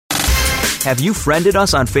Have you friended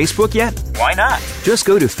us on Facebook yet? Why not? Just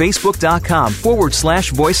go to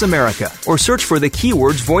facebook.com/Voice America or search for the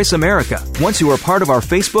keywords Voice America. Once you are part of our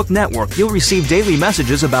Facebook network, you'll receive daily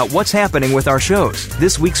messages about what's happening with our shows,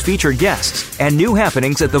 this week's featured guests, and new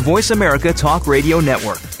happenings at the Voice America Talk Radio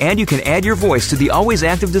Network. And you can add your voice to the always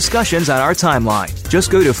active discussions on our timeline. Just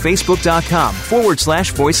go to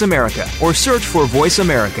facebook.com/Voice America or search for Voice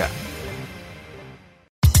America.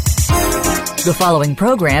 The following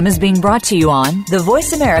program is being brought to you on the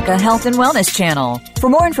Voice America Health and Wellness Channel. For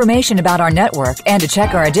more information about our network and to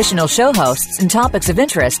check our additional show hosts and topics of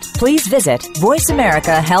interest, please visit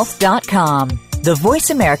voiceamericahealth.com. The Voice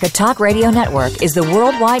America Talk Radio Network is the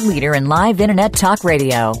worldwide leader in live Internet talk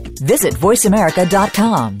radio. Visit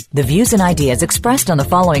voiceamerica.com. The views and ideas expressed on the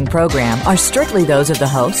following program are strictly those of the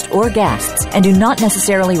host or guests and do not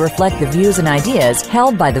necessarily reflect the views and ideas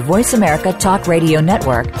held by the Voice America Talk Radio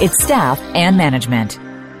Network, its staff, and management.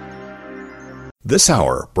 This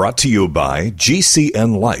hour brought to you by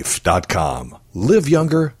GCNlife.com. Live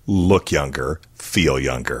younger, look younger, feel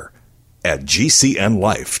younger at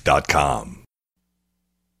GCNlife.com.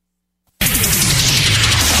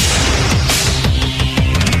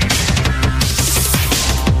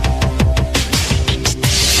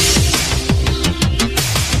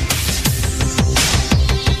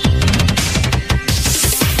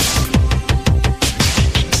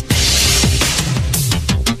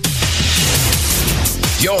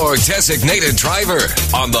 Your designated driver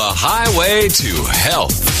on the highway to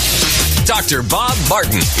health. Dr. Bob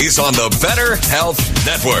Martin is on the Better Health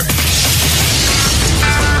Network.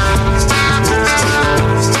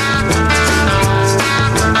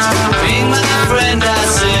 Being my friend, I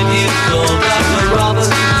said you'd call Dr.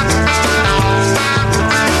 Robert.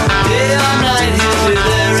 Day or night, he'll be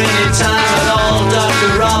there anytime at all.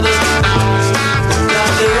 Dr. Robert,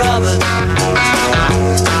 Dr. Robert.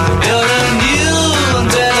 You're a new and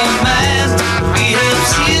better man. He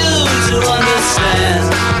helps you to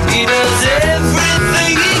understand. He does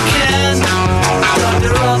everything he can.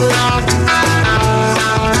 Dr. Robert.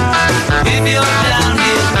 If you're down,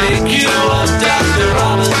 he'll pick you up. Dr.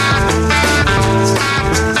 Robert.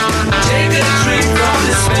 Take a drink from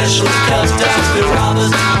this special cup. Dr.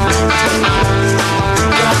 Robert.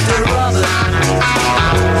 Dr. Robert.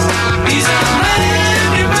 He's a man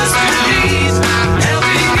you must believe,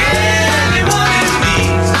 helping anyone in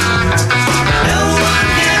need. No one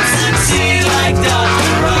can succeed like Dr.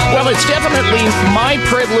 Robert. Well, it's definitely my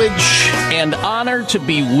privilege and honor to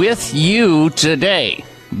be with you today,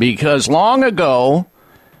 because long ago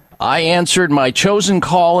I answered my chosen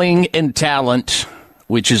calling and talent,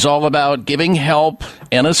 which is all about giving help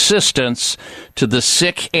and assistance to the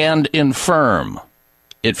sick and infirm.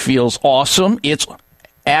 It feels awesome. It's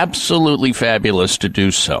absolutely fabulous to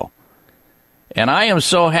do so. And I am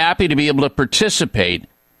so happy to be able to participate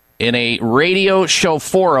in a radio show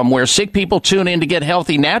forum where sick people tune in to get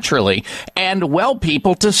healthy naturally and well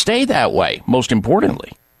people to stay that way, most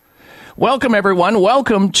importantly. Welcome, everyone.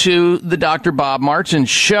 Welcome to the Dr. Bob Martin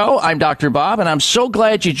Show. I'm Dr. Bob, and I'm so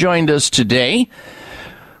glad you joined us today.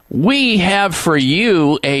 We have for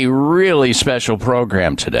you a really special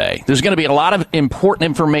program today. There's going to be a lot of important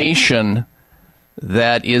information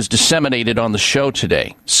that is disseminated on the show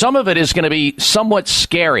today. Some of it is going to be somewhat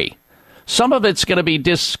scary. Some of it's going to be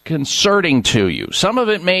disconcerting to you. Some of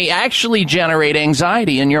it may actually generate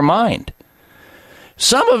anxiety in your mind.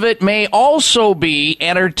 Some of it may also be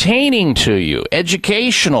entertaining to you,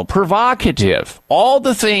 educational, provocative, all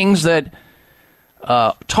the things that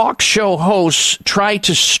talk show hosts try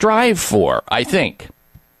to strive for, I think.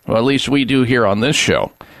 Well, at least we do here on this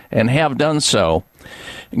show, and have done so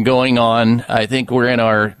going on. I think we're in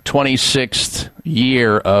our 26th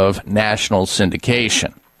year of national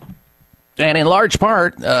syndication. And in large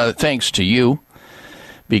part, thanks to you,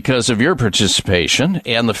 because of your participation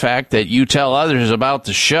and the fact that you tell others about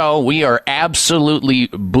the show, we are absolutely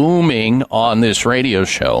booming on this radio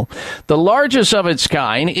show. The largest of its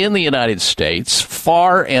kind in the United States,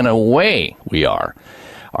 far and away we are.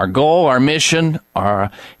 Our goal, our mission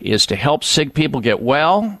is to help sick people get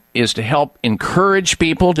well, is to help encourage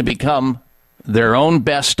people to become their own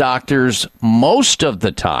best doctors most of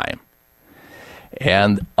the time,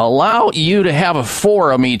 and allow you to have a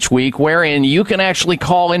forum each week wherein you can actually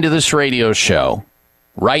call into this radio show,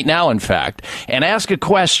 right now, in fact, and ask a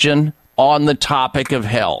question on the topic of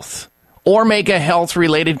health or make a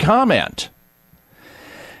health-related comment.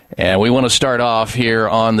 And we want to start off here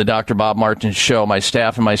on the Dr. Bob Martin Show, my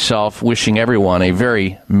staff and myself, wishing everyone a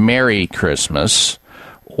very Merry Christmas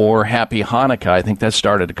or Happy Hanukkah. I think that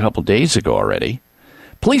started a couple days ago already.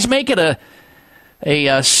 Please make it a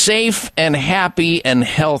a safe and happy and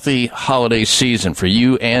healthy holiday season for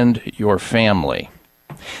you and your family.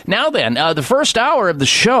 Now then, the first hour of the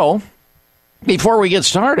show, before we get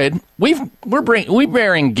started, we're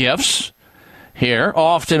bearing gifts here.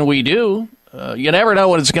 Often we do. You never know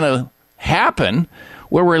when it's going to happen,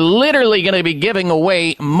 where we're literally going to be giving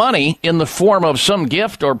away money in the form of some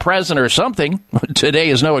gift or present or something. Today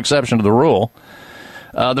is no exception to the rule.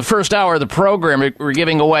 The first hour of the program, we're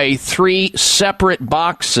giving away 3 separate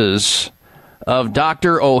boxes of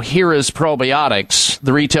Dr. Ohhira's probiotics.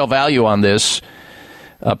 The retail value on this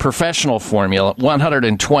professional formula,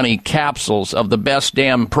 120 capsules of the best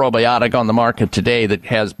damn probiotic on the market today that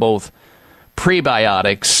has both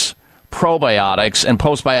prebiotics, probiotics, and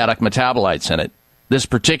postbiotic metabolites in it. This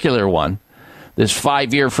particular one, this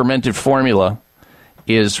 5-year fermented formula,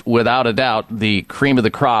 is without a doubt the cream of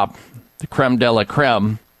the crop, the creme de la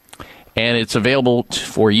creme, and it's available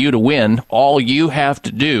for you to win. All you have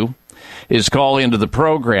to do is call into the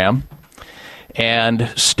program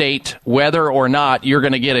and state whether or not you're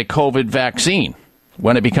going to get a COVID vaccine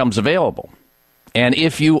when it becomes available. And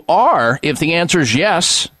if the answer is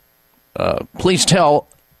yes, please tell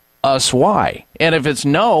us why. And if it's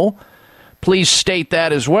no, please state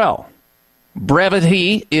that as well.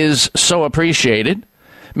 Brevity is so appreciated.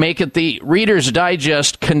 Make it the Reader's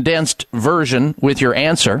Digest condensed version with your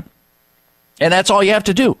answer. And that's all you have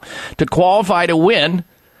to do to qualify to win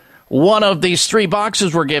one of these 3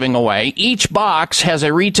 boxes we're giving away. Each box has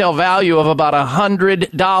a retail value of about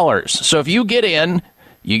 $100. So if you get in,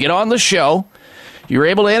 you get on the show, you're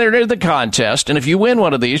able to enter into the contest, and if you win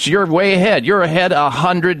one of these, you're way ahead. You're ahead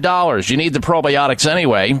 $100. You need the probiotics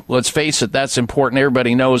anyway. Let's face it, that's important.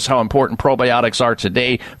 Everybody knows how important probiotics are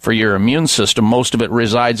today for your immune system. Most of it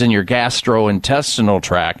resides in your gastrointestinal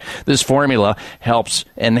tract. This formula helps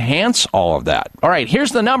enhance all of that. All right,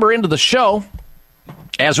 here's the number into the show.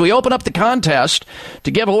 As we open up the contest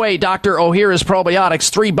to give away Dr. Ohhira's probiotics,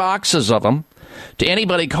 3 boxes of them, to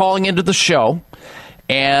anybody calling into the show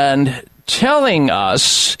and telling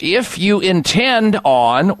us if you intend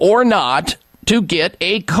on or not to get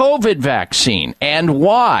a COVID vaccine and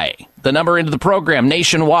why. The number into the program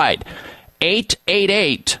nationwide,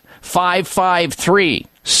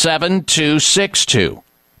 888-553-7262.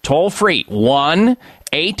 Toll free,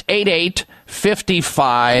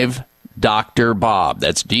 1-888-55-Dr. Bob.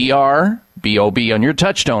 That's DRBOB on your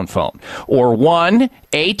touchtone phone. Or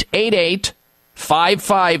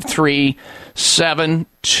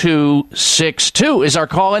 1-888-553-7262 is our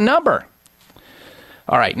call-in number.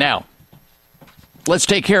 All right, now, let's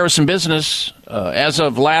take care of some business. As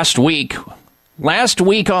of last week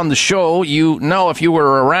on the show, you know, if you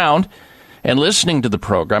were around and listening to the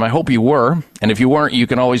program, I hope you were. And if you weren't, you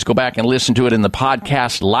can always go back and listen to it in the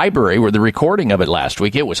podcast library where the recording of it last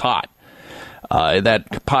week. It was hot. That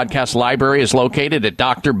podcast library is located at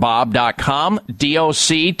drbob.com,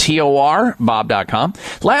 DOCTOR, bob.com.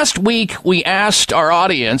 Last week, we asked our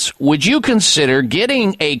audience, would you consider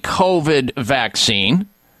getting a COVID vaccine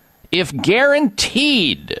if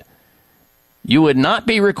guaranteed you would not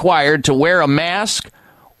be required to wear a mask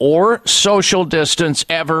or social distance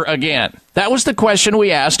ever again? That was the question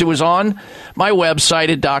we asked. It was on my website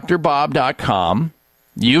at drbob.com.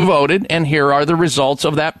 You voted, and here are the results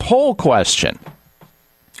of that poll question.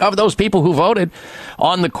 Of those people who voted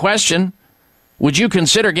on the question, would you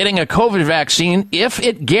consider getting a COVID vaccine if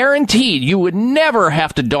it guaranteed you would never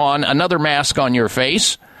have to don another mask on your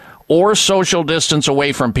face or social distance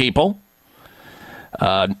away from people?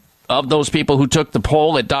 Of those people who took the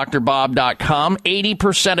poll at drbob.com,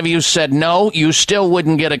 80% of you said no, you still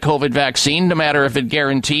wouldn't get a COVID vaccine, no matter if it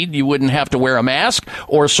guaranteed you wouldn't have to wear a mask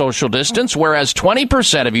or social distance, whereas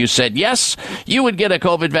 20% of you said yes, you would get a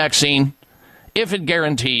COVID vaccine if it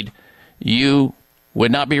guaranteed you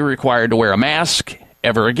would not be required to wear a mask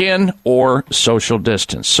ever again or social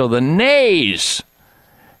distance. So the nays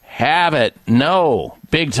have it no,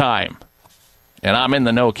 big time. And I'm in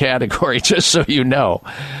the no category, just so you know.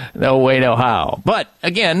 No way, no how. But,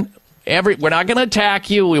 again, we're not going to attack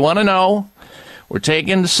you. We want to know. We're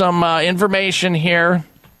taking some information here.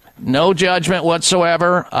 No judgment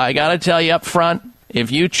whatsoever. I got to tell you up front,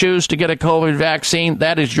 if you choose to get a COVID vaccine,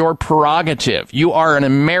 that is your prerogative. You are an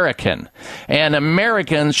American. And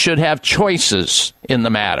Americans should have choices in the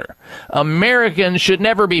matter. Americans should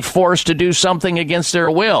never be forced to do something against their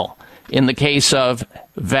will. In the case of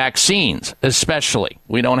vaccines, especially.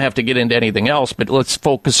 We don't have to get into anything else, but let's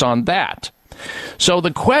focus on that. So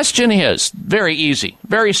the question is very easy,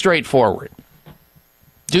 very straightforward.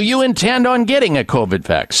 Do you intend on getting a COVID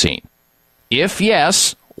vaccine? If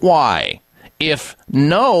yes, why? If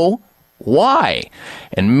no, why?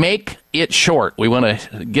 And make it short. We want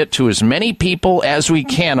to get to as many people as we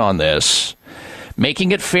can on this,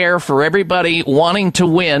 making it fair for everybody wanting to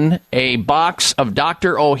win a box of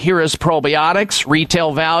Dr. Ohhira's probiotics,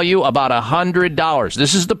 retail value about $100.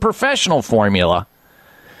 This is the professional formula,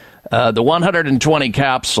 the 120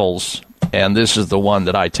 capsules, and this is the one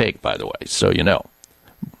that I take, by the way, so you know.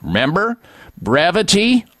 Remember,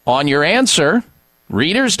 brevity on your answer.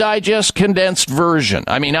 Reader's Digest condensed version.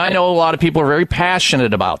 I mean, I know a lot of people are very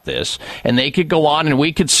passionate about this, and they could go on and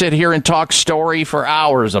we could sit here and talk story for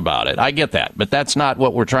hours about it. I get that, but that's not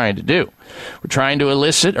what we're trying to do. We're trying to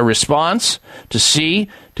elicit a response to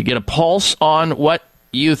get a pulse on what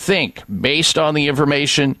you think based on the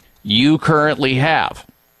information you currently have.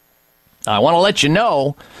 I want to let you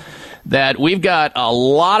know that we've got a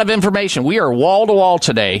lot of information. We are wall-to-wall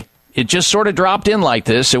today. It just sort of dropped in like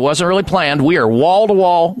this. It wasn't really planned. We are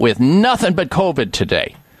wall-to-wall with nothing but COVID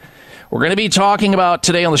today. We're going to be talking about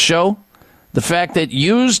today on the show the fact that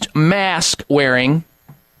used mask wearing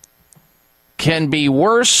can be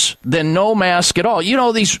worse than no mask at all. You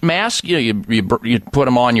know, these masks, you put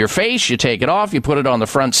them on your face, you take it off, you put it on the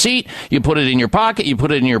front seat, you put it in your pocket, you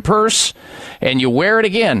put it in your purse, and you wear it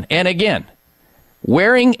again and again.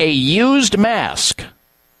 Wearing a used mask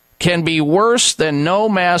can be worse than no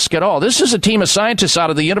mask at all. This is a team of scientists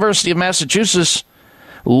out of the University of Massachusetts,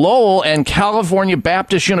 Lowell, and California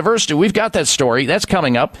Baptist University. We've got that story. That's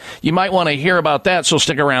coming up. You might want to hear about that, so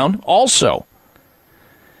stick around. Also,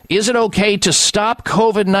 is it okay to stop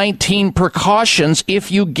COVID-19 precautions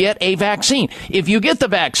if you get a vaccine? If you get the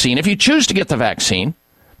vaccine, if you choose to get the vaccine,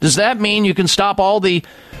 does that mean you can stop all the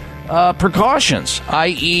precautions,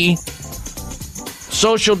 i.e.,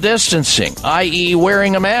 social distancing, i.e.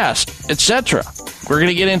 wearing a mask, etc.? We're going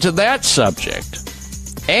to get into that subject.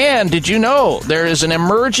 And did you know there is an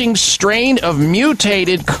emerging strain of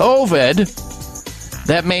mutated COVID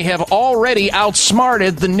that may have already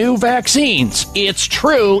outsmarted the new vaccines? It's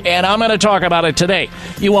true, and I'm going to talk about it today.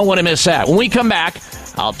 You won't want to miss that. When we come back,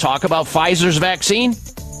 I'll talk about Pfizer's vaccine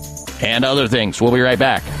and other things. We'll be right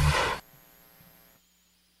back.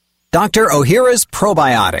 Dr. Ohhira's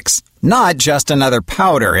Probiotics, not just another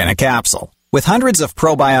powder in a capsule. With hundreds of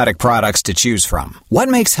probiotic products to choose from, what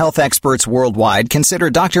makes health experts worldwide consider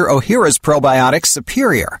Dr. Ohhira's Probiotics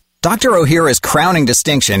superior? Dr. Ohhira's crowning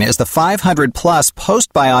distinction is the 500-plus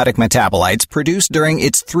postbiotic metabolites produced during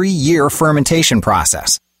its 3-year fermentation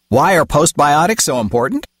process. Why are postbiotics so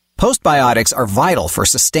important? Postbiotics are vital for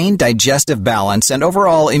sustained digestive balance and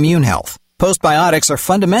overall immune health. Postbiotics are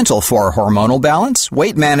fundamental for hormonal balance,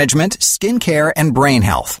 weight management, skin care, and brain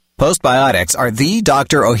health. Postbiotics are the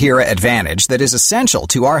Dr. Ohhira advantage that is essential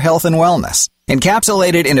to our health and wellness.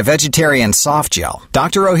 Encapsulated in a vegetarian soft gel,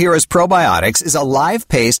 Dr. Ohhira's Probiotics is a live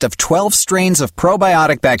paste of 12 strains of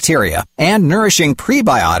probiotic bacteria and nourishing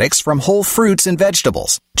prebiotics from whole fruits and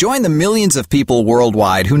vegetables. Join the millions of people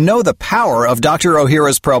worldwide who know the power of Dr.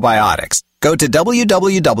 Ohhira's Probiotics. Go to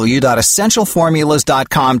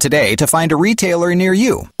www.essentialformulas.com today to find a retailer near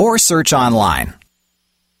you or search online.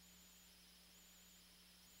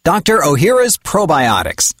 Dr. Ohhira's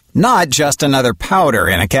Probiotics, not just another powder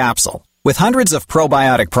in a capsule. With hundreds of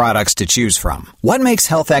probiotic products to choose from, what makes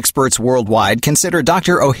health experts worldwide consider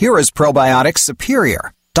Dr. Ohhira's Probiotics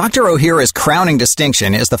superior? Dr. Ohhira's crowning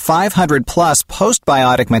distinction is the 500-plus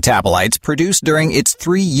postbiotic metabolites produced during its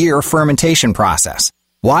 3-year fermentation process.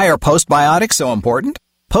 Why are postbiotics so important?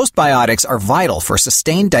 Postbiotics are vital for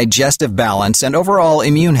sustained digestive balance and overall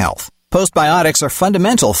immune health. Postbiotics are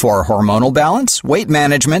fundamental for hormonal balance, weight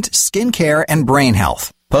management, skin care, and brain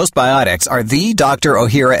health. Postbiotics are the Dr.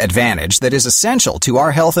 Ohhira advantage that is essential to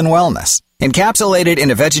our health and wellness. Encapsulated in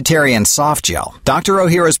a vegetarian soft gel, Dr.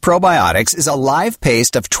 Ohhira's Probiotics is a live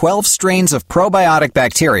paste of 12 strains of probiotic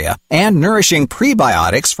bacteria and nourishing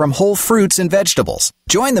prebiotics from whole fruits and vegetables.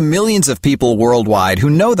 Join the millions of people worldwide who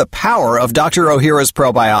know the power of Dr. Ohhira's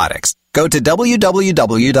Probiotics. Go to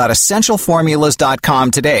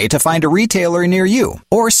www.essentialformulas.com today to find a retailer near you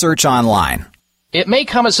or search online. It may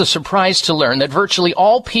come as a surprise to learn that virtually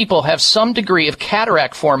all people have some degree of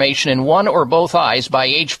cataract formation in one or both eyes by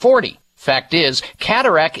age 40. Fact is,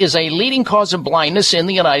 cataract is a leading cause of blindness in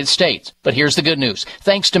the United States. But here's the good news.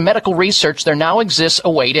 Thanks to medical research, there now exists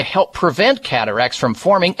a way to help prevent cataracts from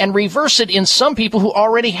forming and reverse it in some people who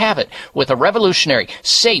already have it with a revolutionary,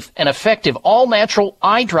 safe, and effective all-natural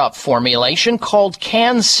eye drop formulation called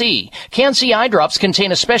Can-C. Can-C eye drops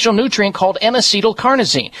contain a special nutrient called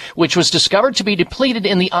N-acetylcarnosine, which was discovered to be depleted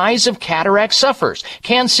in the eyes of cataract sufferers.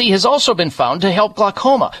 Can-C has also been found to help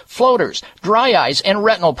glaucoma, floaters, dry eyes, and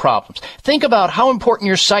retinal problems. Think about how important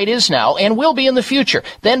your sight is now and will be in the future.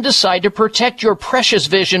 Then decide to protect your precious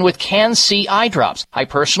vision with Can-C eye drops. I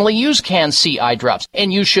personally use Can-C eye drops,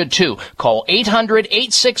 and you should too. Call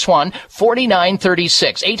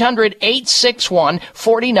 800-861-4936.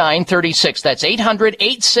 800-861-4936. That's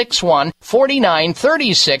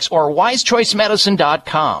 800-861-4936 or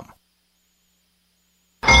wisechoicemedicine.com.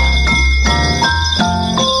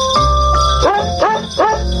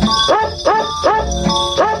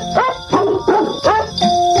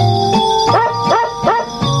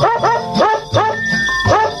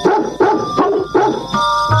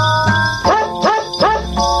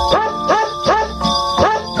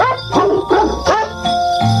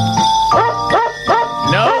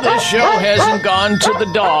 Show hasn't gone to the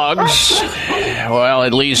dogs. Well,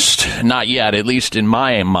 at least not yet, at least in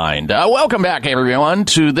my mind. Welcome back, everyone,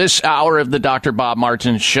 to this hour of the Dr. Bob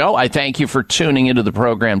Martin Show. I thank you for tuning into the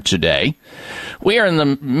program today. We are in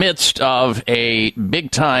the midst of a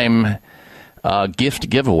big-time gift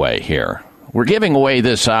giveaway here. We're giving away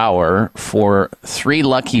this hour for 3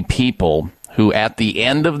 lucky people who, at the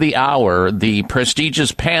end of the hour, the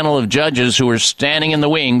prestigious panel of judges who are standing in the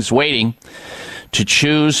wings waiting to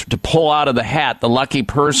choose to pull out of the hat the lucky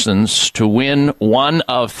persons to win one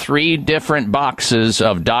of 3 different boxes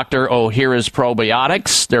of Dr. Ohhira's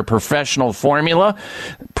probiotics, their professional formula,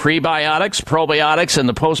 prebiotics, probiotics, and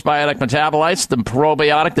the postbiotic metabolites. The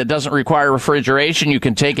probiotic that doesn't require refrigeration. You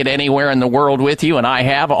can take it anywhere in the world with you, and I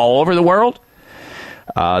have all over the world.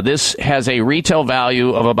 This has a retail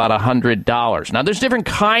value of about $100. Now, there's different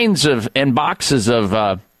kinds of and boxes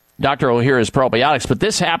of Dr. Ohhira's probiotics, but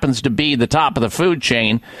this happens to be the top of the food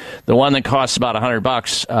chain, the one that costs about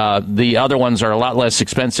 $100. The other ones are a lot less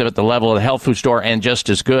expensive at the level of the health food store and just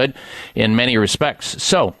as good in many respects.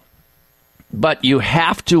 So, but you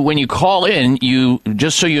have to, when you call in,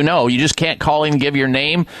 just so you know, you just can't call in and give your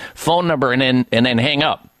name, phone number, and then hang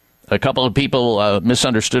up. A couple of people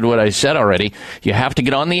misunderstood what I said already. You have to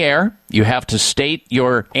get on the air. You have to state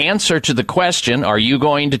your answer to the question, are you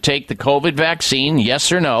going to take the COVID vaccine,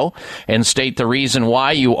 yes or no, and state the reason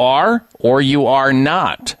why you are or you are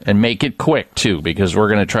not, and make it quick, too, because we're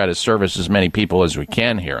going to try to service as many people as we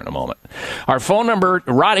can here in a moment. Our phone number,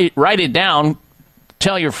 write it down.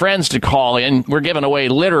 Tell your friends to call in. We're giving away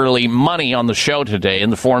literally money on the show today in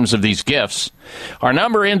the forms of these gifts. Our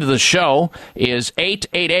number into the show is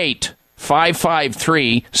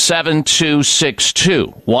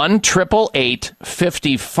 888-553-7262.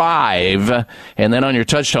 1-888-55. And then on your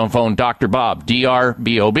touchtone phone, Dr. Bob,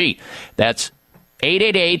 D-R-B-O-B. That's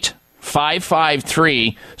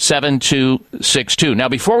 888-553-7262. Now,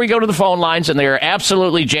 before we go to the phone lines, and they are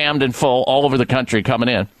absolutely jammed and full all over the country coming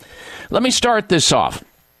in, let me start this off.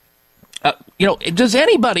 Does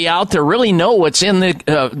anybody out there really know what's in the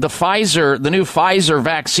Pfizer, the new Pfizer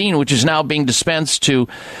vaccine, which is now being dispensed to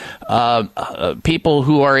people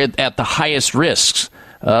who are at the highest risks,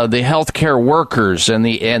 the healthcare workers and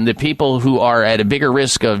the people who are at a bigger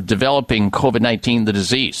risk of developing COVID-19, the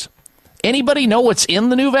disease? Anybody know what's in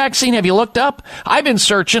the new vaccine? Have you looked up? I've been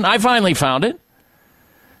searching. I finally found it.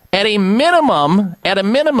 At a minimum,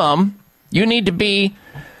 you need to be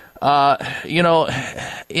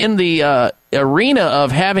in the arena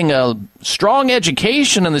of having a strong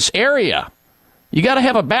education in this area. You got to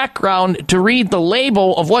have a background to read the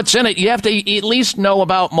label of what's in it. You have to at least know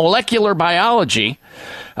about molecular biology,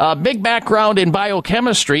 big background in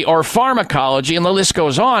biochemistry or pharmacology, and the list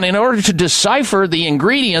goes on, in order to decipher the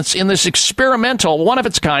ingredients in this experimental,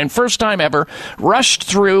 one-of-its-kind, first time ever, rushed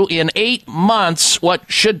through in 8 months, what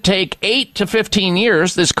should take 8 to 15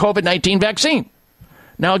 years, this COVID-19 vaccine.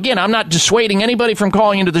 Now, again, I'm not dissuading anybody from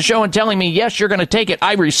calling into the show and telling me, yes, you're going to take it.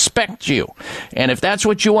 I respect you. And if that's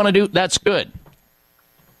what you want to do, that's good.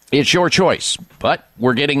 It's your choice. But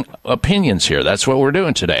we're getting opinions here. That's what we're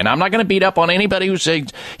doing today. And I'm not going to beat up on anybody who says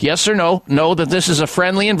yes or no. Know that this is a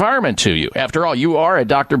friendly environment to you. After all, you are a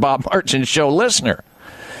Dr. Bob Martin Show listener.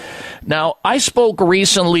 Now, I spoke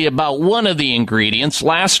recently about one of the ingredients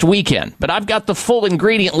last weekend, but I've got the full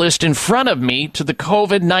ingredient list in front of me to the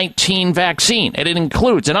COVID-19 vaccine, and it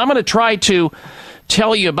includes, and I'm going to try to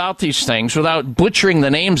tell you about these things without butchering the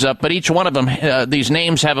names up, but each one of them, these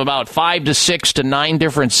names have about 5 to 6 to 9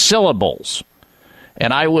 different syllables,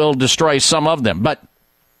 and I will destroy some of them. But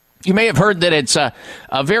you may have heard that it's a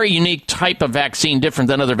very unique type of vaccine, different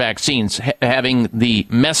than other vaccines, having the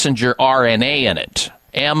messenger RNA in it.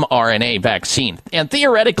 mRNA vaccine. And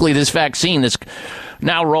theoretically, this vaccine that's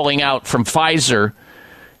now rolling out from Pfizer,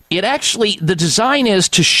 the design is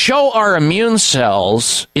to show our immune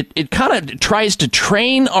cells, it kind of tries to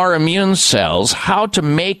train our immune cells how to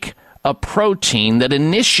make a protein that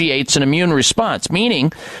initiates an immune response,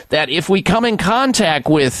 meaning that if we come in contact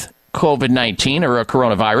with COVID-19 or a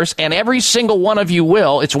coronavirus, and every single one of you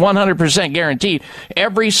will, it's 100% guaranteed,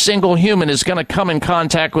 every single human is going to come in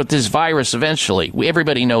contact with this virus eventually.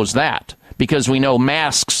 Everybody knows that, because we know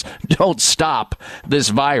masks don't stop this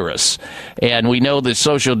virus. And we know that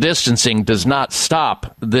social distancing does not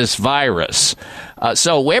stop this virus.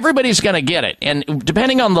 So everybody's going to get it. And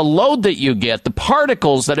depending on the load that you get, the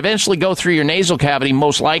particles that eventually go through your nasal cavity,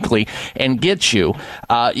 most likely, and get you,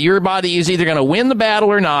 your body is either going to win the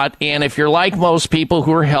battle or not. And if you're like most people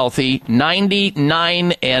who are healthy,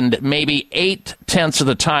 99 and maybe 0.8 of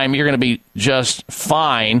the time, you're going to be just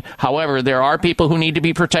fine. However, there are people who need to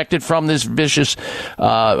be protected from this vicious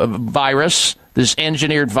virus, this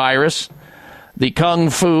engineered virus. The Kung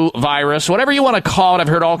Fu virus, whatever you want to call it. I've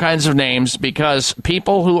heard all kinds of names, because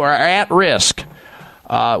people who are at risk,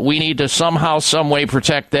 we need to somehow, some way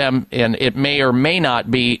protect them, and it may or may not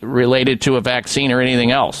be related to a vaccine or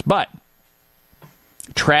anything else. But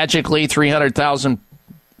tragically, 300,000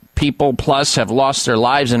 people plus have lost their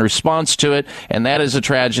lives in response to it, and that is a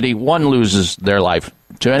tragedy. One loses their life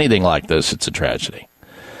to anything like this, it's a tragedy.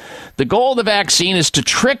 The goal of the vaccine is to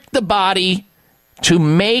trick the body to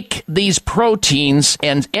make these proteins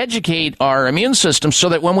and educate our immune system so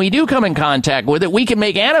that when we do come in contact with it, we can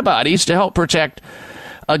make antibodies to help protect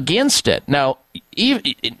against it. Now,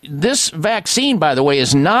 this vaccine, by the way,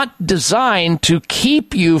 is not designed to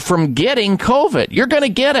keep you from getting COVID. You're going to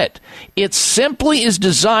get it. It simply is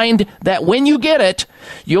designed that when you get it,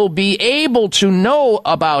 you'll be able to know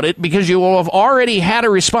about it because you will have already had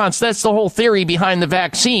a response. That's the whole theory behind the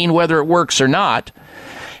vaccine, whether it works or not.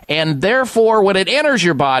 And therefore, when it enters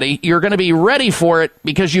your body, you're going to be ready for it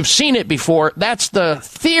because you've seen it before. That's the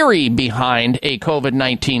theory behind a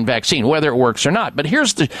COVID-19 vaccine, whether it works or not. But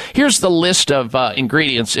here's the list of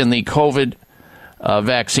ingredients in the COVID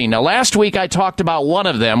vaccine. Now, last week I talked about one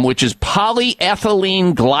of them, which is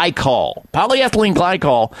polyethylene glycol. Polyethylene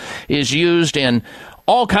glycol is used in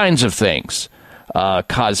all kinds of things.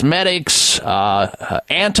 Cosmetics,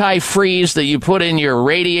 antifreeze that you put in your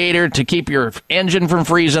radiator to keep your engine from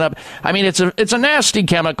freezing up. I mean, it's a nasty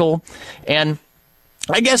chemical, and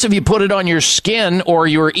I guess if you put it on your skin or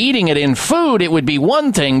you're eating it in food, it would be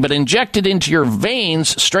one thing, but injected into your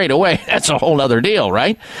veins straight away, that's a whole other deal,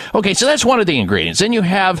 right? Okay, so that's one of the ingredients. Then you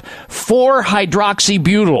have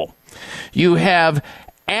 4-hydroxybutyl. You have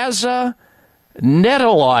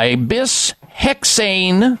azanethylide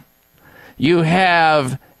bishexane. You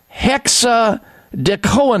have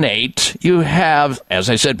hexadecoinate. You have, as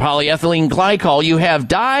I said, polyethylene glycol. You have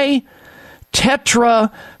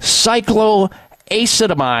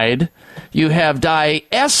ditetracycloacetamide. You have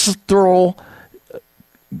diesteryl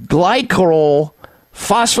glycol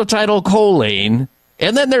phosphatidylcholine.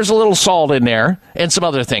 And then there's a little salt in there and some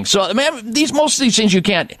other things. So, man, most of these things you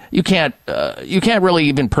can't really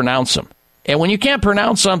even pronounce them. And when you can't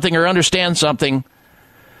pronounce something or understand something,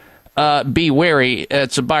 be wary.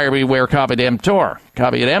 It's a buyer beware, caveat emptor.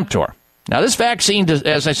 Now, this vaccine,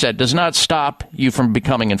 as I said, does not stop you from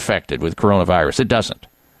becoming infected with coronavirus. It doesn't.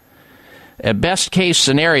 A best case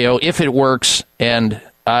scenario, if it works, and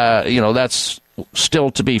that's still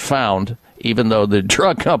to be found, even though the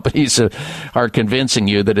drug companies are convincing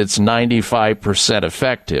you that it's 95%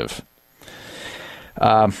 effective.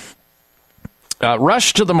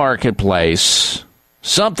 Rush to the marketplace.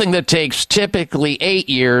 Something that takes typically 8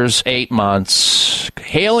 years, 8 months,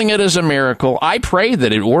 hailing it as a miracle. I pray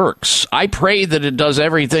that it works. I pray that it does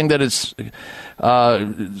everything that it's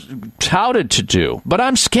touted to do. But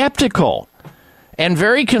I'm skeptical and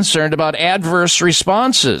very concerned about adverse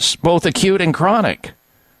responses, both acute and chronic.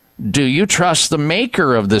 Do you trust the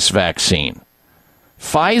maker of this vaccine,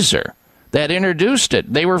 Pfizer, that introduced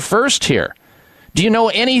it? They were first here. Do you know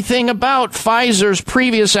anything about Pfizer's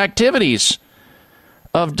previous activities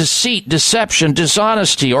of deceit, deception,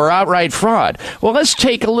 dishonesty, or outright fraud? Well, let's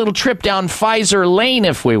take a little trip down Pfizer Lane,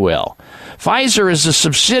 if we will. Pfizer is a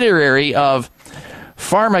subsidiary of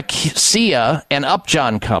Pharmacia, an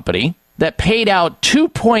Upjohn company, that paid out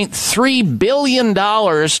 $2.3 billion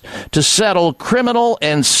to settle criminal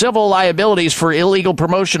and civil liabilities for illegal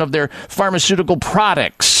promotion of their pharmaceutical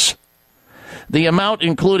products. The amount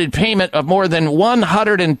included payment of more than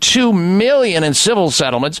 $102 million in civil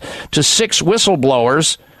settlements to 6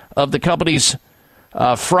 whistleblowers of the company's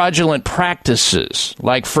fraudulent practices.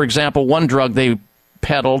 Like, for example, one drug they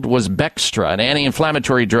peddled was Bextra, an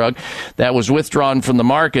anti-inflammatory drug that was withdrawn from the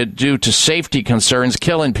market due to safety concerns,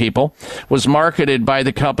 killing people, was marketed by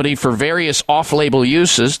the company for various off-label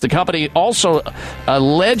uses. The company also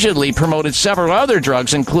allegedly promoted several other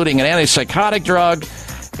drugs, including an antipsychotic drug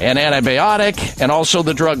an antibiotic, and also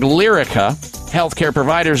the drug Lyrica. Healthcare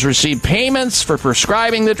providers receive payments for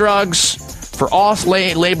prescribing the drugs for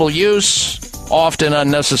off-label use, often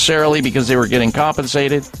unnecessarily because they were getting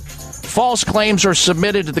compensated. False claims are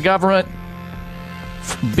submitted to the government,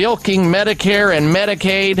 bilking Medicare and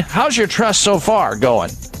Medicaid. How's your trust so far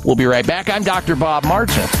going? We'll be right back. I'm Dr. Bob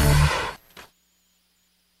Martin.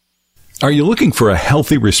 Are you looking for a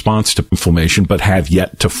healthy response to inflammation but have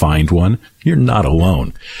yet to find one? You're not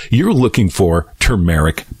alone. You're looking for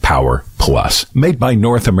Turmeric Power Plus, made by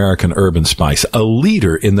North American Herb & Spice, a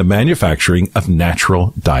leader in the manufacturing of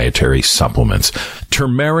natural dietary supplements.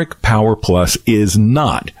 Turmeric Power Plus is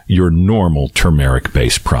not your normal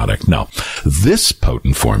turmeric-based product. No, this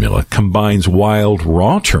potent formula combines wild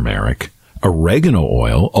raw turmeric, oregano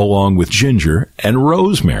oil, along with ginger and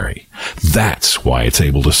rosemary. That's why it's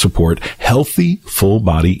able to support healthy,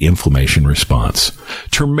 full-body inflammation response.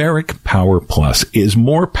 Turmeric Power Plus is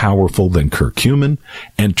more powerful than curcumin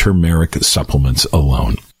and turmeric supplements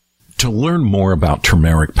alone. To learn more about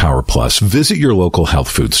Turmeric Power Plus, visit your local health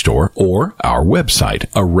food store or our website,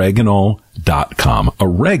 oreganol.com.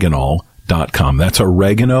 Oreganol.com. That's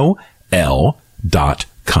oregano.com.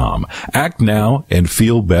 Act now and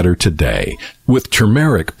feel better today with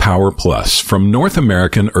Turmeric Power Plus from North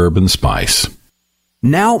American Herb & Spice.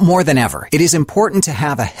 Now more than ever, it is important to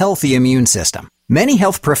have a healthy immune system. Many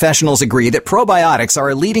health professionals agree that probiotics are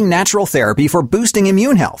a leading natural therapy for boosting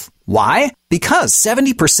immune health. Why? Because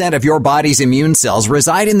 70% of your body's immune cells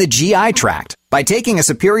reside in the GI tract. By taking a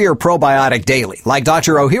superior probiotic daily, like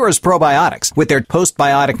Dr. Ohhira's probiotics, with their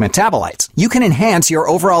postbiotic metabolites, you can enhance your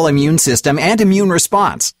overall immune system and immune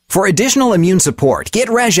response. For additional immune support, get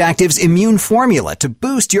RegActive's Immune Formula to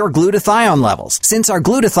boost your glutathione levels, since our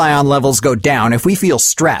glutathione levels go down if we feel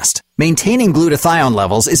stressed. Maintaining glutathione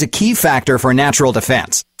levels is a key factor for natural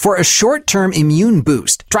defense. For a short-term immune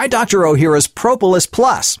boost, try Dr. Ohhira's Propolis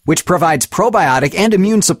Plus, which provides probiotic and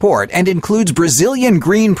immune support and includes Brazilian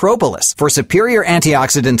green propolis for superior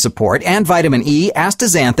antioxidant support and vitamin E,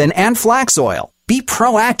 astaxanthin, and flax oil. Be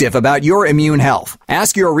proactive about your immune health.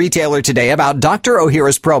 Ask your retailer today about Dr.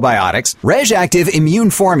 Ohhira's probiotics, RegActive Immune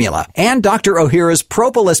Formula, and Dr. Ohhira's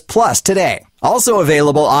Propolis Plus today. Also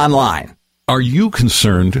available online. Are you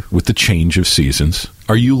concerned with the change of seasons?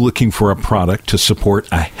 Are you looking for a product to support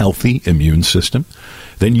a healthy immune system?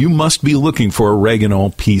 Then you must be looking for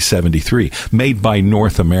Oreganol P73, made by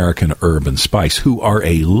North American Herb & Spice, who are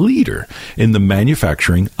a leader in the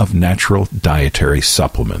manufacturing of natural dietary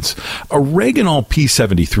supplements. Oreganol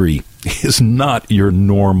P73 is not your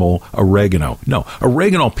normal oregano. No,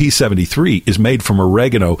 Oreganol P73 is made from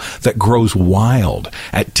oregano that grows wild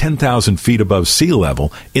at 10,000 feet above sea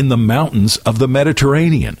level in the mountains of the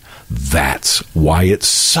Mediterranean. That's why it's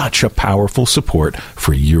such a powerful support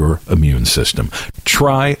for your immune system.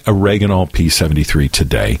 Try Oreganol P73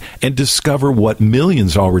 today and discover what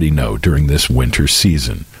millions already know during this winter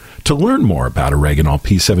season. To learn more about Oreganol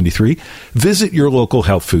P73, visit your local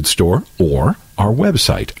health food store or our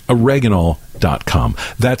website, oreganol.com.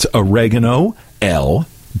 That's oregano.com.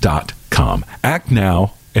 Act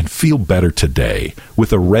now and feel better today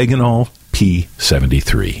with Oreganol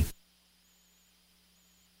P73.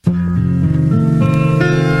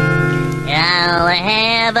 I'll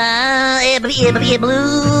have a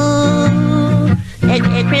blue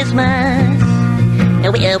Christmas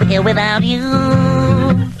without you.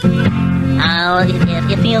 Oh,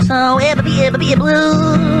 it feels so blue.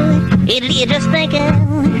 It just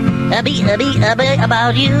thinking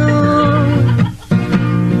about you.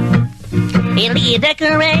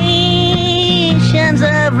 Decorations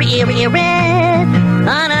of red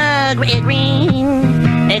on a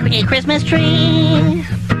green Christmas tree.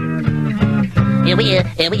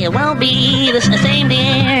 It won't be the same,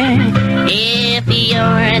 dear, if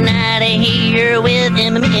you're not here with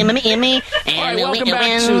me. All right, welcome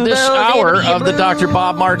back to this hour of the Dr.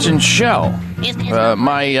 Bob Martin Show.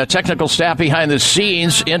 My technical staff behind the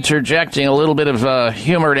scenes interjecting a little bit of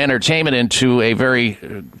humor and entertainment into a very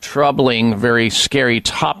troubling, very scary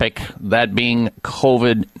topic, that being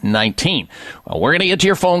COVID-19. Well, we're going to get to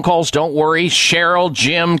your phone calls. Don't worry. Cheryl,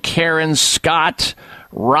 Jim, Karen, Scott,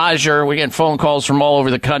 Roger, we get phone calls from all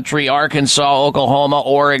over the country, Arkansas, Oklahoma,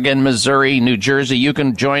 Oregon, Missouri, New Jersey. You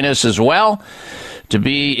can join us as well to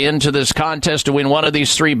be into this contest to win one of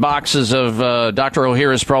these 3 boxes of Dr.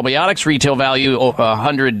 Ohhira's probiotics, retail value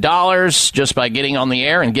 $100, just by getting on the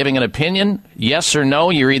air and giving an opinion. Yes or no,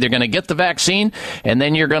 you're either going to get the vaccine, and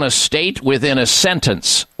then you're going to state within a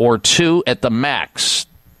sentence or 2 at the max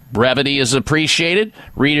Brevity is appreciated.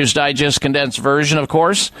 Reader's Digest condensed version, of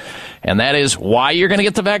course. And that is why you're going to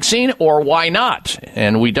get the vaccine or why not.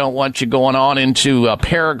 And we don't want you going on into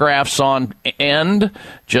paragraphs on end.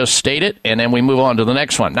 Just state it, and then we move on to the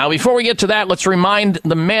next one. Now, before we get to that, let's remind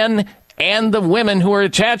the men and the women who are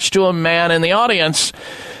attached to a man in the audience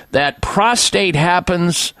that prostate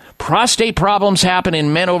problems happen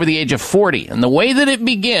in men over the age of 40. And the way that it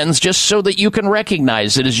begins, just so that you can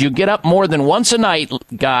recognize it, is you get up more than once a night,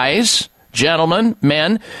 guys, gentlemen,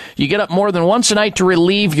 men, you get up more than once a night to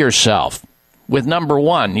relieve yourself with number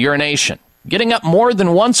one, urination. Getting up more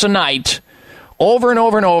than once a night over and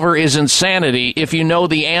over and over is insanity if you know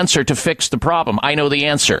the answer to fix the problem. I know the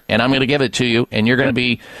answer, and I'm going to give it to you, and you're going to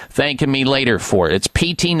be thanking me later for it. It's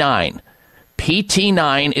PT9.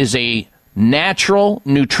 PT9 is a natural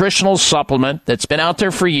nutritional supplement that's been out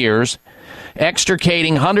there for years,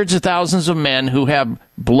 extricating hundreds of thousands of men who have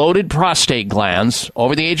bloated prostate glands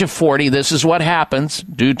over the age of 40. This is what happens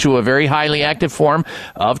due to a very highly active form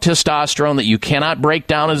of testosterone that you cannot break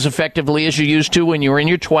down as effectively as you used to when you were in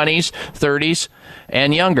your 20s, 30s,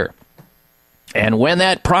 and younger. And when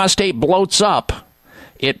that prostate bloats up,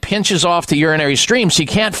 it pinches off the urinary stream, so you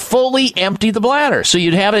can't fully empty the bladder. So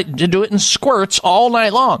you'd have it to do it in squirts all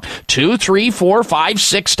night long, 2, 3, 4, 5,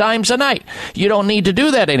 6 times a night. You don't need to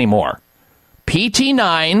do that anymore.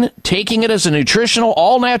 PT9, taking it as a nutritional,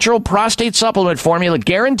 all-natural prostate supplement formula,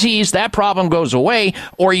 guarantees that problem goes away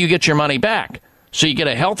or you get your money back. So you get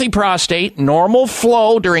a healthy prostate, normal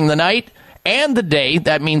flow during the night and the day.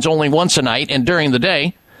 That means only once a night and during the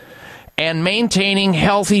day. And maintaining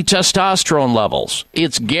healthy testosterone levels.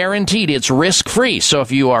 It's guaranteed. It's risk-free. So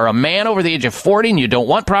if you are a man over the age of 40 and you don't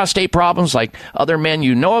want prostate problems like other men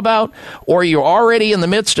you know about, or you're already in the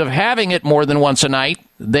midst of having it more than once a night,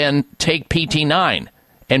 then take PT9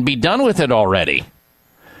 and be done with it already.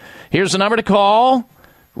 Here's the number to call.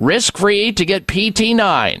 Risk-free to get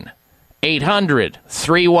PT9.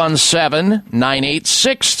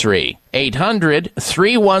 800-317-9863.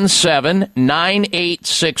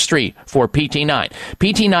 800-317-9863 for PT9.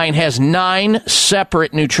 PT9 has 9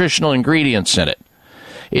 separate nutritional ingredients in it.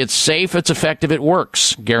 It's safe, it's effective, it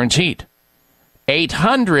works. Guaranteed.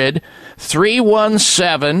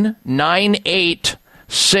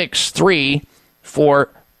 800-317-9863 for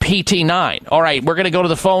PT9. All right, we're going to go to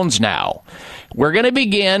the phones now. We're going to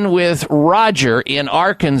begin with Roger in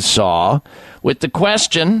Arkansas with the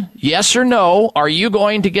question, yes or no, are you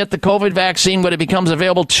going to get the COVID vaccine when it becomes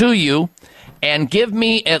available to you? And give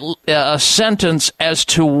me a sentence as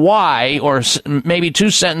to why, or maybe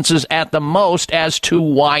 2 sentences at the most as to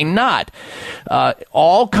why not.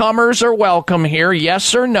 All comers are welcome here,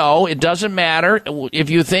 yes or no. It doesn't matter.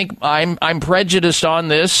 If you think I'm prejudiced on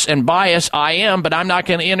this and biased, I am, but I'm not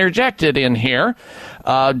going to interject it in here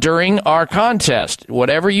during our contest.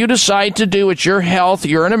 Whatever you decide to do, it's your health.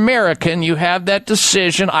 You're an American. You have that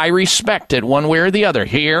decision. I respect it one way or the other.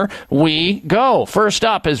 Here we go. First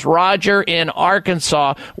up is Roger in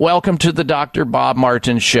Arkansas. Welcome to the Dr. Bob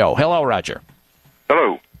Martin Show. Hello, Roger.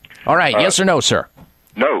 Hello. All right. Yes or no, sir?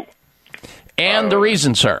 No. And the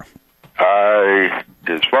reason, sir?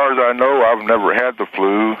 As far as I know, I've never had the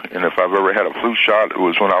flu, and if I've ever had a flu shot, it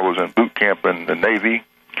was when I was in boot camp in the Navy.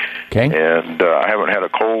 Okay. And I haven't had a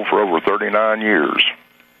cold for over 39 years.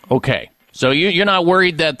 Okay. So you're not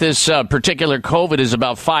worried that this particular COVID is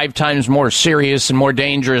about 5 times more serious and more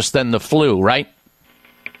dangerous than the flu, right?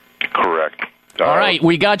 Correct. All right,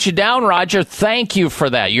 we got you down, Roger. Thank you for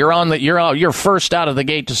that. You're first out of the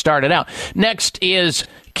gate to start it out. Next is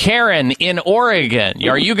Karen in Oregon.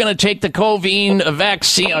 Are you going to take the COVID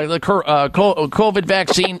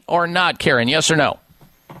vaccine or not, Karen? Yes or no?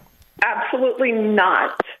 Absolutely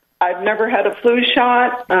not. I've never had a flu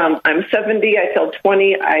shot. I'm 70. I feel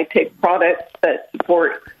 20. I take products that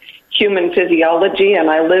support human physiology, and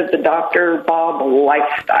I live the Dr. Bob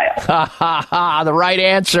lifestyle. Ha, ha, ha, the right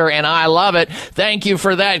answer, and I love it. Thank you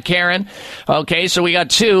for that, Karen. Okay, so we got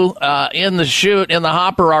 2 in the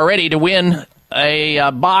hopper already to win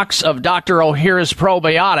a box of Dr. Ohhira's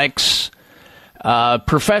probiotics.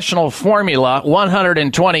 Professional formula,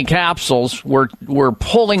 120 capsules. We're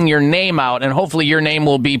pulling your name out, and hopefully your name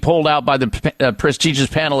will be pulled out by the prestigious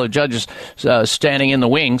panel of judges standing in the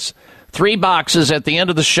wings. 3 boxes at the end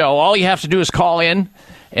of the show. All you have to do is call in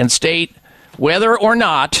and state whether or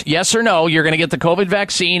not, yes or no, you're going to get the COVID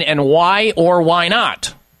vaccine and why or why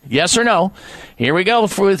not. Yes or no. Here we go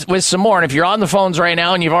with some more. And if you're on the phones right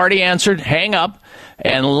now and you've already answered, hang up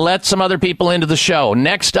and let some other people into the show.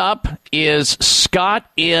 Next up is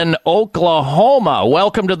Scott in Oklahoma.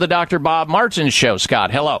 Welcome to the Dr. Bob Martin Show,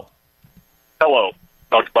 Scott. Hello. Hello,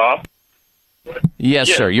 Dr. Bob. Yes,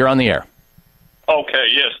 sir. You're on the air. Okay,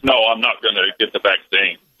 yes. No, I'm not going to get the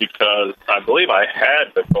vaccine because I believe I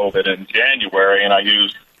had the COVID in January, and I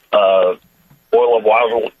used oil of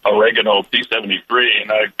wild oregano P73,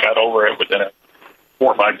 and I got over it within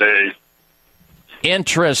 4 or 5 days.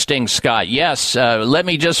 Interesting, Scott. Yes. Let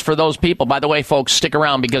me just, for those people, by the way, folks, stick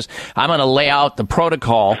around because I'm going to lay out the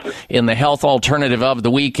protocol in the Health Alternative of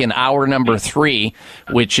the Week in hour number 3,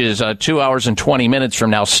 which is 2 hours and 20 minutes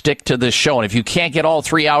from now. Stick to this show. And if you can't get all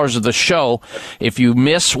 3 hours of the show, if you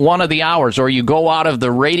miss one of the hours or you go out of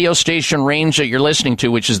the radio station range that you're listening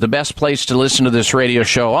to, which is the best place to listen to this radio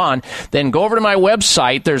show on, then go over to my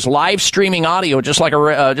website. There's live streaming audio, just like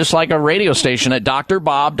a radio station at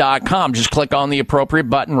drbob.com. Just click on the appropriate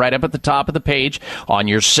button right up at the top of the page on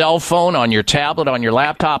your cell phone, on your tablet, on your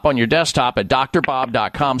laptop, on your desktop at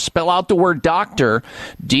drbob.com. Spell out the word doctor,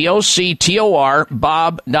 D-O-C-T-O-R,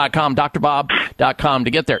 bob.com, drbob.com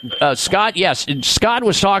to get there. Scott, yes, Scott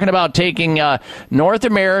was talking about taking North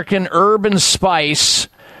American Herb and Spice,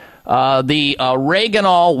 the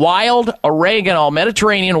wild oregano,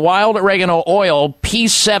 Mediterranean wild oregano oil,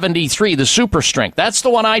 P73, the super strength. That's the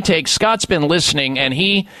one I take. Scott's been listening, and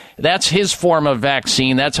that's his form of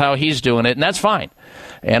vaccine. That's how he's doing it, and that's fine.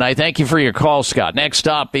 And I thank you for your call, Scott. Next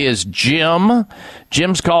up is Jim.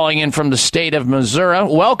 Jim's calling in from the state of Missouri.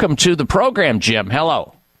 Welcome to the program, Jim.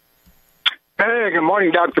 Hello. Hey, good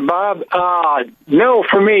morning, Dr. Bob. No,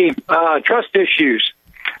 for me, trust issues.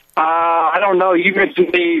 I don't know. You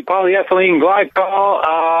mentioned the polyethylene glycol.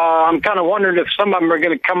 I'm kind of wondering if some of them are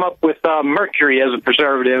going to come up with mercury as a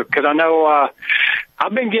preservative, because I know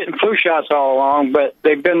I've been getting flu shots all along, but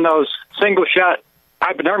they've been those single-shot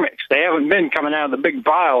hypodermics. They haven't been coming out of the big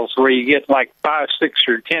vials where you get like 5, 6,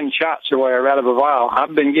 or 10 shots or whatever out of a vial.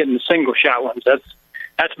 I've been getting the single-shot ones. That's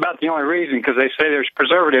about the only reason, because they say there's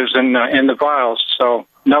preservatives in the vials. So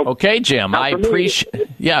no. Okay, Jim. I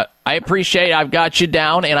appreciate. I've got you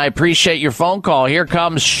down, and I appreciate your phone call. Here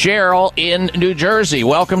comes Cheryl in New Jersey.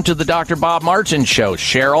 Welcome to the Dr. Bob Martin Show.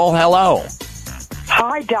 Cheryl, hello.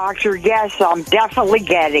 Hi, Doctor. Yes, I'm definitely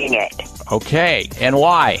getting it. Okay, and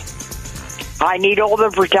why? I need all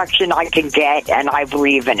the protection I can get, and I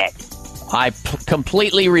believe in it. I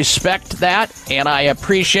completely respect that, and I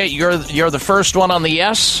appreciate you're the first one on the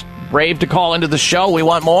yes. Brave to call into the show. We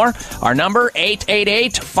want more. Our number,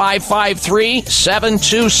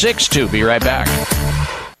 888-553-7262. Be right back.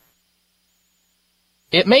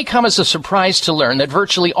 It may come as a surprise to learn that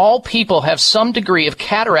virtually all people have some degree of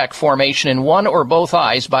cataract formation in one or both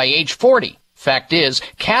eyes by age 40. Fact is,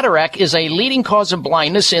 cataract is a leading cause of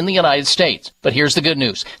blindness in the United States. But here's the good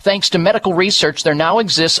news. Thanks to medical research, there now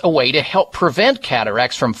exists a way to help prevent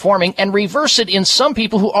cataracts from forming and reverse it in some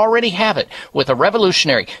people who already have it with a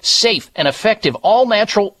revolutionary, safe, and effective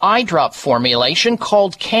all-natural eye drop formulation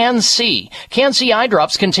called Can-C. Can-C eye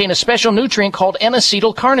drops contain a special nutrient called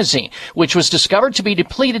N-acetylcarnosine, which was discovered to be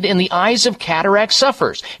depleted in the eyes of cataract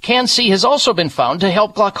sufferers. Can-C has also been found to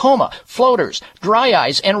help glaucoma, floaters, dry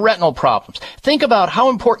eyes, and retinal problems. Think about how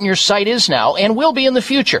important your sight is now and will be in the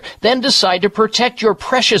future. Then decide to protect your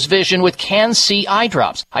precious vision with Can-C eye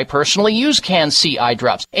drops. I personally use Can-C eye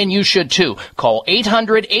drops, and you should too. Call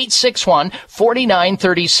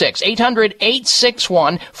 800-861-4936.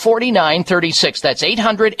 800-861-4936. That's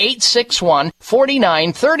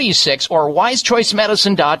 800-861-4936 or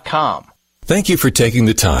wisechoicemedicine.com. Thank you for taking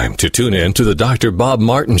the time to tune in to the Dr. Bob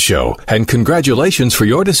Martin Show, and congratulations for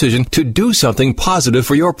your decision to do something positive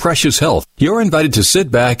for your precious health. You're invited to sit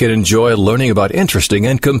back and enjoy learning about interesting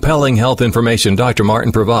and compelling health information Dr.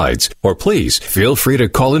 Martin provides. Or please feel free to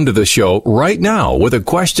call into the show right now with a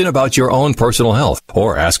question about your own personal health,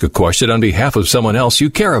 or ask a question on behalf of someone else you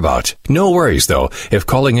care about. No worries, though. If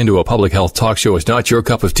calling into a public health talk show is not your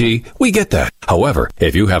cup of tea, we get that. However,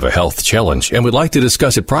 if you have a health challenge and would like to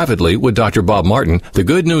discuss it privately with Dr. Bob Martin, the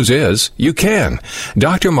good news is you can.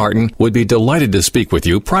 Dr. Martin would be delighted to speak with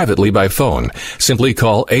you privately by phone. Simply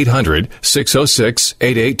call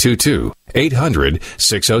 800-606-8822.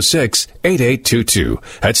 800-606-8822.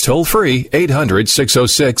 That's toll free,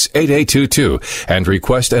 800-606-8822, and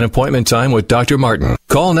request an appointment time with Dr. Martin.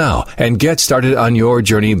 Call now and get started on your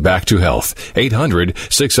journey back to health.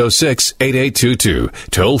 800-606-8822.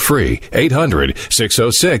 Toll free,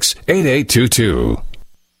 800-606-8822.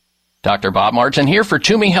 Dr. Bob Martin here for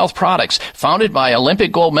Toomey Health Products. Founded by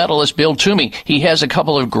Olympic gold medalist Bill Toomey, he has a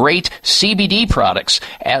couple of great CBD products.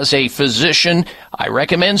 As a physician, I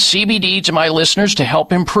recommend CBD to my listeners to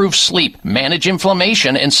help improve sleep, manage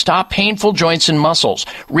inflammation, and stop painful joints and muscles,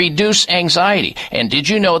 reduce anxiety. And did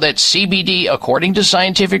you know that CBD, according to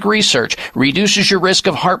scientific research, reduces your risk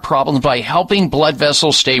of heart problems by helping blood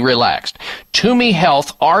vessels stay relaxed? Toomey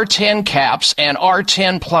Health R10 caps and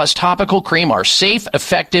R10 Plus topical cream are safe,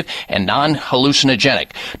 effective, and non-hallucinogenic.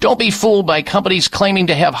 Don't be fooled by companies claiming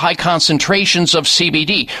to have high concentrations of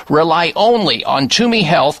CBD. Rely only on Toomey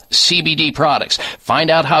Health CBD products. Find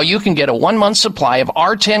out how you can get a 1-month supply of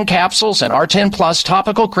R10 capsules and R10 Plus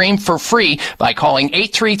topical cream for free by calling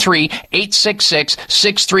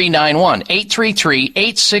 833-866-6391.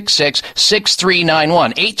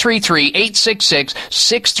 833-866-6391.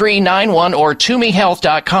 833-866-6391 or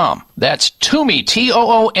ToomeyHealth.com. That's Toomey,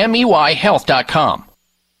 Toomey Health.com.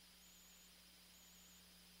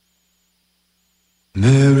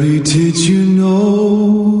 Mary, did you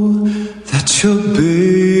know that your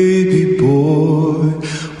baby boy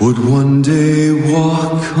would one day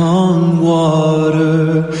walk on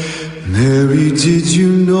water? Mary, did you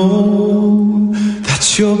know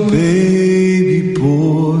that your baby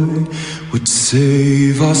boy would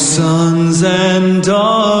save our sons and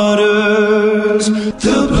daughters?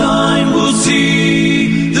 The blind will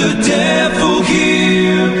see, the deaf will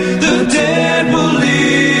hear, the dead will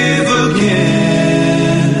live again.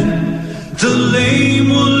 The lame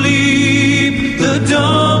will leap, the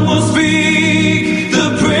dumb will speak,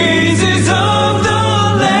 the praises of the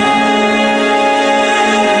Lamb.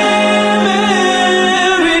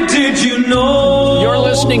 Mary, did you know? You're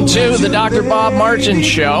listening to the Dr. Bob Martin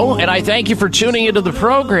Show, and I thank you for tuning into the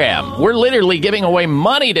program. We're literally giving away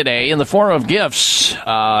money today in the form of gifts.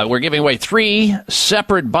 We're giving away 3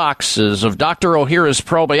 separate boxes of Dr. Ohhira's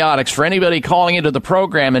probiotics for anybody calling into the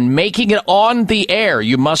program and making it on the air.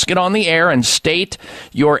 You must get on the air and state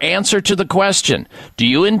your answer to the question. Do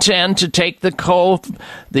you intend to take the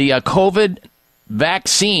COVID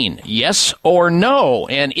vaccine? Yes or no?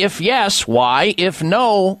 And if yes, why? If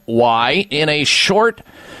no, why? In a short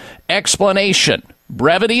explanation.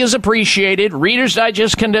 Brevity is appreciated. Reader's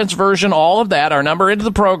Digest condensed version, all of that. Our number into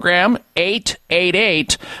the program,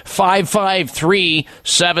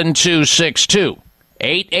 888-553-7262.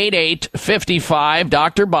 888-55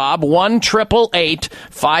 Dr. Bob,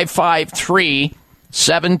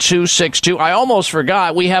 1-888-553-7262. I almost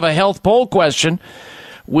forgot, we have a health poll question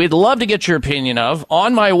we'd love to get your opinion of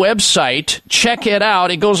on my website. Check it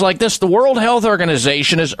out. It goes like this. The World Health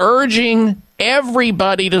Organization is urging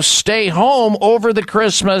everybody to stay home over the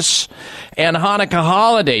Christmas and Hanukkah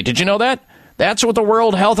holiday. Did you know that? That's what the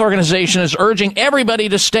World Health Organization is urging everybody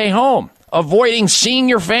to stay home, avoiding seeing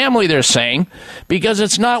your family, they're saying, because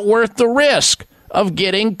it's not worth the risk of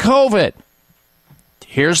getting COVID.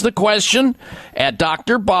 Here's the question at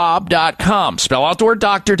drbob.com. Spell out the word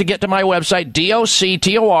doctor to get to my website,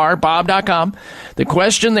 DOCTOR, bob.com. The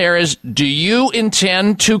question there is, do you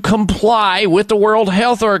intend to comply with the World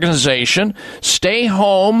Health Organization, stay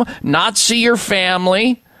home, not see your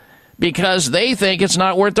family, because they think it's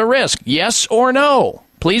not worth the risk? Yes or no?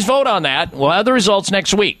 Please vote on that. We'll have the results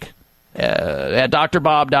next week at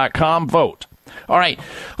drbob.com. Vote. All right,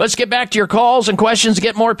 let's get back to your calls and questions,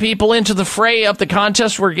 get more people into the fray of the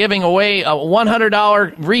contest. We're giving away a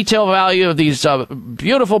 $100 retail value of these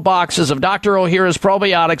beautiful boxes of Dr. Ohhira's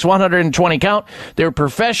probiotics, 120 count. They're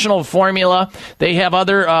professional formula. They have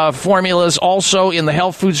other formulas also in the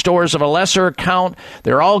health food stores of a lesser count.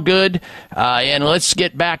 They're all good. And let's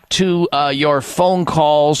get back to your phone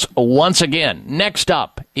calls once again. Next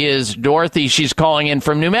up is Dorothy. She's calling in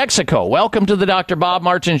from New Mexico. Welcome to the Dr. Bob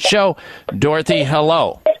Martin Show. Dorothy,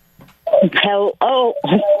 hello. Hello.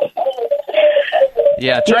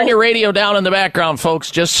 Yeah, turn your radio down in the background, folks,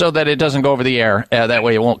 just so that it doesn't go over the air. That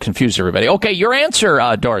way it won't confuse everybody. Okay, your answer,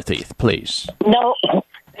 Dorothy, please. No,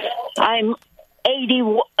 I'm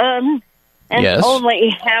 81 and Yes.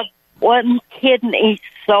 only have one kidney,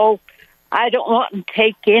 so I don't want to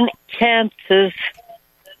take any chances.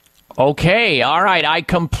 Okay, all right. I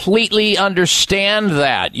completely understand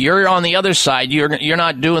that. You're on the other side. You're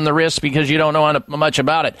not doing the risk because you don't know much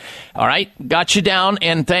about it. All right, got you down,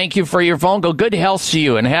 and thank you for your phone call. Good health to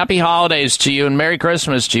you, and happy holidays to you, and Merry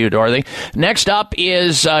Christmas to you, Dorothy. Next up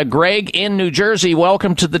is Greg in New Jersey.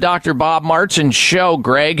 Welcome to the Dr. Bob Martin Show.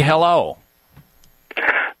 Greg, hello.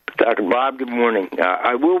 Dr. Bob, good morning.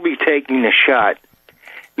 I will be taking a shot.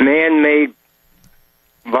 Man-made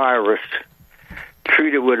virus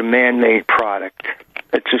treated with a man-made product.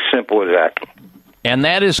 It's as simple as that. And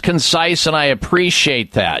that is concise, and I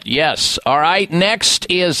appreciate that. Yes. All right. Next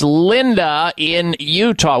is Linda in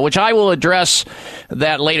Utah, which I will address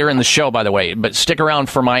that later in the show, by the way. But stick around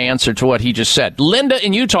for my answer to what he just said. Linda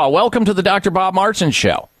in Utah, welcome to the Dr. Bob Martin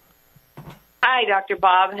Show. Hi, Dr.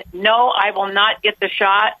 Bob. No, I will not get the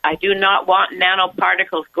shot. I do not want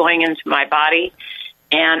nanoparticles going into my body,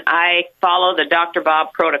 and I follow the Dr.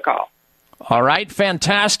 Bob protocol. All right,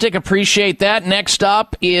 fantastic. Appreciate that. Next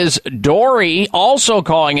up is Dory, also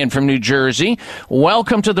calling in from New Jersey.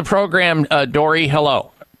 Welcome to the program, Dory. Hello.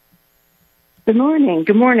 Good morning.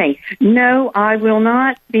 Good morning. No, I will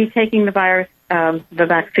not be taking the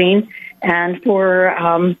vaccine, and for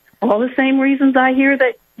all the same reasons I hear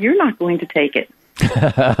that you're not going to take it.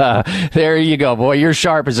 There you go. Boy, you're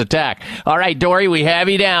sharp as a tack. All right, Dory, we have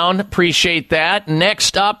you down. Appreciate that.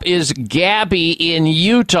 Next up is Gabby in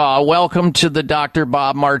Utah. Welcome to the Dr.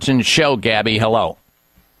 Bob Martin Show, Gabby. Hello.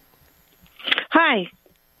 Hi.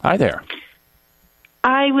 Hi there.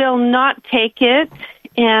 I will not take it,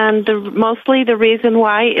 and mostly the reason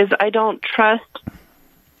why is I don't trust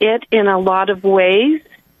it in a lot of ways,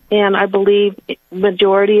 and I believe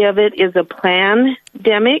majority of it is a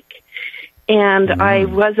pandemic. And I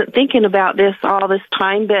wasn't thinking about this all this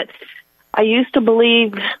time, but I used to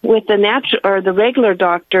believe with the regular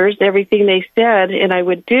doctors, everything they said, and I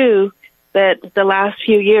would do. But the last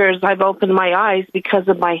few years, I've opened my eyes because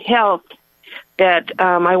of my health that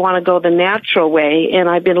I want to go the natural way. And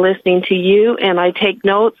I've been listening to you, and I take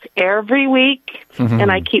notes every week,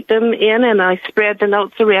 and I keep them in, and I spread the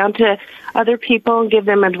notes around to other people and give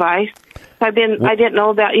them advice. I didn't know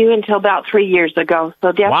about you until about 3 years ago.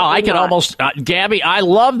 So definitely wow, I could almost, Gabby, I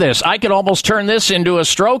love this. I could almost turn this into a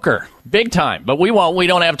stroker, big time. But we won't. We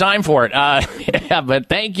don't have time for it. Yeah, but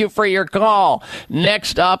thank you for your call.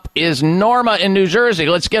 Next up is Norma in New Jersey.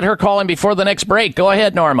 Let's get her calling before the next break. Go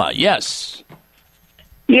ahead, Norma. Yes.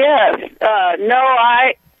 Yes. No,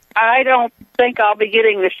 I don't think I'll be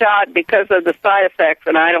getting the shot because of the side effects,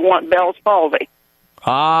 and I don't want Bell's palsy.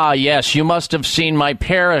 Ah, yes. You must have seen my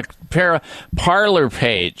parlor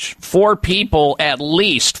page. At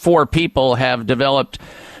least four people have developed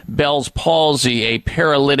Bell's palsy, a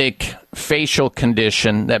paralytic facial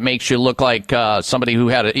condition that makes you look like somebody who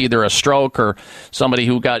had either a stroke or somebody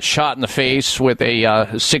who got shot in the face with a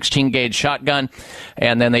 16-gauge shotgun,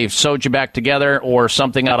 and then they've sewed you back together, or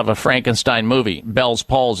something out of a Frankenstein movie. Bell's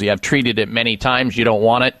palsy. I've treated it many times. You don't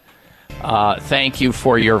want it. Thank you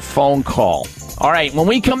for your phone call. All right, when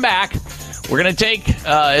we come back, we're going to take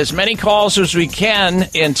as many calls as we can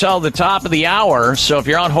until the top of the hour. So if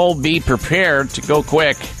you're on hold, be prepared to go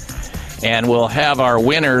quick, and we'll have our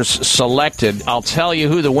winners selected. I'll tell you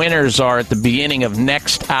who the winners are at the beginning of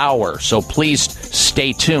next hour, so please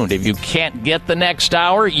stay tuned. If you can't get the next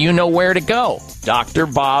hour, you know where to go.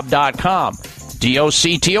 drbob.com.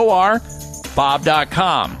 DOCTOR,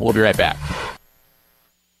 Bob.com. We'll be right back.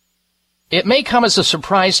 It may come as a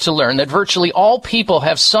surprise to learn that virtually all people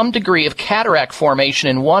have some degree of cataract formation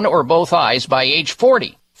in one or both eyes by age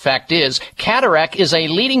 40. Fact is, cataract is a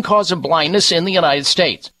leading cause of blindness in the United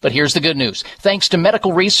States. But here's the good news. Thanks to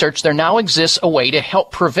medical research, there now exists a way to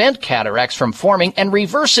help prevent cataracts from forming and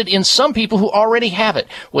reverse it in some people who already have it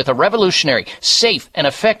with a revolutionary, safe, and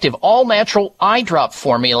effective all-natural eye drop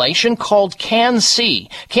formulation called Can-C.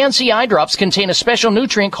 Can-C eye drops contain a special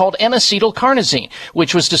nutrient called N-acetylcarnosine,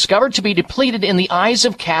 which was discovered to be depleted in the eyes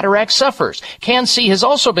of cataract sufferers. Can-C has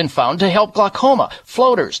also been found to help glaucoma,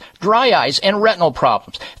 floaters, dry eyes, and retinal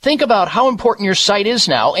problems. Think about how important your sight is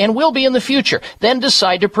now and will be in the future. Then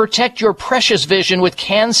decide to protect your precious vision with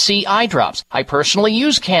Can-C eye drops. I personally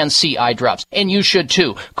use Can-C eye drops, and you should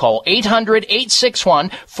too. Call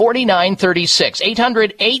 800-861-4936.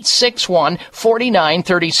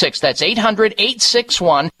 800-861-4936. That's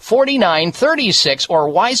 800-861-4936 or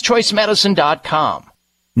wisechoicemedicine.com.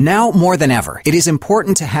 Now more than ever, it is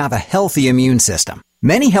important to have a healthy immune system.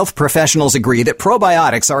 Many health professionals agree that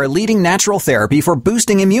probiotics are a leading natural therapy for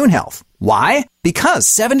boosting immune health. Why? Because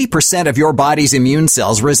 70% of your body's immune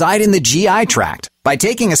cells reside in the GI tract. By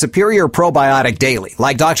taking a superior probiotic daily,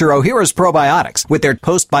 like Dr. Ohhira's probiotics, with their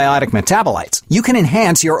postbiotic metabolites, you can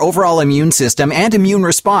enhance your overall immune system and immune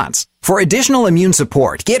response. For additional immune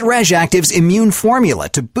support, get RegActive's Immune Formula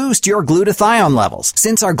to boost your glutathione levels,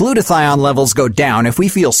 since our glutathione levels go down if we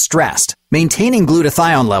feel stressed. Maintaining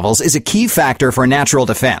glutathione levels is a key factor for natural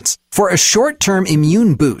defense. For a short-term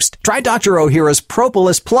immune boost, try Dr. Ohhira's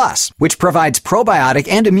Propolis Plus, which provides probiotic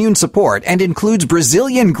and immune support and includes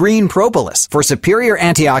Brazilian green propolis for superior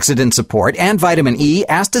antioxidant support and vitamin E,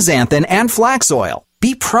 astaxanthin, and flax oil.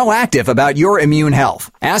 Be proactive about your immune health.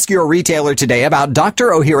 Ask your retailer today about Dr.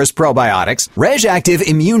 Ohhira's probiotics, Reg Active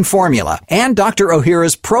Immune Formula, and Dr.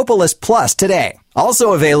 Ohhira's Propolis Plus today.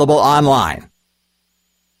 Also available online.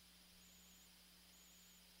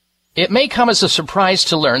 It may come as a surprise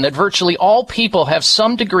to learn that virtually all people have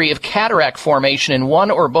some degree of cataract formation in one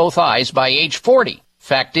or both eyes by age 40.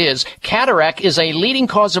 Fact is, cataract is a leading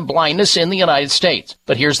cause of blindness in the United States.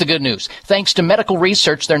 But here's the good news. Thanks to medical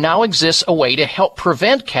research, there now exists a way to help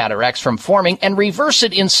prevent cataracts from forming and reverse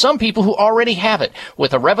it in some people who already have it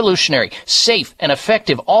with a revolutionary, safe, and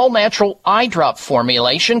effective all-natural eye drop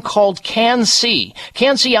formulation called Can-C.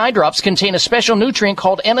 Can-C eye drops contain a special nutrient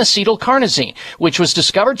called N-acetylcarnosine, which was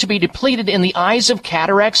discovered to be depleted in the eyes of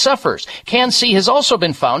cataract sufferers. Can-C has also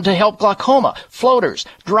been found to help glaucoma, floaters,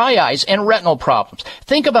 dry eyes, and retinal problems.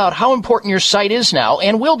 Think about how important your sight is now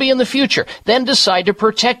and will be in the future. Then decide to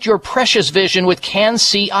protect your precious vision with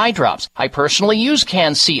Can-C eye drops. I personally use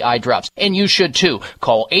Can-C eye drops, and you should too.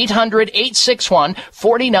 Call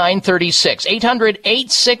 800-861-4936.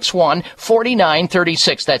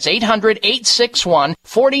 800-861-4936. That's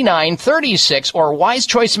 800-861-4936 or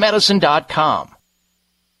wisechoicemedicine.com.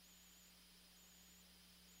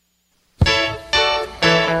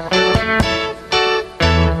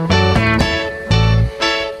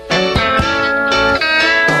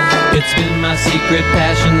 It's been my secret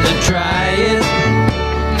passion to try it.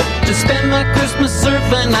 To spend my Christmas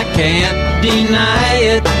surfing, I can't deny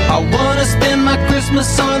it. I wanna spend my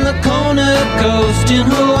Christmas on the Kona coast in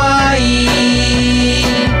Hawaii.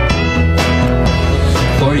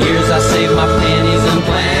 For years I saved my pennies and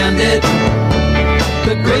planned it.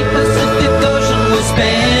 The Great Pacific Ocean will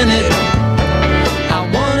span it. I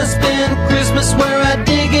wanna spend Christmas where I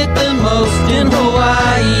dig it the most in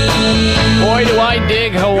Hawaii. Boy, do I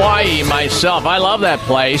dig Hawaii myself. I love that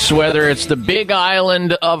place, whether it's the big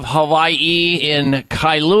island of Hawaii in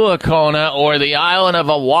Kailua Kona or the island of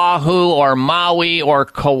Oahu or Maui or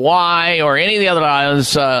Kauai or any of the other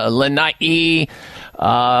islands, Lanai,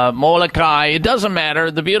 Molokai. It doesn't matter.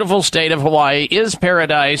 The beautiful state of Hawaii is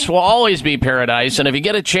paradise, will always be paradise. And if you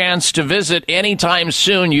get a chance to visit anytime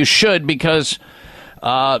soon, you should, because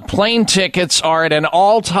plane tickets are at an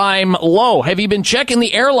all-time low. Have you been checking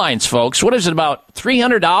the airlines, folks? What is it, about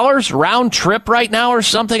 $300 round trip right now or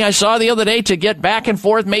something? I saw the other day to get back and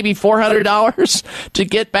forth, maybe $400 to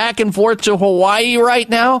get back and forth to Hawaii right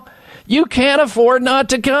now. You can't afford not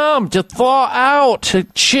to come, to thaw out, to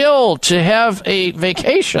chill, to have a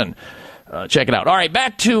vacation. Check it out. All right,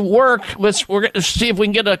 back to work. We're going to see if we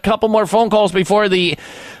can get a couple more phone calls before the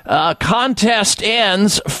contest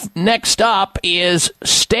ends. Next up is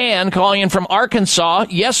Stan calling in from Arkansas.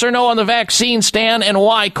 Yes or no on the vaccine, Stan, and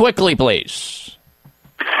why? Quickly, please.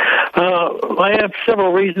 I have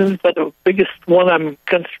several reasons, but the biggest one I'm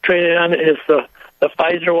concentrated on is the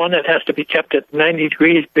Pfizer one. That has to be kept at 90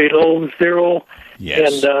 degrees below zero.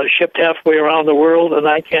 Yes. And shipped halfway around the world, and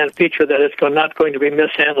I can't feature that it's not going to be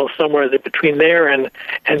mishandled somewhere between there and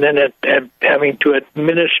then having to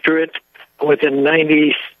administer it within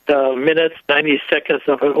 90 minutes, 90 seconds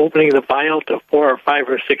of opening the vial to 4 or 5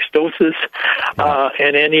 or 6 doses,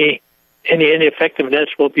 and any ineffectiveness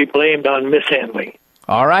will be blamed on mishandling.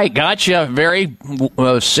 All right, gotcha. Very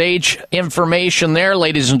sage information there,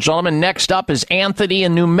 ladies and gentlemen. Next up is Anthony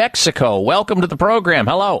in New Mexico. Welcome to the program.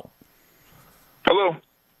 Hello. Hello.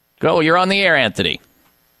 Go, you're on the air, Anthony.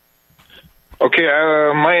 Okay,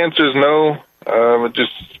 my answer is no.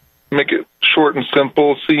 Just make it short and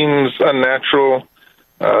simple. Seems unnatural.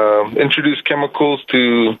 Introduce chemicals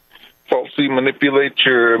to falsely manipulate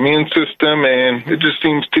your immune system, and it just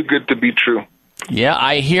seems too good to be true. Yeah,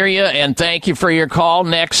 I hear you, and thank you for your call.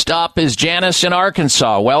 Next up is Janice in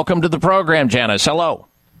Arkansas. Welcome to the program, Janice. Hello.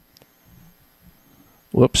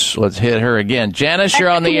 Whoops, let's hit her again. Janice, you're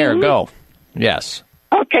on the air. Go. Yes.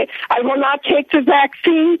 Okay, I will not take the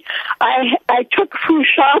vaccine. I took flu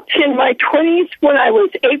shots in my 20s when I was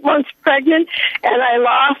 8 months pregnant, and I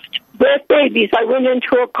lost both babies. I went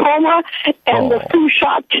into a coma, and the flu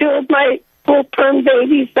shot killed my full-term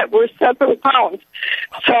babies that were 7 pounds.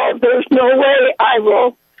 So there's no way I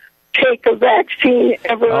will take a vaccine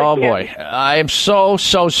ever again. Oh, boy. I'm so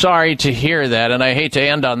sorry to hear that, and I hate to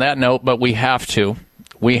end on that note, but we have to.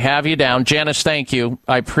 We have you down. Janice, thank you.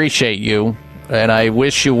 I appreciate you, and I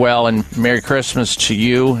wish you well, and Merry Christmas to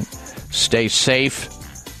you. Stay safe,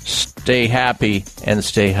 stay happy, and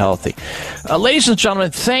stay healthy. Ladies and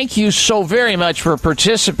gentlemen, thank you so very much for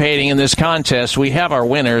participating in this contest. We have our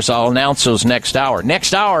winners. I'll announce those next hour.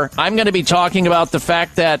 Next hour, I'm going to be talking about the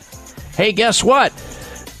fact that, hey, guess what?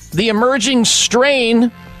 The emerging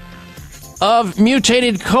strain of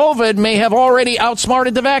mutated COVID may have already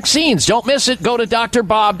outsmarted the vaccines. Don't miss it. Go to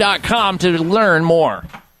drbob.com to learn more.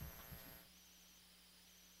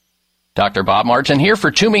 Dr. Bob Martin here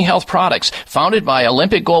for Toomey Health Products. Founded by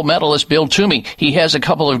Olympic gold medalist Bill Toomey, he has a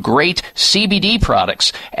couple of great CBD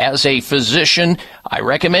products. As a physician, I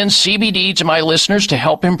recommend CBD to my listeners to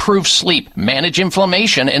help improve sleep, manage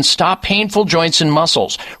inflammation, and stop painful joints and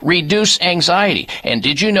muscles, reduce anxiety. And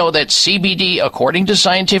did you know that CBD, according to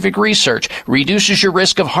scientific research, reduces your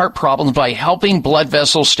risk of heart problems by helping blood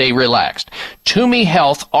vessels stay relaxed? Toomey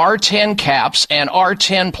Health R10 caps and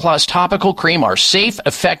R10 Plus topical cream are safe,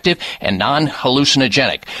 effective, and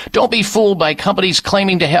non-hallucinogenic. Don't be fooled by companies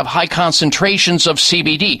claiming to have high concentrations of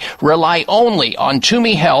CBD. Rely only on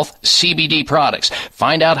Toomey Health CBD products.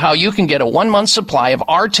 Find out how you can get a 1-month supply of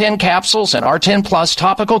R10 capsules and R10 Plus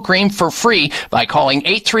topical cream for free by calling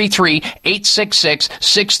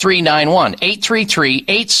 833-866-6391.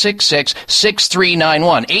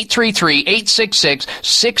 833-866-6391.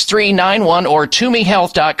 833-866-6391 or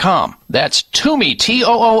ToomeyHealth.com. That's Toomey,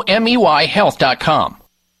 Toomey Health.com.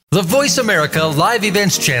 The Voice America Live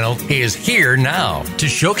Events channel is here now to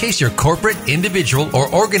showcase your corporate, individual,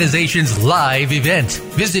 or organization's live event.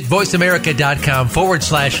 Visit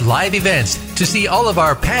voiceamerica.com/live events to see all of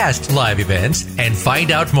our past live events and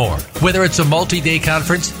find out more. Whether it's a multi-day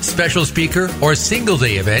conference, special speaker, or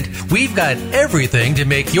single-day event, we've got everything to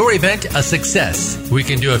make your event a success. We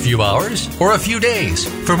can do a few hours or a few days.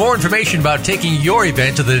 For more information about taking your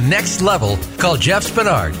event to the next level, call Jeff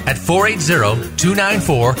Spinard at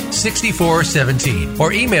 480-294-6417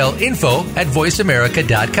 or email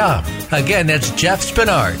info@voiceamerica.com. Again, that's Jeff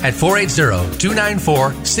Spinard at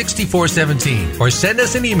 480-294-6417 or send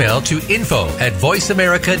us an email to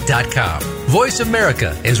info@voiceamerica.com. Voice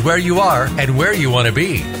America is where you are and where you want to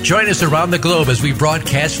be. Join us around the globe as we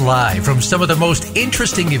broadcast live from some of the most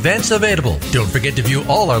interesting events available. Don't forget to view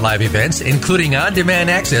all our live events, including on-demand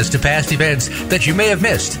access to past events that you may have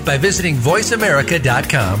missed by visiting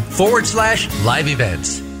voiceamerica.com/live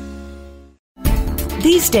events.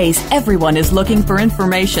 These days, everyone is looking for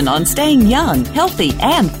information on staying young, healthy,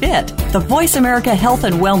 and fit. The Voice America Health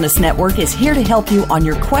and Wellness Network is here to help you on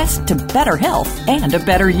your quest to better health and a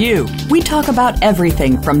better you. We talk about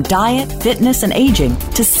everything from diet, fitness, and aging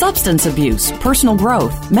to substance abuse, personal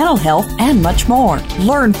growth, mental health, and much more.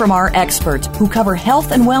 Learn from our experts who cover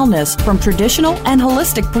health and wellness from traditional and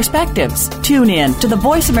holistic perspectives. Tune in to the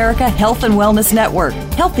Voice America Health and Wellness Network.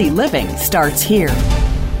 Healthy living starts here.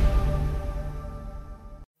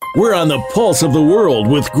 We're on the pulse of the world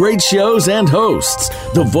with great shows and hosts.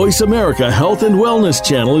 The Voice America Health and Wellness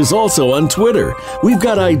channel is also on Twitter. We've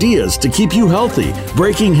got ideas to keep you healthy,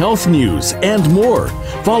 breaking health news, and more.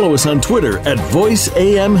 Follow us on Twitter at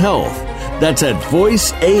VoiceAM Health. That's at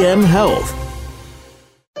VoiceAM Health.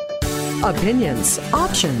 Opinions,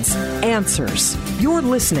 options, answers. You're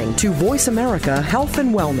listening to Voice America Health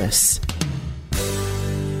and Wellness.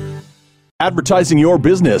 Advertising your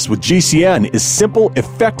business with GCN is simple,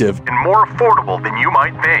 effective, and more affordable than you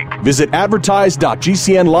might think. Visit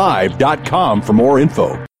advertise.gcnlive.com for more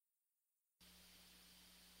info.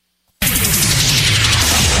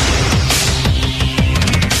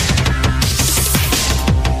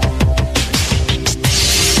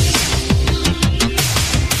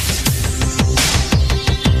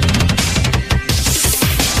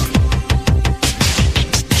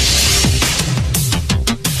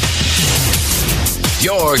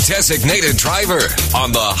 Your designated driver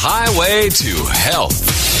on the highway to health.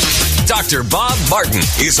 Dr. Bob Martin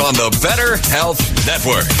is on the Better Health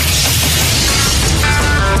Network.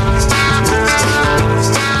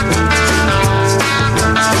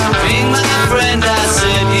 Ring my friend, I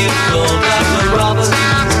said you called Dr. Robert.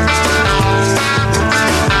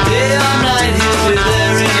 Day or night, he'll be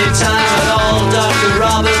there anytime at all. Dr.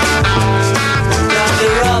 Robert, Dr.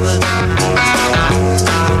 Robert.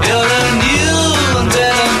 You're a new and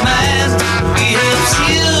better man. He helps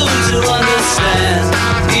you to understand.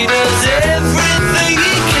 He does everything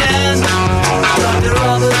he can. Dr.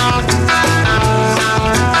 Robert,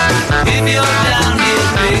 if you're down, he'll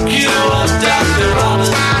pick you up. Dr.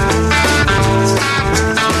 Robert,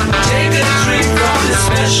 take a drink from the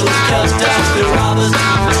special cup. Dr. Robert.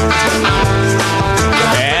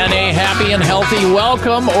 And a happy and healthy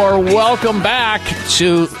welcome or welcome back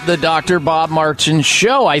to the Dr. Bob Martin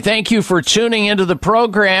Show. I thank you for tuning into the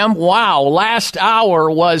program. Wow, last hour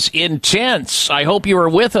was intense. I hope you were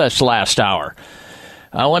with us last hour.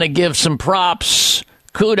 I want to give some props,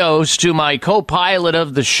 kudos to my co-pilot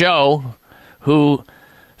of the show who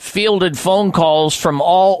fielded phone calls from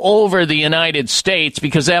all over the United States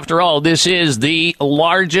because, after all, this is the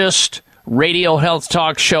largest radio health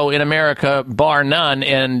talk show in America, bar none,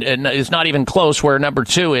 and it's not even close where number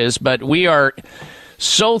 2 is. But we are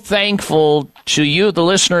so thankful to you, the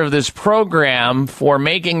listener of this program, for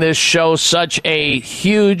making this show such a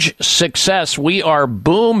huge success. We are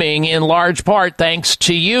booming in large part thanks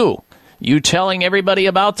to you. You telling everybody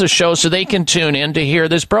about the show so they can tune in to hear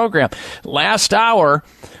this program. Last hour,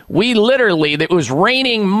 it was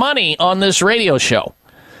raining money on this radio show.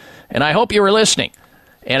 And I hope you were listening.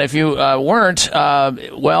 And if you weren't,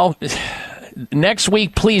 next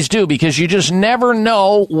week, please do, because you just never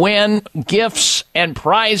know when gifts and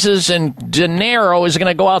prizes and dinero is going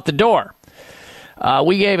to go out the door.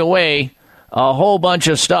 We gave away a whole bunch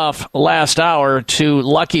of stuff last hour to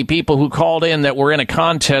lucky people who called in that were in a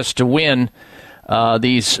contest to win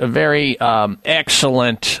these very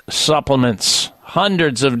excellent supplements,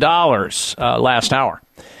 hundreds of dollars last hour.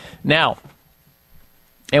 Now,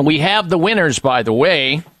 and we have the winners, by the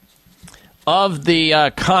way, of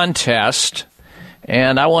the contest.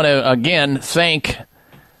 And I want to, again, thank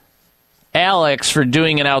Alex for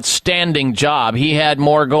doing an outstanding job. He had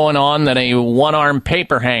more going on than a one-arm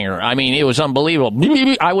paper hanger. I mean, it was unbelievable.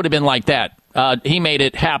 I would have been like that. He made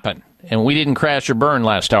it happen, and we didn't crash or burn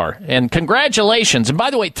last hour. And congratulations. And by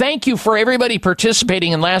the way, thank you for everybody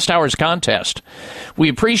participating in last hour's contest. We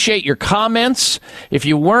appreciate your comments. If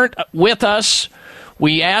you weren't with us,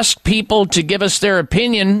 we asked people to give us their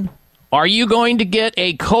opinion. Are you going to get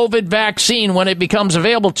a COVID vaccine when it becomes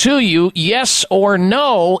available to you? Yes or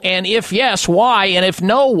no? And if yes, why? And if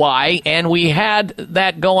no, why? And we had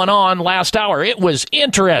that going on last hour. It was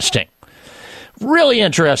interesting. Really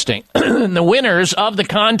interesting. The winners of the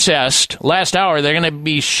contest last hour, they're going to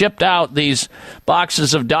be shipped out these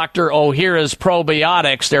boxes of Dr. Ohhira's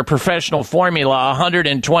probiotics, their professional formula,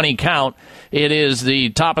 120 count. It is the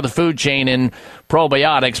top of the food chain in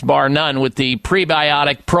probiotics, bar none, with the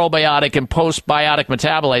prebiotic, probiotic, and postbiotic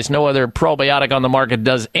metabolites. No other probiotic on the market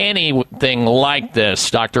does anything like this,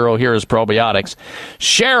 Dr. Ohhira's probiotics.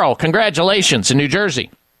 Cheryl, congratulations in New Jersey.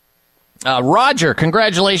 Roger,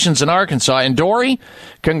 congratulations in Arkansas. And Dory,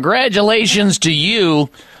 congratulations to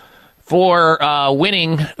you for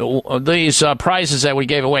winning these prizes that we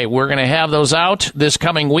gave away. We're going to have those out this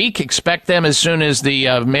coming week. Expect them as soon as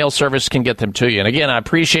the mail service can get them to you. And again, I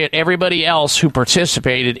appreciate everybody else who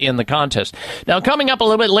participated in the contest. Now, coming up a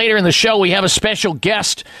little bit later in the show, we have a special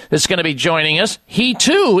guest that's going to be joining us. He,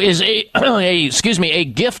 too, is a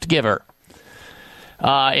gift giver.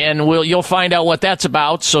 And you'll find out what that's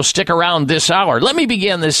about, so stick around this hour. Let me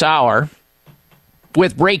begin this hour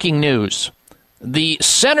with breaking news. The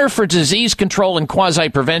Center for Disease Control and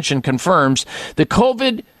Quasi-Prevention confirms the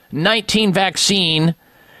COVID-19 vaccine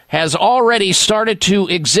has already started to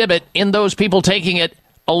exhibit, in those people taking it,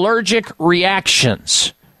 allergic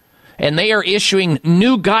reactions. And they are issuing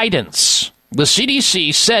new guidance. The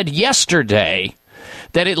CDC said yesterday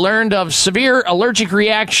that it learned of severe allergic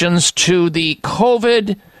reactions to the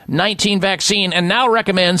COVID-19 vaccine and now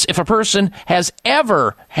recommends if a person has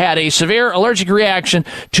ever had a severe allergic reaction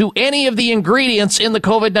to any of the ingredients in the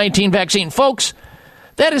COVID-19 vaccine. Folks,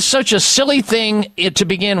 that is such a silly thing to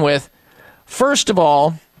begin with. First of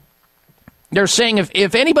all, they're saying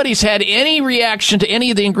if anybody's had any reaction to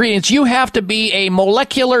any of the ingredients, you have to be a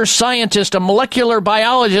molecular scientist, a molecular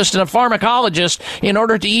biologist, and a pharmacologist in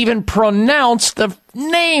order to even pronounce the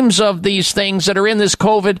names of these things that are in this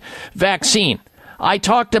COVID vaccine. I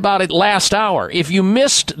talked about it last hour. If you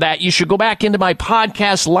missed that, you should go back into my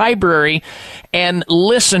podcast library and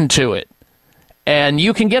listen to it. And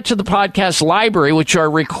you can get to the podcast library, which are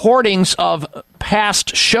recordings of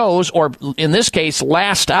past shows, or in this case,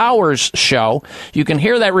 last hour's show. You can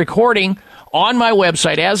hear that recording on my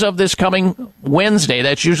website as of this coming Wednesday.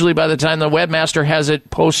 That's usually by the time the webmaster has it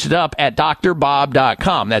posted up at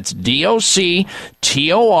drbob.com. That's DOCTOR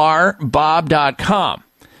Bob.com.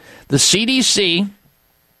 The CDC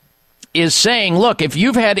is saying, look, if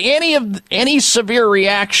you've had any severe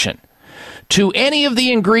reaction to any of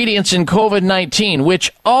the ingredients in COVID-19,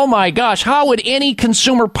 which, oh my gosh, how would any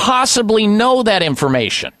consumer possibly know that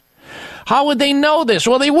information? How would they know this?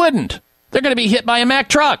 Well, they wouldn't. They're going to be hit by a Mack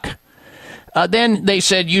truck. Then they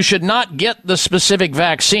said you should not get the specific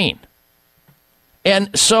vaccine.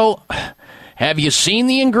 And so, have you seen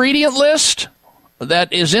the ingredient list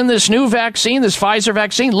that is in this new vaccine, this Pfizer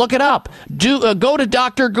vaccine? Look it up. Go to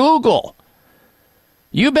Dr. Google.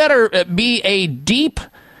 You better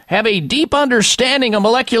have a deep understanding of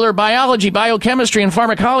molecular biology, biochemistry, and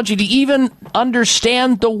pharmacology to even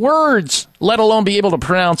understand the words, let alone be able to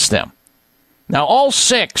pronounce them. Now, all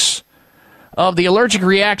 6 of the allergic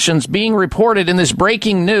reactions being reported in this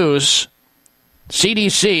breaking news,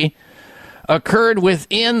 CDC, occurred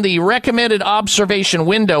within the recommended observation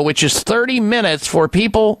window, which is 30 minutes for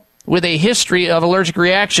people with a history of allergic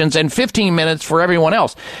reactions and 15 minutes for everyone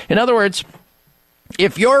else. In other words,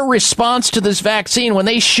 if your response to this vaccine when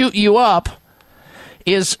they shoot you up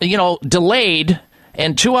is, delayed,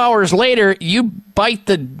 and 2 hours later you bite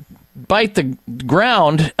the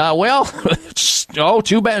ground,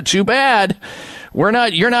 too bad.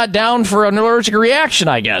 You're not down for an allergic reaction,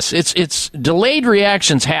 I guess. It's delayed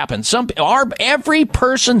reactions happen. Every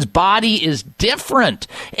person's body is different.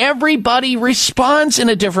 Everybody responds in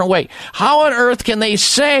a different way. How on earth can they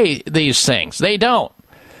say these things? They don't.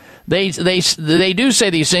 They do say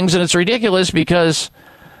these things, and it's ridiculous because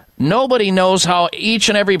nobody knows how each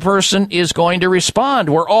and every person is going to respond.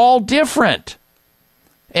 We're all different.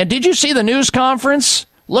 And did you see the news conference?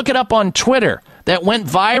 Look it up on Twitter that went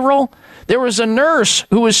viral. There was a nurse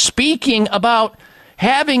who was speaking about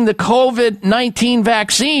having the COVID-19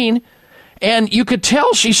 vaccine, and you could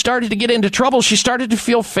tell she started to get into trouble. She started to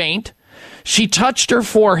feel faint. She touched her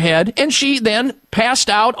forehead, and she then passed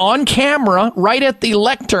out on camera right at the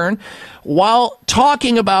lectern while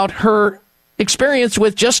talking about her experience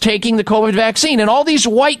with just taking the COVID vaccine. And all these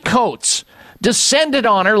white coats descended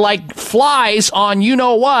on her like flies on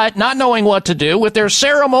you-know-what, not knowing what to do, with their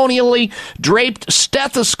ceremonially draped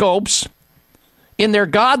stethoscopes in their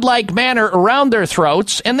godlike manner around their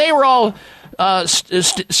throats, and they were all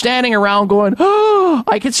standing around going, oh,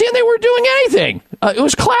 I could see, and they weren't doing anything. It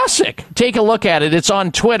was classic. Take a look at it. It's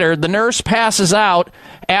on Twitter. The nurse passes out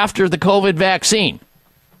after the COVID vaccine.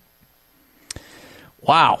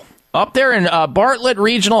 Wow. Up there in Bartlett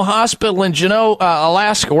Regional Hospital in Juneau,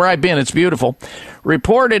 Alaska, where I've been, it's beautiful,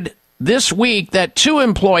 reported this week that 2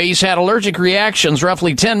 employees had allergic reactions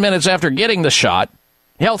roughly 10 minutes after getting the shot.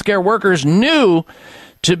 Healthcare workers knew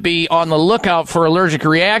to be on the lookout for allergic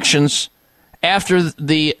reactions after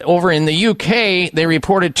over in the UK, they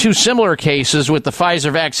reported 2 similar cases with the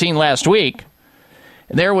Pfizer vaccine last week.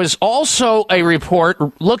 There was also a report,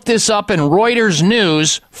 look this up in Reuters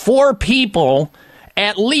News,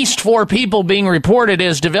 at least 4 people being reported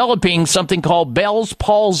as developing something called Bell's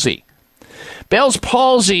palsy. Bell's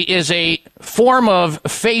palsy is a form of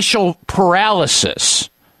facial paralysis.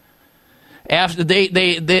 After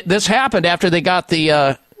this happened after they got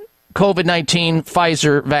the COVID-19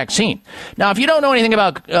 Pfizer vaccine. Now, if you don't know anything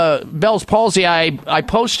about Bell's palsy, I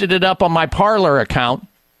posted it up on my Parler account.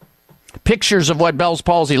 Pictures of what Bell's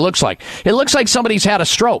palsy looks like. It looks like somebody's had a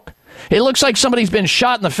stroke. It looks like somebody's been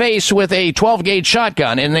shot in the face with a 12-gauge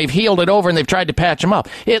shotgun, and they've healed it over, and they've tried to patch them up.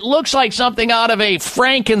 It looks like something out of a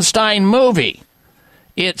Frankenstein movie.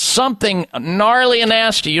 It's something gnarly and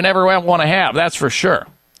nasty you never want to have, that's for sure.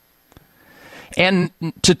 And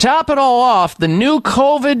to top it all off, the new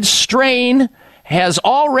COVID strain has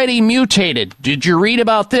already mutated. Did you read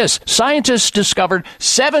about this? Scientists discovered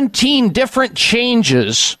 17 different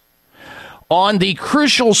changes on the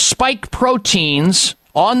crucial spike proteins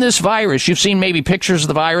on this virus. You've seen maybe pictures of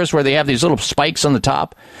the virus where they have these little spikes on the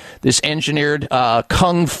top, this engineered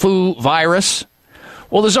kung fu virus.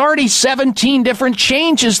 Well, there's already 17 different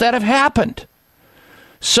changes that have happened.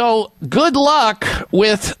 So good luck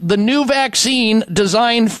with the new vaccine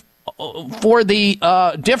designed for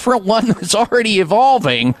the different one that's already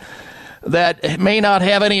evolving that may not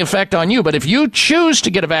have any effect on you. But if you choose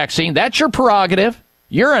to get a vaccine, that's your prerogative.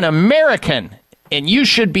 You're an American, and you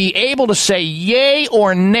should be able to say yay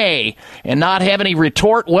or nay and not have any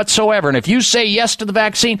retort whatsoever. And if you say yes to the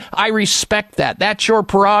vaccine, I respect that. That's your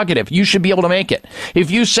prerogative. You should be able to make it.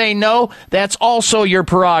 If you say no, that's also your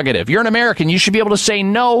prerogative. You're an American. You should be able to say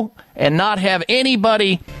no and not have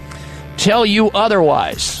anybody tell you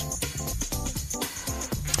otherwise.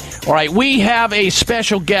 All right, we have a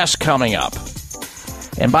special guest coming up.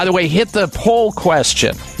 And by the way, hit the poll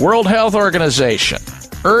question. World Health Organization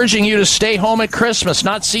urging you to stay home at Christmas,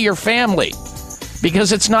 not see your family,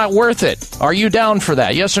 because it's not worth it. Are you down for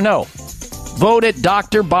that? Yes or no? Vote at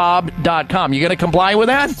drbob.com. You going to comply with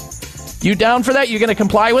that? You down for that? You going to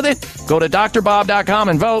comply with it? Go to drbob.com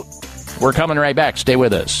and vote. We're coming right back. Stay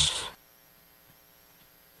with us.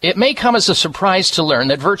 It may come as a surprise to learn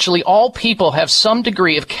that virtually all people have some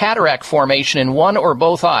degree of cataract formation in one or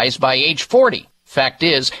both eyes by age 40. Fact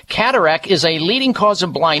is, cataract is a leading cause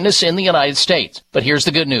of blindness in the United States. But here's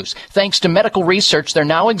the good news. Thanks to medical research, there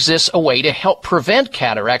now exists a way to help prevent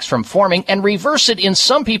cataracts from forming and reverse it in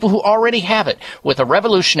some people who already have it with a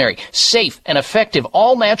revolutionary, safe, and effective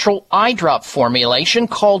all-natural eye drop formulation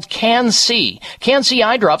called Can-C. Can-C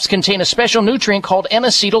eye drops contain a special nutrient called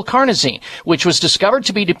N-acetylcarnosine, which was discovered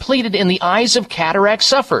to be depleted in the eyes of cataract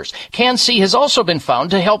sufferers. Can-C has also been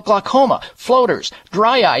found to help glaucoma, floaters,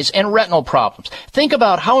 dry eyes, and retinal problems. Think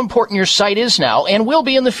about how important your sight is now and will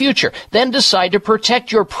be in the future. Then decide to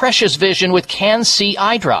protect your precious vision with Can-C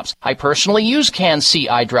eye drops. I personally use Can-C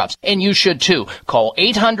eye drops, and you should too. Call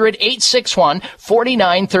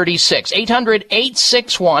 800-861-4936.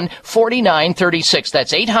 800-861-4936.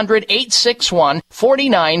 That's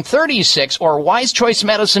 800-861-4936 or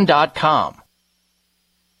wisechoicemedicine.com.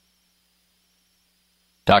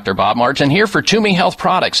 Dr. Bob Martin here for Toomey Health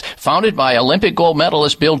Products. Founded by Olympic gold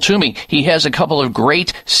medalist Bill Toomey, he has a couple of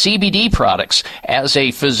great CBD products. As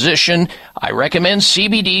a physician, I recommend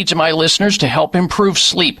CBD to my listeners to help improve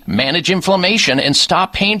sleep, manage inflammation, and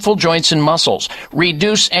stop painful joints and muscles,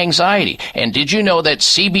 reduce anxiety. And did you know that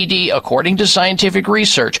CBD, according to scientific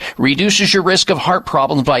research, reduces your risk of heart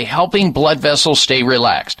problems by helping blood vessels stay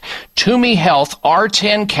relaxed? Toomey Health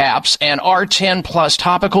R10 caps and R10 Plus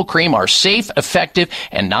topical cream are safe, effective,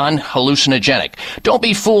 and non-hallucinogenic. Don't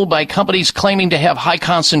be fooled by companies claiming to have high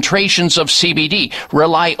concentrations of CBD.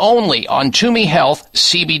 Rely only on Toomey Health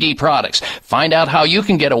CBD products. Find out how you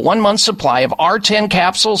can get a 1-month supply of R10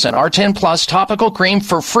 capsules and R10 Plus topical cream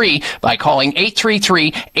for free by calling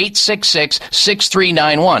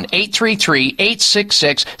 833-866-6391.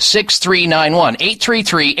 833-866-6391.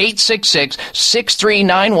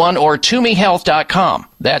 833-866-6391 or ToomeyHealth.com.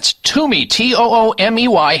 That's Toomey,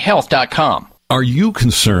 Toomey Health.com. Are you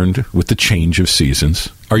concerned with the change of seasons?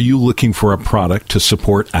 Are you looking for a product to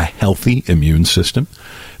support a healthy immune system?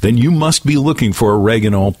 Then you must be looking for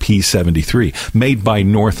Oreganol P73, made by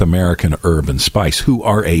North American Herb and Spice, who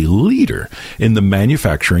are a leader in the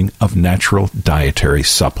manufacturing of natural dietary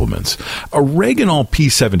supplements. Oreganol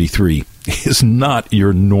P73 is not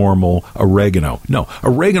your normal oregano. No,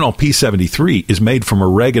 Oreganol P73 is made from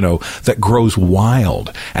oregano that grows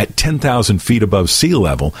wild at 10,000 feet above sea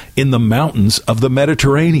level in the mountains of the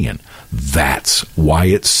Mediterranean. That's why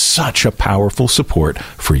it's such a powerful support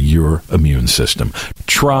for your immune system.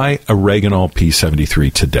 Try Oreganol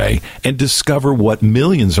P73 today and discover what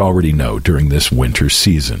millions already know during this winter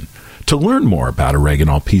season. To learn more about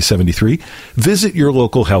Oreganol P73, visit your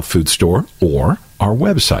local health food store or our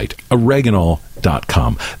website,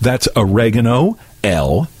 oreganol.com. That's oregano.com.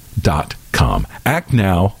 Act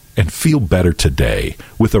now and feel better today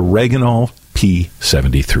with Oreganol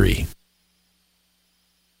P73.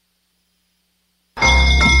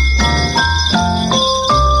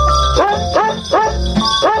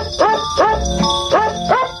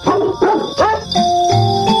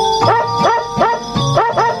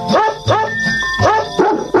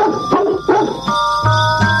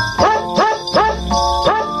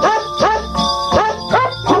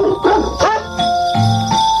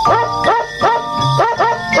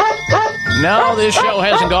 No, this show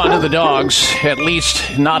hasn't gone to the dogs, at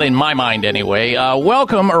least not in my mind anyway.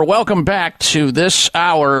 Welcome back to this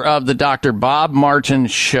hour of the Dr. Bob Martin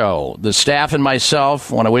Show. The staff and myself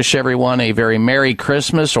want to wish everyone a very Merry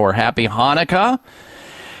Christmas or Happy Hanukkah.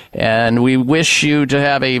 And we wish you to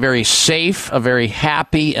have a very safe, a very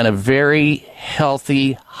happy, and a very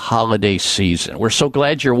healthy holiday season. We're so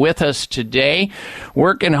glad you're with us today.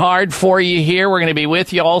 Working hard for you here. We're going to be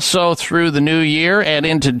with you also through the new year and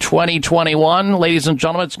into 2021. Ladies and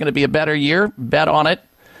gentlemen, it's going to be a better year. Bet on it.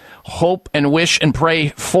 Hope and wish and pray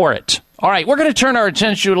for it. All right, we're going to turn our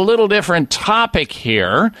attention to a little different topic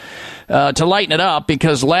here to lighten it up,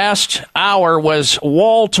 because last hour was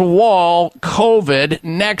wall-to-wall COVID.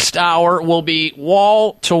 Next hour will be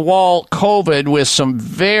wall-to-wall COVID with some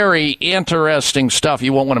very interesting stuff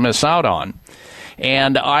you won't want to miss out on.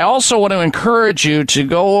 And I also want to encourage you to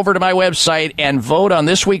go over to my website and vote on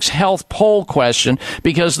this week's health poll question,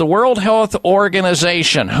 because the World Health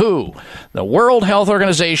Organization, the World Health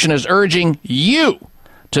Organization is urging you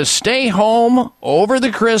to stay home over the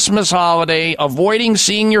Christmas holiday, avoiding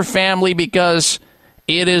seeing your family because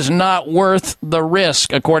it is not worth the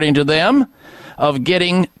risk, according to them, of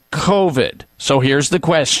getting COVID. So here's the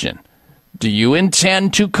question. Do you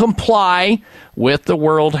intend to comply with the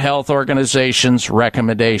World Health Organization's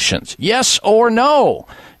recommendations? Yes or no?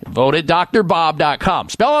 Vote at drbob.com.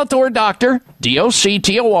 Spell out the word doctor,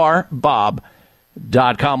 D-O-C-T-O-R,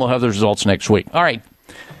 bob.com. We'll have the results next week. All right.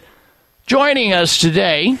 Joining us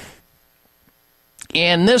today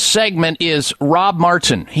in this segment is Rob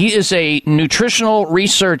Martin. He is a nutritional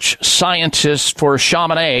research scientist for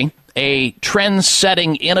Chamonix, a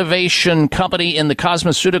trend-setting innovation company in the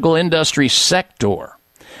cosmeceutical industry sector.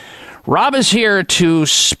 Rob is here to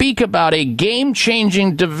speak about a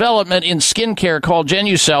game-changing development in skincare called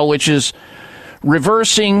Genucel, which is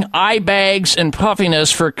reversing eye bags and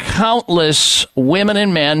puffiness for countless women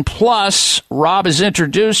and men. Plus, Rob is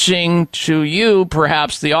introducing to you,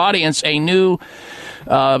 perhaps the audience, a new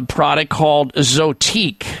product called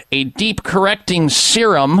Zotique, a deep correcting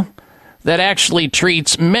serum that actually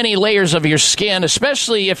treats many layers of your skin,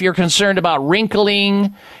 especially if you're concerned about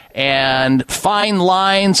wrinkling and fine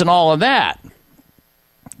lines and all of that.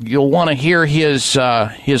 You'll want to hear his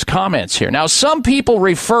comments here. Now, some people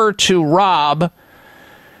refer to Rob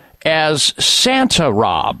as Santa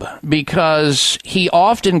Rob because he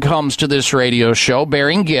often comes to this radio show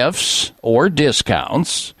bearing gifts or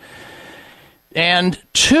discounts. And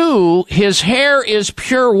two, his hair is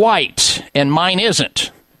pure white, and mine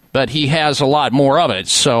isn't, but he has a lot more of it.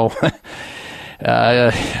 So,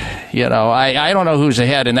 I don't know who's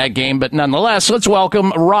ahead in that game, but nonetheless, let's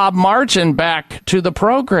welcome Rob Martin back to the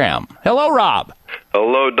program. Hello, Rob.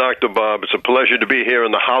 Hello, Dr. Bob. It's a pleasure to be here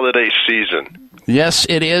in the holiday season. Yes,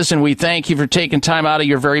 it is, and we thank you for taking time out of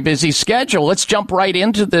your very busy schedule. Let's jump right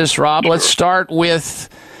into this, Rob. Sure. Let's start with,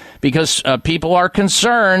 because people are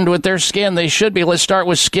concerned with their skin, they should be. Let's start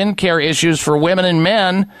with skincare issues for women and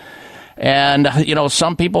men. And,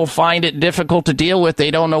 some people find it difficult to deal with.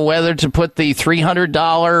 They don't know whether to put the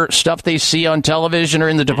 $300 stuff they see on television or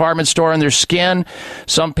in the department store on their skin.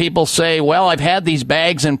 Some people say, well, I've had these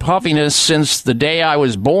bags and puffiness since the day I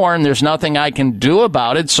was born. There's nothing I can do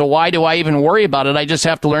about it. So why do I even worry about it? I just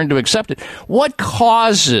have to learn to accept it. What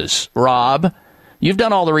causes, Rob? You've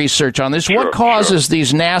done all the research on this. What causes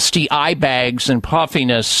these nasty eye bags and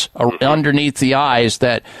puffiness underneath the eyes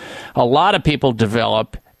that a lot of people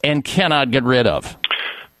develop and cannot get rid of?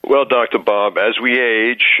 Well, Dr. Bob, as we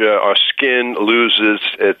age, our skin loses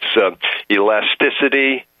its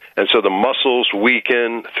elasticity, and so the muscles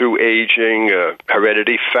weaken through aging,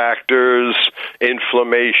 heredity factors,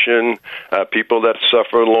 inflammation, people that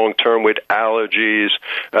suffer long-term with allergies.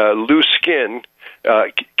 Loose skin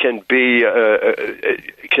can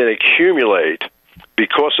accumulate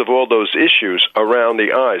because of all those issues around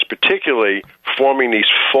the eyes, particularly forming these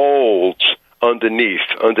folds underneath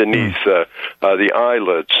the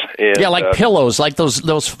eyelids. And, like pillows, like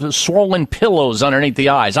those swollen pillows underneath the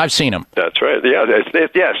eyes. I've seen them. That's right. Yeah,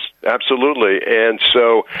 yes, absolutely. And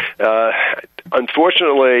so,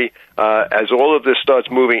 unfortunately, as all of this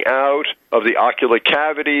starts moving out of the ocular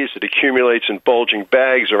cavities, it accumulates in bulging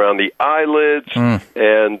bags around the eyelids, and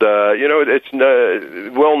it's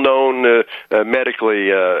well known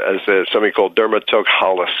medically as something called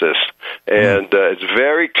dermatochalasis, and it's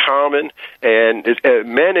very common. And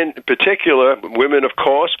men in particular, women of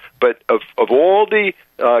course, but of all the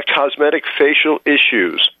cosmetic facial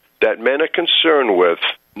issues that men are concerned with,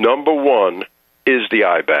 number one is the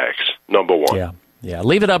eye bags. Number one. Yeah,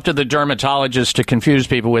 leave it up to the dermatologist to confuse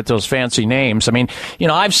people with those fancy names. I mean,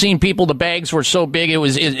 I've seen people, the bags were so big,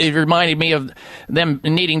 it reminded me of them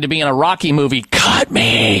needing to be in a Rocky movie. Cut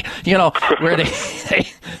me! Where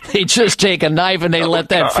they just take a knife and they let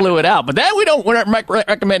that fluid out. But that we're not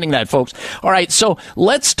recommending that, folks. All right, so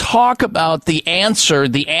let's talk about the answer,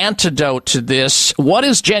 the antidote to this. What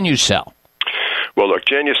is Genucel? Well, look,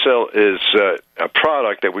 Genucel is a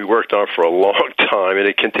product that we worked on for a long time, and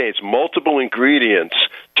it contains multiple ingredients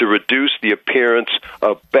to reduce the appearance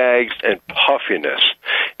of bags and puffiness.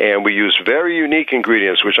 And we use very unique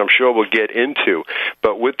ingredients, which I'm sure we'll get into.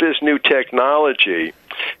 But with this new technology,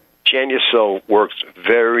 Genucel works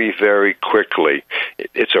very, very quickly.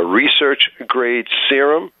 It's a research-grade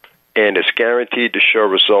serum, and it's guaranteed to show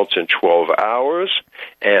results in 12 hours.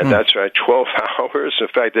 And that's right, 12 hours. In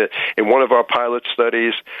fact, in one of our pilot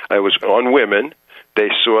studies, it was on women. They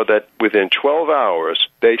saw that within 12 hours,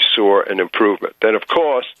 they saw an improvement. Then, of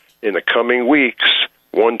course, in the coming weeks,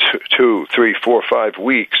 1, 2, 3, 4, 5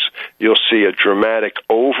 weeks, you'll see a dramatic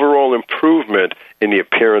overall improvement in the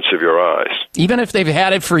appearance of your eyes. Even if they've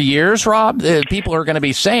had it for years, Rob, people are going to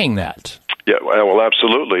be saying that. Yeah, well,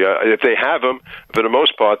 absolutely. If they have them, for the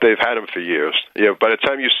most part, they've had them for years. By the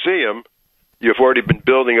time you see them, you've already been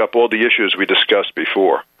building up all the issues we discussed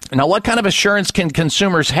before. Now, what kind of assurance can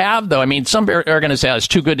consumers have, though? I mean, some are going to say, it's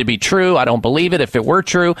too good to be true. I don't believe it. If it were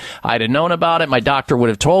true, I'd have known about it. My doctor would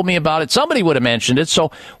have told me about it. Somebody would have mentioned it.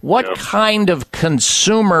 So what kind of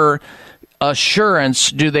consumer assurance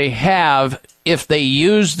do they have if they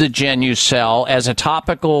use the Genucel as a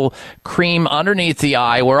topical cream underneath the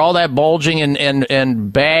eye where all that bulging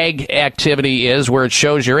and bag activity is, where it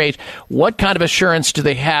shows your age? What kind of assurance do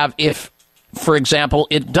they have if, for example,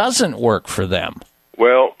 it doesn't work for them?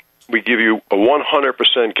 Well, we give you a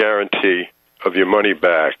 100% guarantee of your money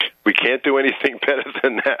back. We can't do anything better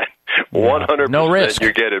than that. 100%, no risk.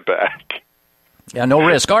 You get it back. Yeah, no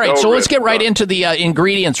risk. All right, so let's get right into the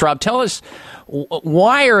ingredients, Rob. Tell us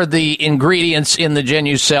Why are the ingredients in the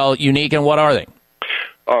Genucell unique, and what are they?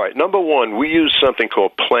 All right, number one, we use something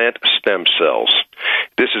called plant stem cells.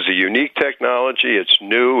 This is a unique technology. It's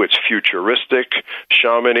new. It's futuristic.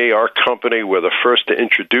 Chamonix, our company, we're the first to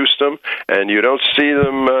introduce them, and you don't see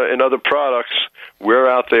them in other products. We're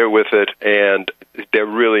out there with it, and they're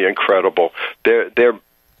really incredible. They're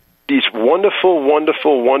these wonderful,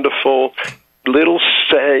 wonderful, wonderful little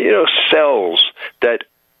cells that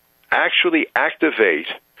actually activate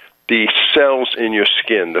the cells in your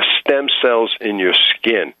skin, the stem cells in your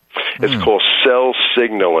skin. It's called cell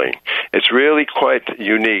signaling. It's really quite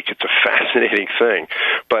unique. It's a fascinating thing,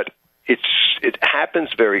 but it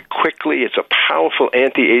happens very quickly. It's a powerful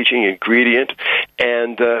anti-aging ingredient,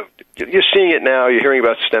 and you're seeing it now. You're hearing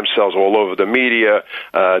about stem cells all over the media,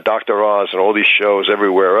 Dr. Oz and all these shows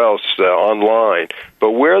everywhere else online.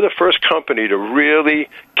 But we're the first company to really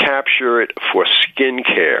capture it for skin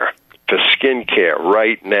care. To skincare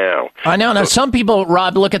right now. I know. Now, some people,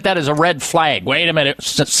 Rob, look at that as a red flag. Wait a minute,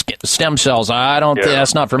 stem cells. I don't.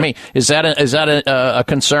 That's not for me. Is that a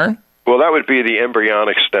concern? Well, that would be the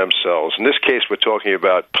embryonic stem cells. In this case, we're talking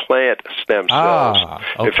about plant stem cells.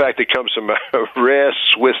 Okay. In fact, it comes from a rare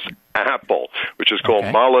Swiss apple, which is called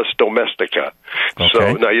Malus domestica. Okay.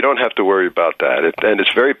 So, no, you don't have to worry about that. And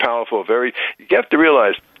it's very powerful. You have to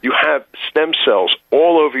realize you have stem cells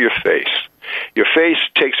all over your face. Your face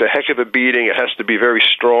takes a heck of a beating. It has to be very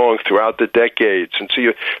strong throughout the decades. And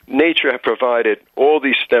so nature has provided all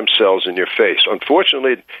these stem cells in your face.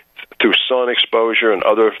 Unfortunately, through sun exposure and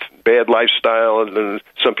other bad lifestyle, and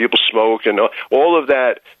some people smoke, and all of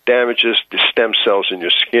that damages the stem cells in your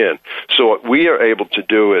skin. So what we are able to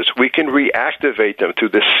do is we can reactivate them through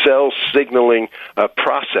the cell signaling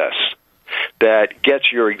process that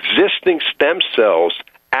gets your existing stem cells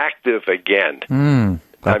active again.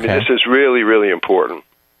 I mean, this is really, really important.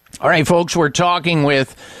 All right, folks, we're talking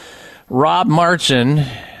with Rob Martin.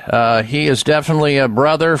 He is definitely a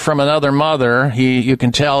brother from another mother. You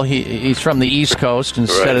can tell he's from the East Coast.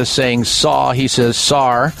 Instead of saying saw, he says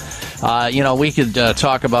SAR. We could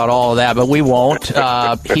talk about all of that, but we won't.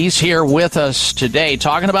 He's here with us today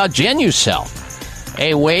talking about Genucell,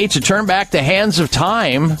 a way to turn back the hands of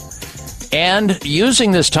time. And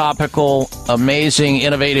using this topical, amazing,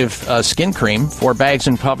 innovative skin cream for bags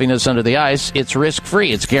and puffiness under the eyes, it's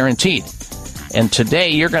risk-free. It's guaranteed. And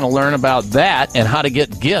today you're going to learn about that and how to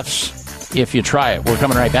get gifts if you try it. We're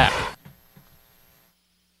coming right back.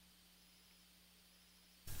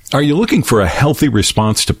 Are you looking for a healthy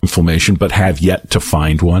response to inflammation but have yet to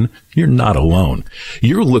find one? You're not alone.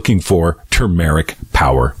 You're looking for Turmeric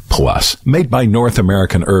Power Plus, made by North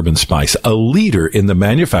American Herb & Spice, a leader in the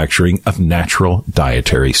manufacturing of natural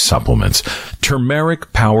dietary supplements.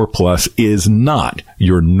 Turmeric Power Plus is not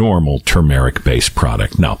your normal turmeric-based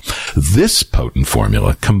product. No, this potent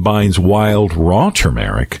formula combines wild raw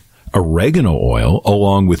turmeric, oregano oil,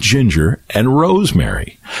 along with ginger and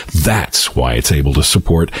rosemary. That's why it's able to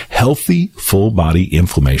support healthy, full-body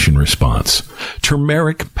inflammation response.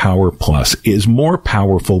 Turmeric Power Plus is more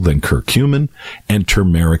powerful than curcumin and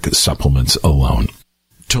turmeric supplements alone.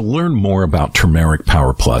 To learn more about Turmeric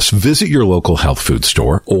Power Plus, visit your local health food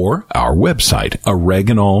store or our website,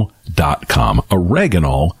 oreganol.com.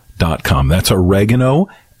 Oreganol.com. That's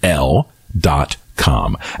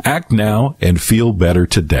oregano.com. Act now and feel better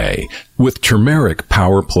today with Turmeric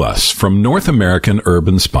Power Plus from North American Herb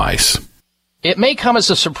 & Spice. It may come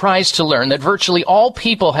as a surprise to learn that virtually all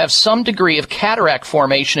people have some degree of cataract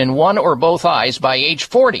formation in one or both eyes by age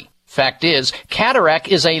 40. Fact is, cataract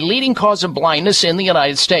is a leading cause of blindness in the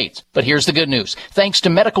United States. But here's the good news. Thanks to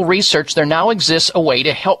medical research, there now exists a way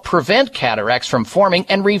to help prevent cataracts from forming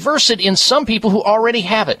and reverse it in some people who already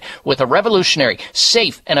have it with a revolutionary,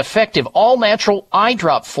 safe, and effective all-natural eye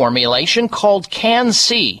drop formulation called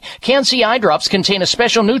Can-C. Can-C eye drops contain a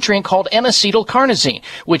special nutrient called N-acetylcarnosine,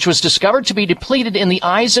 which was discovered to be depleted in the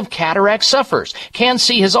eyes of cataract sufferers.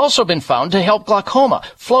 Can-C has also been found to help glaucoma,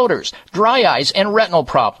 floaters, dry eyes, and retinal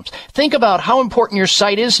problems. Think about how important your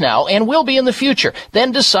sight is now and will be in the future.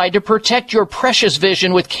 Then decide to protect your precious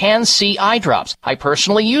vision with Can-C eye drops. I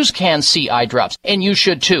personally use Can-C eye drops, and you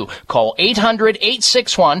should too. Call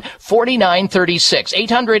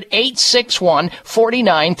 800-861-4936.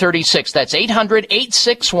 800-861-4936. That's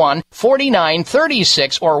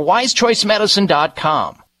 800-861-4936 or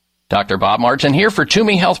wisechoicemedicine.com. Dr. Bob Martin here for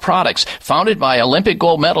Toomey Health Products, founded by Olympic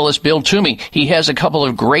gold medalist Bill Toomey. He has a couple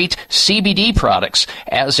of great CBD products.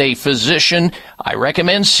 As a physician, I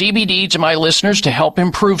recommend CBD to my listeners to help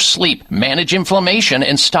improve sleep, manage inflammation,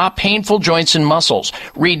 and stop painful joints and muscles,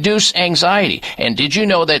 reduce anxiety. And did you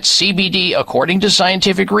know that CBD, according to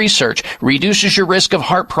scientific research, reduces your risk of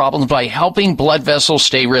heart problems by helping blood vessels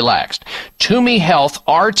stay relaxed? Toomey Health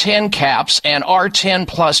R10 caps and R10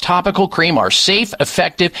 Plus topical cream are safe,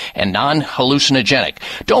 effective, and non-hallucinogenic.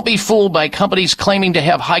 Don't be fooled by companies claiming to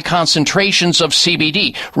have high concentrations of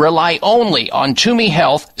CBD. Rely only on Toomey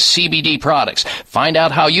Health CBD products. Find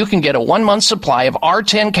out how you can get a 1-month supply of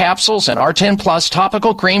R10 capsules and R10 Plus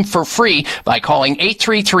topical cream for free by calling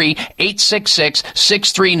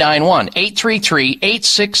 833-866-6391.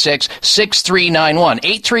 833-866-6391.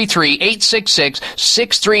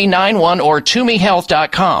 833-866-6391 or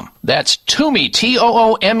ToomeyHealth.com. That's Toomey,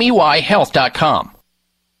 Toomey, Health.com.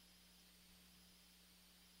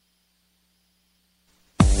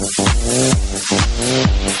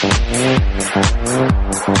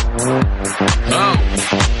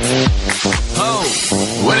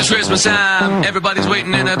 When it's Christmas time, everybody's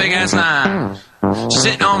waiting in a big ass line.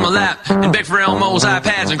 Sitting on my lap and big for Elmo's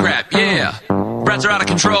iPads and crap, yeah. Brats are out of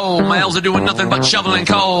control, my elves are doing nothing but shoveling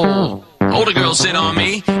coal. Older girls sit on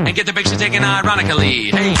me and get their picture taken ironically.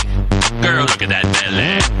 Hey, girl, look at that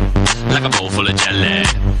belly, like a bowl full of jelly,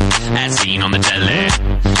 as seen on the telly.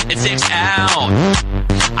 It sticks out,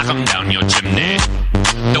 I come down your chimney,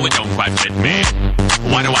 though it don't quite fit me.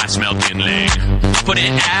 Why do I smell kindling? Put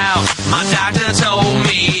it out, my doctor told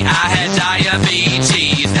me I had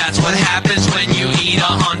diabetes. That's what happens when you eat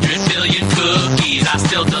 100 billion cookies. I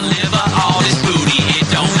still deliver all this booty. It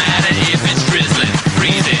don't matter if it's drizzling,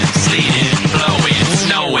 freezing, sleeting, blowing,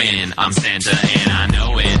 snowing. I'm Santa and I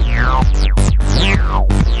know it.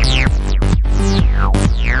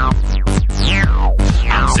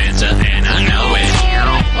 I'm Santa and I know it.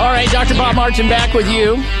 All right, Dr. Bob Martin back with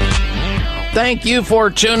you. Thank you for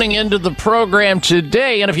tuning into the program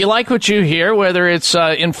today. And if you like what you hear, whether it's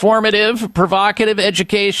informative, provocative,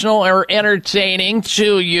 educational, or entertaining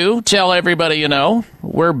to you, tell everybody you know.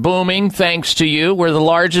 We're booming thanks to you. We're the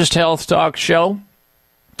largest health talk show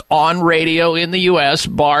on radio in the U.S.,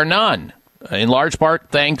 bar none. In large part,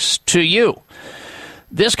 thanks to you.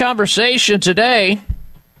 This conversation today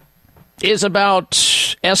is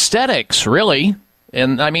about aesthetics, really.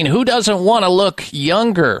 And, I mean, who doesn't want to look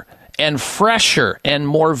younger and fresher and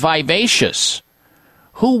more vivacious?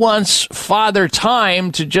 Who wants Father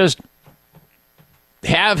Time to just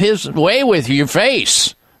have his way with your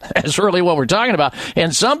face? That's really what we're talking about.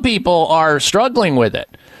 And some people are struggling with it.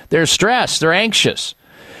 They're stressed. They're anxious.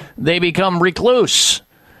 They become recluse.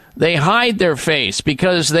 They hide their face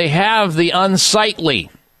because they have the unsightly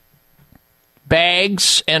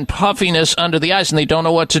bags and puffiness under the eyes, and they don't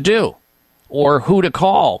know what to do or who to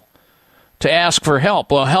call to ask for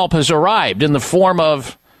help. Well, help has arrived in the form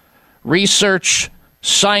of research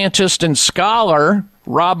scientist and scholar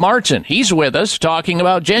Rob Martin. He's with us talking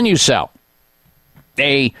about Genucel,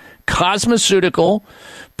 a cosmeceutical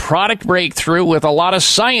product breakthrough with a lot of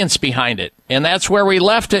science behind it. And that's where we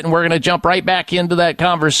left it, and we're going to jump right back into that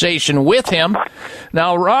conversation with him.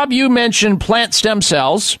 Now, Rob, you mentioned plant stem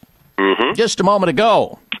cells just a moment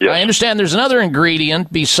ago. Yes. I understand there's another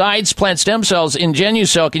ingredient besides plant stem cells in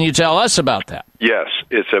Genucel. Can you tell us about that? Yes,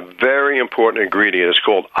 it's a very important ingredient. It's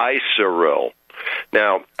called Isoryl.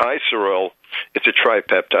 Now, Isoryl, it's a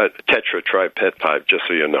tetratripeptide, just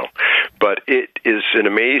so you know. But it is an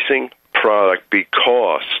amazing product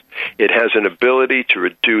because it has an ability to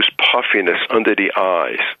reduce puffiness under the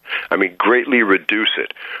eyes. I mean, greatly reduce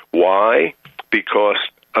it. Why? Because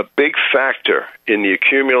a big factor in the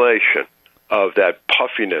accumulation of that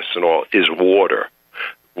puffiness and all is water.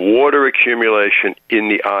 Water accumulation in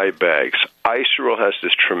the eye bags. Isoryl has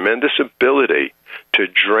this tremendous ability to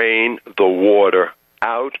drain the water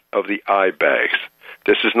out of the eye bags.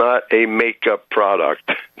 This is not a makeup product.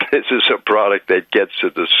 This is a product that gets to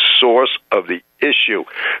the source of the issue.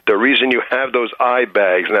 The reason you have those eye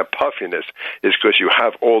bags and that puffiness is because you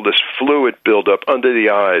have all this fluid buildup under the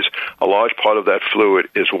eyes. A large part of that fluid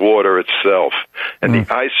is water itself. And the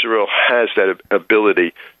Isoryl has that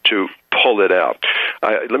ability to pull it out.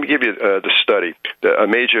 Let me give you the study, a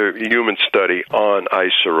major human study on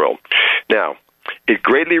Isoryl. Now, it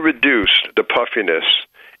greatly reduced the puffiness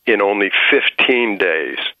in only 15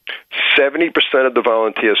 days. 70% of the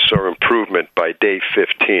volunteers saw improvement by day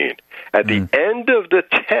 15. At the end of the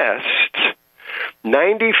test,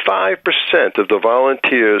 95% of the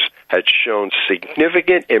volunteers had shown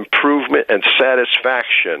significant improvement and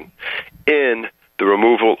satisfaction in the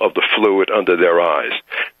removal of the fluid under their eyes.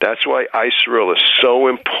 That's why Icereal is so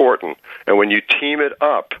important. And when you team it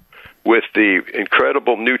up with the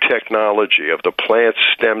incredible new technology of the plant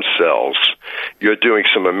stem cells, you're doing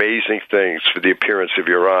some amazing things for the appearance of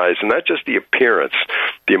your eyes. And not just the appearance,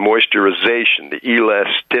 the moisturization, the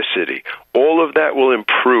elasticity, all of that will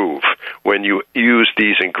improve when you use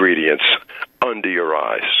these ingredients under your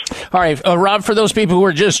eyes. All right, Rob, for those people who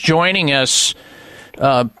are just joining us,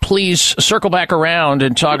 please circle back around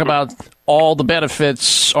and talk about all the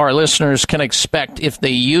benefits our listeners can expect if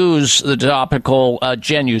they use the topical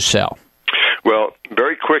Genucel. Well,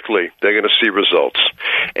 very quickly, they're going to see results,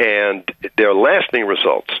 and they're lasting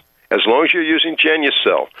results. As long as you're using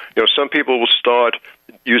Genucel, some people will start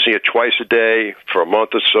using it twice a day for a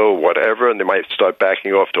month or so, whatever, and they might start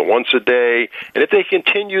backing off to once a day. And if they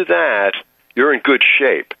continue that, you're in good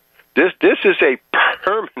shape. This is a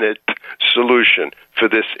permanent solution for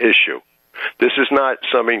this issue. This is not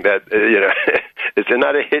something that, it's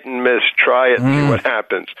not a hit and miss. Try it and see what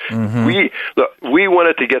happens. We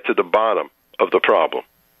wanted to get to the bottom of the problem.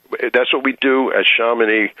 That's what we do at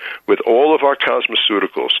Chamonix with all of our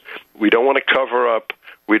cosmeceuticals. We don't want to cover up.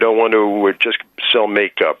 We don't want to just sell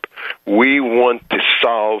makeup. We want to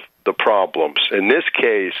solve the problems. In this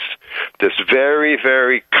case, this very,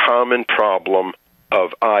 very common problem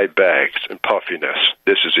of eye bags and puffiness.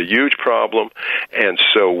 This is a huge problem, and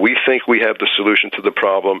so we think we have the solution to the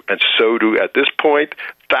problem, and so do, at this point,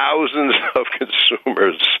 thousands of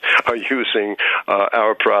consumers are using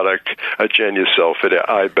our product, Genucel, for their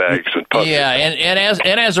eye bags and puffiness. Yeah,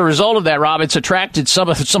 and as a result of that, Rob, it's attracted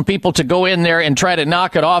some people to go in there and try to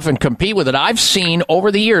knock it off and compete with it. I've seen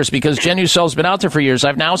over the years, because Genucel's been out there for years,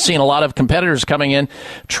 I've now seen a lot of competitors coming in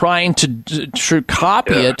trying to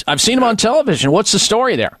copy it. I've seen them on television. What's the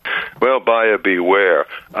story there? Well, buyer beware.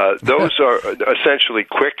 Those are essentially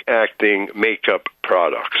quick-acting makeup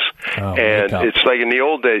products. And makeup. It's like in the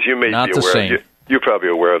old days, you may Not be the aware. same. You're probably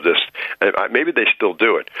aware of this. And maybe they still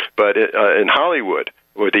do it. But in Hollywood,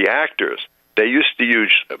 with the actors, they used to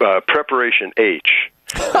use Preparation H.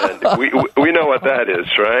 And we know what that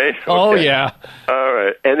is, right? Oh, yeah. All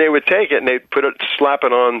right. And they would take it and they'd slap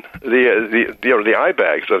it on the eye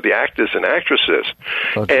bags of the actors and actresses.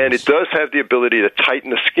 And it does have the ability to tighten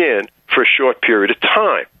the skin for a short period of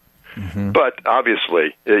time. But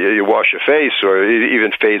obviously, you wash your face or it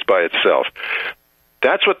even fades by itself.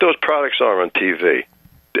 That's what those products are on TV.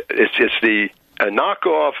 It's the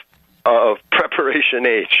knockoff of Preparation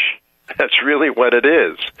H. That's really what it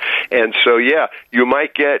is. And so, yeah, you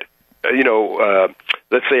might get,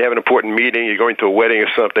 let's say you have an important meeting, you're going to a wedding or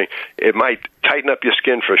something, it might tighten up your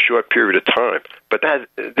skin for a short period of time. But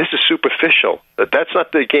this is superficial. That's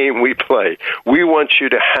not the game we play. We want you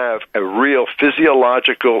to have a real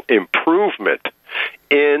physiological improvement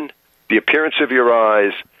in the appearance of your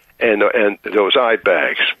eyes and those eye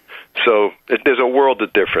bags. So there's a world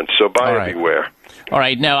of difference. So buyer beware. All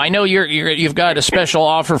right. Now, I know you've got a special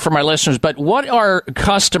offer for my listeners, but what are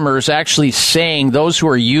customers actually saying? Those who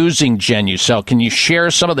are using Genucel, can you share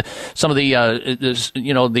some of the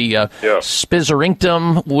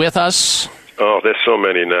Spizerinctum with us? Oh, there's so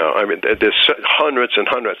many now. I mean, there's hundreds and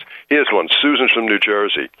hundreds. Here's one. Susan's from New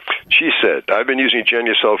Jersey. She said, I've been using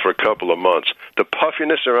Genucel for a couple of months. The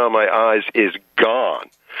puffiness around my eyes is gone.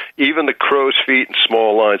 Even the crow's feet and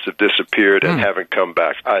small lines have disappeared and haven't come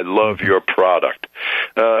back. I love your product.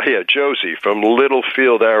 Here, Josie from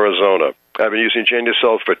Littlefield, Arizona. I've been using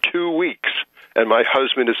Genucel for 2 weeks, and my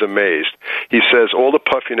husband is amazed. He says all the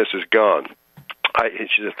puffiness is gone.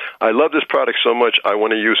 She says, I love this product so much, I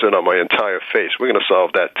want to use it on my entire face. We're going to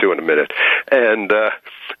solve that, too, in a minute. And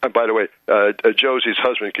by the way, Josie's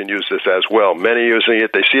husband can use this as well. Many using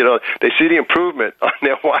it. They see the improvement on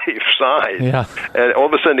their wife's eyes. Yeah. And all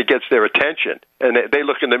of a sudden it gets their attention. And they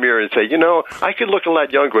look in the mirror and say, I could look a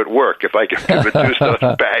lot younger at work if I could reduce those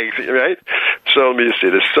bags, right? So let me see.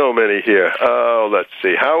 There's so many here. Oh, let's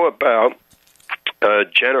see. How about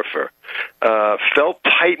Jennifer? Felt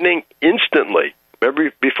tightening instantly.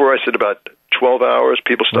 Remember before I said about 12 hours,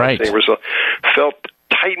 people start seeing results. Felt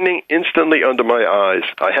tightening instantly under my eyes.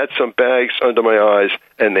 I had some bags under my eyes,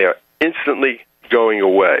 and they are instantly going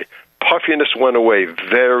away. Puffiness went away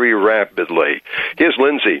very rapidly. Here's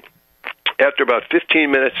Lindsay. After about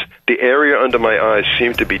 15 minutes, the area under my eyes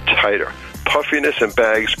seemed to be tighter. Puffiness and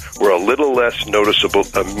bags were a little less noticeable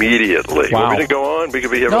immediately. Wow. Want me to go on? We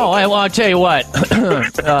could be here. No, I'll tell you what.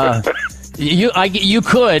 You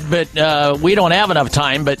could, but we don't have enough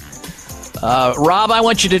time. But Rob, I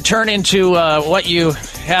want you to turn into what you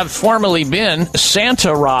have formerly been,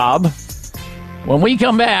 Santa Rob. When we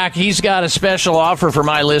come back, he's got a special offer for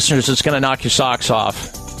my listeners that's going to knock your socks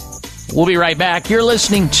off. We'll be right back. You're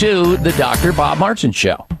listening to the Dr. Bob Martin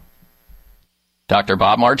Show. Dr.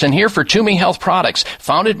 Bob Martin here for Toomey Health Products.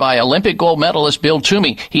 Founded by Olympic gold medalist Bill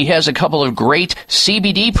Toomey, he has a couple of great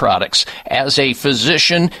CBD products. As a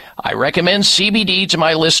physician, I recommend CBD to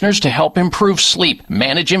my listeners to help improve sleep,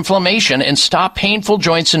 manage inflammation, and stop painful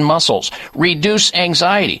joints and muscles, reduce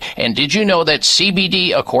anxiety. And did you know that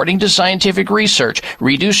CBD, according to scientific research,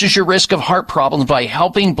 reduces your risk of heart problems by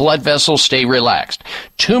helping blood vessels stay relaxed?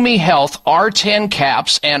 Toomey Health R10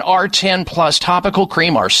 caps and R10 Plus topical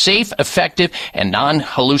cream are safe, effective, and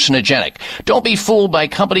non-hallucinogenic. Don't be fooled by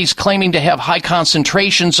companies claiming to have high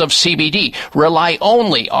concentrations of CBD. Rely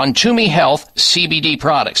only on Toomey Health CBD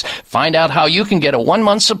products. Find out how you can get a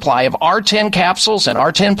 1-month supply of R10 capsules and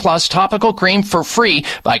R10 Plus topical cream for free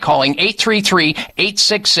by calling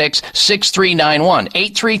 833-866-6391.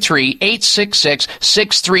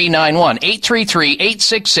 833-866-6391.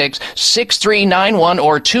 833-866-6391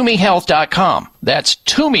 or ToomeyHealth.com. That's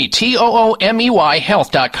Toomey, Toomey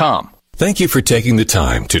Health.com. Thank you for taking the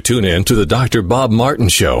time to tune in to the Dr. Bob Martin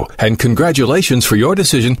Show, and congratulations for your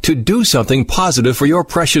decision to do something positive for your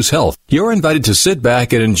precious health. You're invited to sit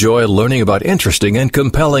back and enjoy learning about interesting and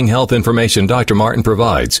compelling health information Dr. Martin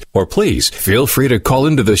provides. Or please feel free to call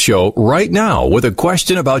into the show right now with a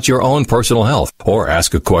question about your own personal health, or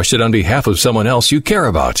ask a question on behalf of someone else you care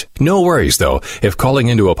about. No worries, though. If calling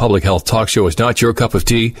into a public health talk show is not your cup of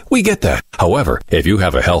tea, we get that. However, if you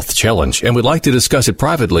have a health challenge and would like to discuss it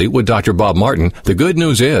privately with Dr. Bob Martin, the good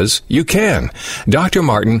news is you can. Dr.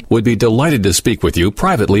 Martin would be delighted to speak with you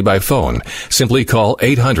privately by phone. Simply call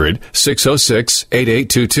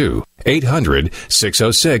 800-606-8822.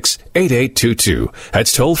 800-606-8822.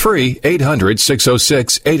 That's toll free,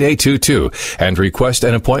 800-606-8822, and request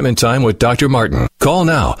an appointment time with Dr. Martin. Call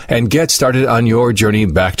now and get started on your journey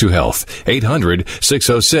back to health.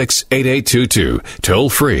 800-606-8822. Toll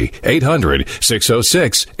free,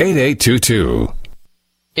 800-606-8822.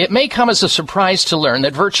 It may come as a surprise to learn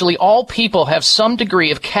that virtually all people have some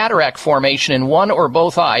degree of cataract formation in one or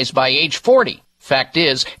both eyes by age 40. Fact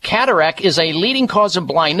is, cataract is a leading cause of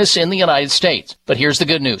blindness in the United States. But here's the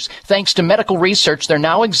good news. Thanks to medical research, there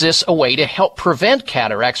now exists a way to help prevent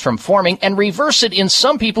cataracts from forming and reverse it in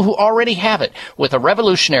some people who already have it with a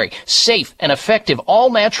revolutionary, safe, and effective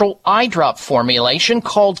all-natural eye drop formulation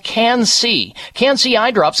called Can-C. Can-C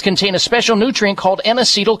eye drops contain a special nutrient called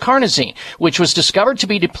N-acetylcarnosine, which was discovered to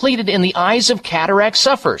be depleted in the eyes of cataract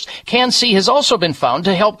sufferers. Can-C has also been found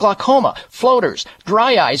to help glaucoma, floaters,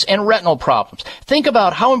 dry eyes, and retinal problems. Think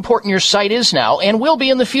about how important your sight is now and will be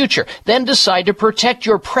in the future. Then decide to protect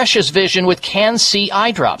your precious vision with Can-C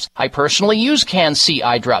eye drops. I personally use Can-C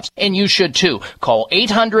eye drops, and you should too. Call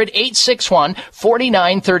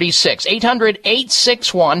 800-861-4936.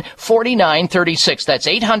 800-861-4936. That's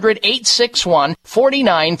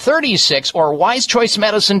 800-861-4936 or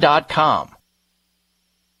wisechoicemedicine.com.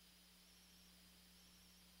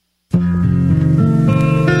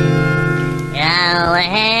 I'll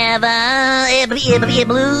have a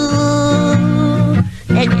blue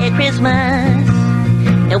Christmas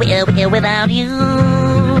without you.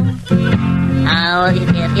 Oh,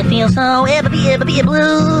 it feels so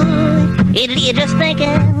blue. It just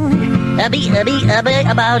thinking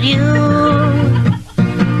about you.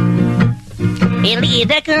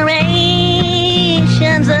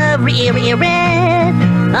 Decorations of red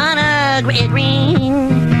on a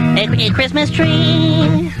green Christmas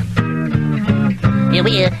tree.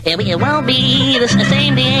 It won't be the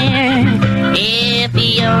same, dear, if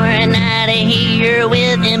you're not here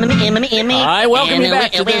with me. I welcome you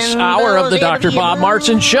back to this hour of the Dr. Bob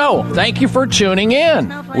Martin Show. Thank you for tuning in.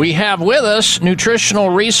 We have with us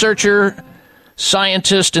nutritional researcher,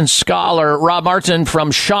 scientist, and scholar Rob Martin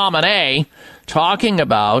from Chamonix talking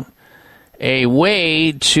about a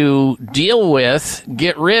way to deal with,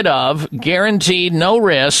 get rid of, guaranteed no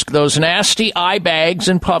risk, those nasty eye bags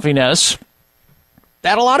and puffiness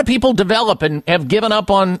that a lot of people develop and have given up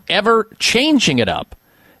on ever changing it up.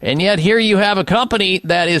 And yet here you have a company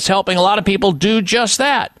that is helping a lot of people do just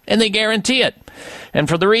that, and they guarantee it. And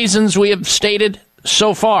for the reasons we have stated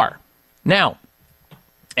so far. Now,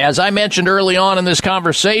 as I mentioned early on in this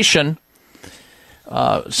conversation,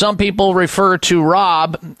 some people refer to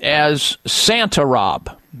Rob as Santa Rob.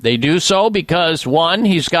 They do so because, one,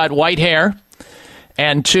 he's got white hair,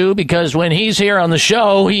 and two, because when he's here on the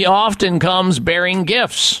show, he often comes bearing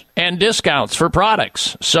gifts and discounts for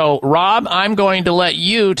products. So, Rob, I'm going to let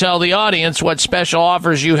you tell the audience what special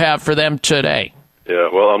offers you have for them today. Yeah,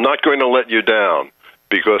 well, I'm not going to let you down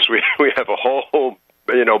because we have a whole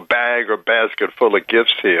bag or basket full of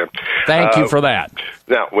gifts here. Thank you for that.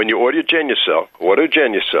 Now, when you order Genucel,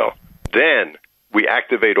 then we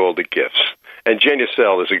activate all the gifts. And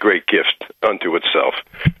Genucel is a great gift unto itself.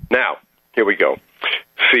 Now, here we go.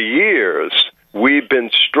 For years, we've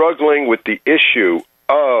been struggling with the issue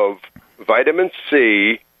of vitamin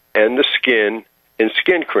C and the skin in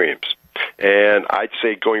skin creams. And I'd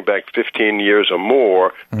say going back 15 years or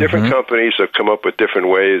more, different companies have come up with different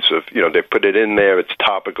ways of, they put it in there, it's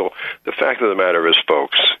topical. The fact of the matter is,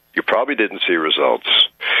 folks, you probably didn't see results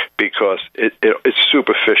because it's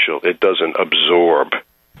superficial. It doesn't absorb.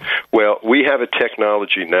 Well, we have a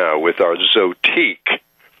technology now with our Zotique,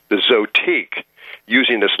 the Zotique,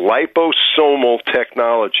 using this liposomal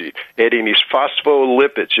technology, adding these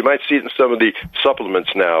phospholipids. You might see it in some of the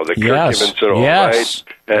supplements now, the curcumins and all, right?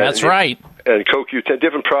 That's right. And CoQ10,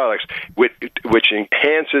 different products, which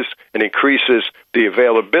enhances and increases the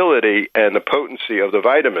availability and the potency of the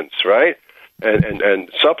vitamins, right? And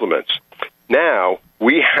supplements. Now,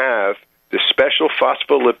 we have this special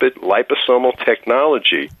phospholipid liposomal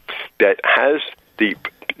technology that has the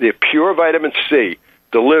pure vitamin C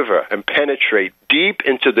deliver and penetrate deep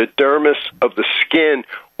into the dermis of the skin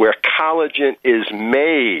where collagen is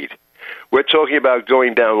made. We're talking about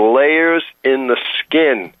going down layers in the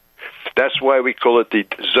skin. That's why we call it the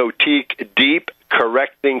Zotique Deep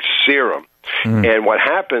Correcting Serum. And what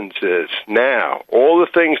happens is now, all the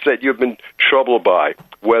things that you've been troubled by,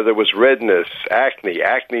 whether it was redness, acne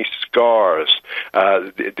scars,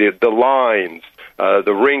 the lines,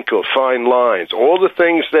 the wrinkles, fine lines, all the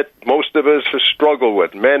things that most of us have struggled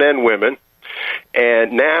with, men and women.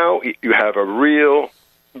 And now you have a real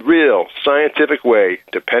scientific way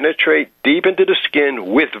to penetrate deep into the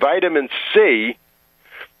skin with vitamin C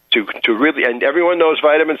to really, and everyone knows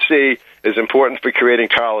vitamin C is important for creating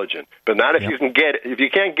collagen, but not if you can get it. If you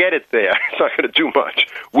can't get it there, it's not going to do much.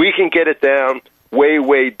 We can get it down,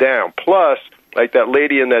 way down. Plus, like that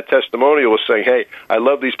lady in that testimonial was saying, hey, I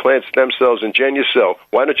love these plant stem cells in Genucel.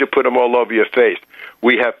 Why don't you put them all over your face?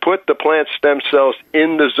 We have put the plant stem cells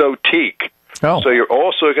in the Zotique. So you're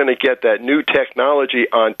also going to get that new technology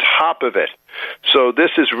on top of it. So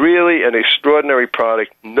this is really an extraordinary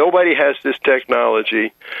product. Nobody has this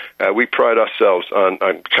technology. We pride ourselves on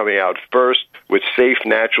coming out first with safe,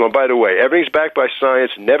 natural. And by the way, everything's backed by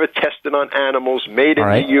science, never tested on animals, made in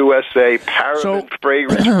the USA, paraben,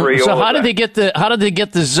 fragrance free. So how did they get the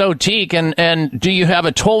Zotique, and do you have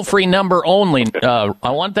a toll-free number only?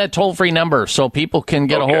 I want that toll-free number so people can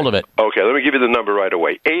get a hold of it. Okay, let me give you the number right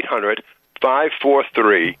away.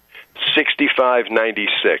 800-543-6596.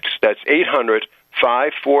 That's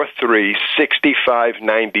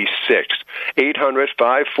 800-543-6596.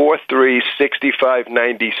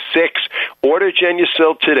 800-543-6596. Order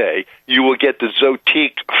Genucel today. You will get the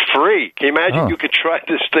Zotique free. Can you imagine you could try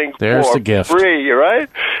this thing for the gift. free, right?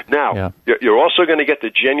 Now, you're also going to get the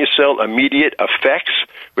Genucel Immediate Effects,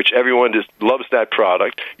 which everyone just loves that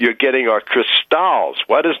product. You're getting our Crystals.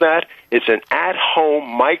 What is that? It's an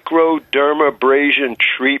at-home microdermabrasion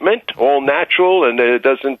treatment, all natural, and it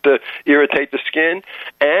doesn't irritate the skin.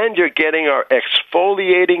 And you're getting our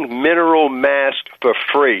exfoliating mineral mask for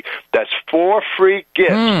free. That's 4 free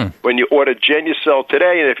gifts when you order Genucel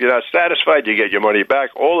today. And if you're not satisfied, you get your money back.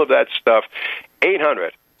 All of that stuff.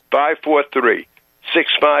 800-543-6596.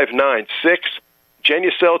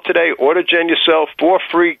 Genucel today. Order Genucel. 4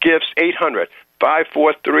 free gifts.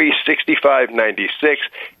 800-543-6596,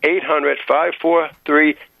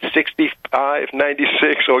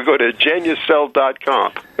 800-543-6596, or go to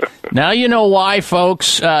Genucel.com. Now you know why,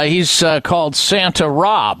 folks. He's called Santa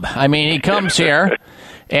Rob. I mean, he comes here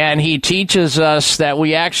and he teaches us that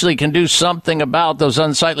we actually can do something about those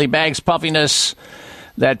unsightly bags, puffiness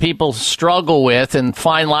that people struggle with, and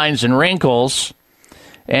fine lines and wrinkles.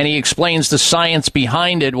 And he explains the science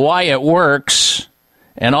behind it, why it works,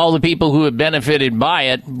 and all the people who have benefited by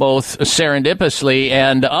it, both serendipitously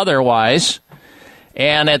and otherwise.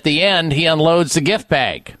 And at the end, he unloads the gift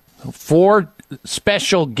bag. 4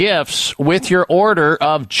 special gifts with your order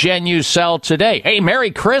of Genucel today. Hey,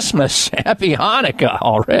 Merry Christmas. Happy Hanukkah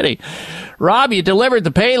already. Rob, you delivered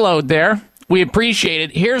the payload there. We appreciate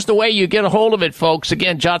it. Here's the way you get a hold of it, folks.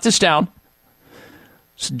 Again, jot this down.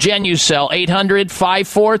 It's Genucel,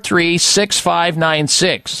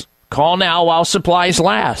 800-543-6596. Call now while supplies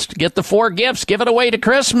last. Get the 4 gifts. Give it away to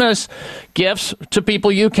Christmas. Gifts to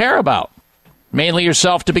people you care about. Mainly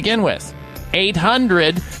yourself to begin with.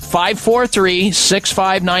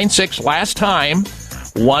 800-543-6596. Last time,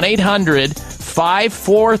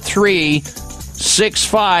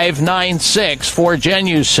 1-800-543-6596 for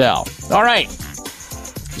Genucel. All right.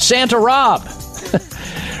 Santa Rob,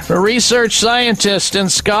 a research scientist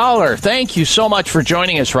and scholar. Thank you so much for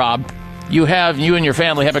joining us, Rob. You and your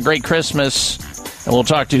family have a great Christmas. And we'll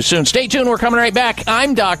talk to you soon. Stay tuned. We're coming right back.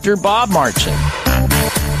 I'm Dr. Bob Martin.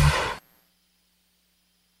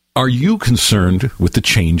 Are you concerned with the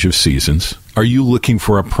change of seasons? Are you looking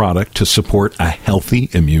for a product to support a healthy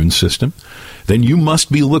immune system? Then you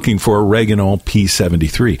must be looking for Oreganol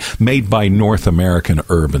P73, made by North American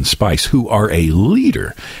Herb and Spice, who are a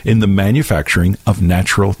leader in the manufacturing of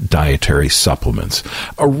natural dietary supplements.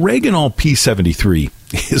 Oreganol P73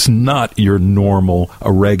 is not your normal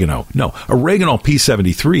oregano. No, Oreganol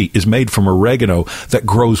P73 is made from oregano that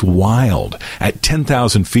grows wild at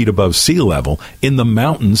 10,000 feet above sea level in the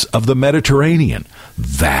mountains of the Mediterranean.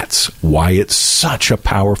 That's why it's such a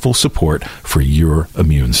powerful support for your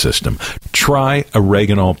immune system. Try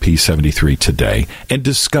Oreganol P73 today and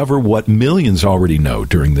discover what millions already know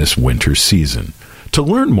during this winter season. To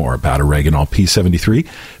learn more about Oreganol P73,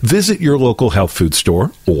 visit your local health food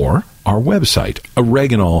store or our website,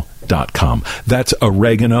 oreganol.com. That's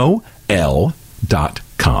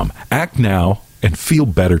oregano.com. Act now and feel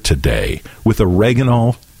better today with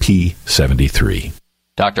Oreganol P73.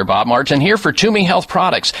 Dr. Bob Martin here for Toomey Health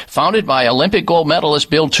Products. Founded by Olympic gold medalist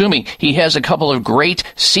Bill Toomey, he has a couple of great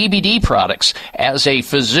CBD products. As a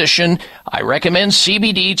physician, I recommend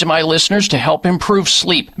CBD to my listeners to help improve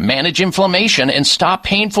sleep, manage inflammation, and stop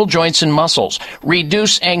painful joints and muscles,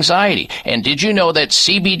 reduce anxiety. And did you know that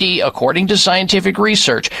CBD, according to scientific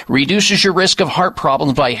research, reduces your risk of heart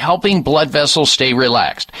problems by helping blood vessels stay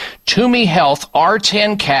relaxed? Toomey Health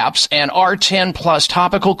R10 caps and R10 Plus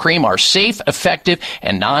topical cream are safe, effective,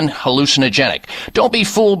 and non-hallucinogenic. Don't be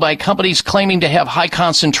fooled by companies claiming to have high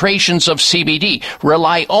concentrations of CBD.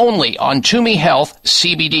 Rely only on Toomey Health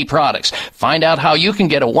CBD products. Find out how you can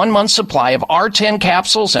get a 1-month supply of R10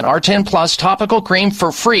 capsules and R10 Plus topical cream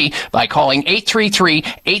for free by calling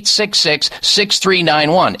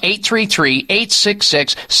 833-866-6391.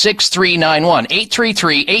 833-866-6391.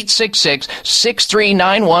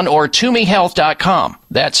 833-866-6391 or ToomeyHealth.com.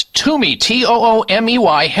 That's Toomey,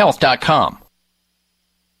 Toomey Health.com.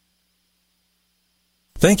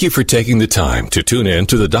 Thank you for taking the time to tune in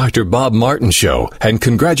to the Dr. Bob Martin Show, and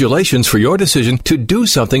congratulations for your decision to do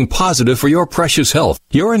something positive for your precious health.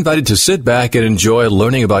 You're invited to sit back and enjoy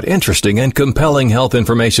learning about interesting and compelling health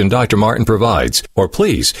information Dr. Martin provides. Or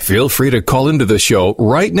please feel free to call into the show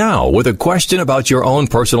right now with a question about your own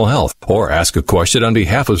personal health, or ask a question on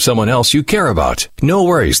behalf of someone else you care about. No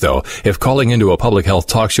worries, though. If calling into a public health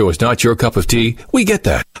talk show is not your cup of tea, we get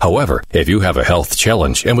that. However, if you have a health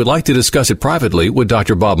challenge and would like to discuss it privately with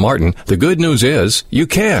Dr. Bob Martin, the good news is you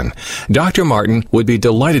can. Dr. Martin would be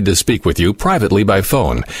delighted to speak with you privately by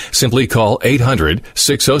phone. Simply call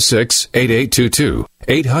 800-606-8822.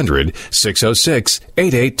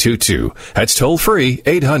 800-606-8822. That's toll free,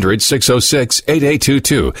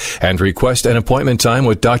 800-606-8822, and request an appointment time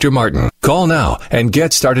with Dr. Martin. Call now and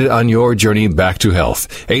get started on your journey back to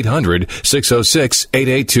health.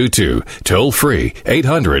 800-606-8822. Toll free,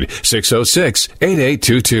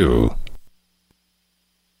 800-606-8822.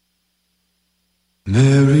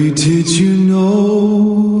 Mary, did you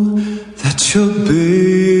know that your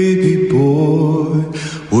baby boy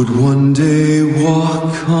would one day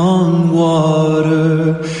walk on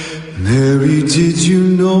water? Mary, did you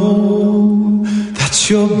know that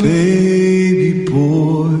your baby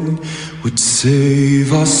boy would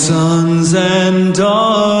save our sons and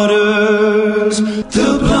daughters?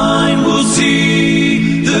 The blind will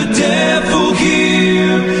see, the deaf will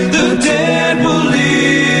hear, the dead will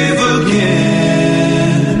live again.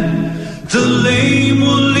 The lame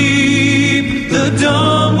will leap, the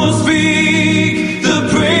dumb will speak, the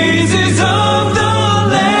praises of the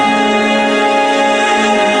Lamb.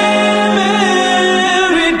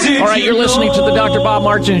 All right, you're listening to the Dr. Bob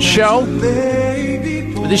Martin Show.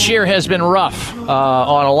 This year has been rough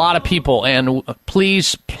on a lot of people, and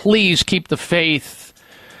please keep the faith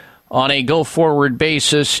on a go-forward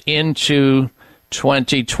basis into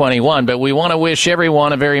 2021. But we want to wish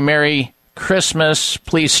everyone a very Merry Christmas.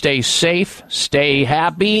 Please stay safe, stay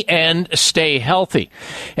happy, and stay healthy.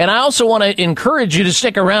 And I also want to encourage you to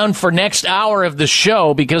stick around for next hour of the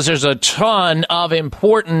show, because there's a ton of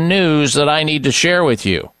important news that I need to share with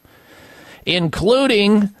you,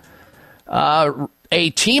 including a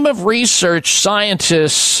team of research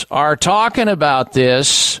scientists are talking about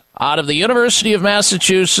this out of the University of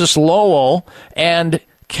Massachusetts, Lowell, and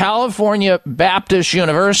California Baptist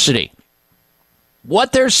University.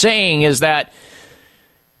 What they're saying is that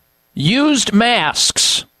used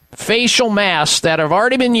masks, facial masks that have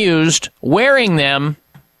already been used, wearing them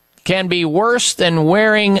can be worse than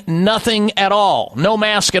wearing nothing at all, no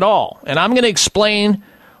mask at all. And I'm going to explain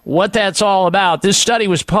what that's all about. This study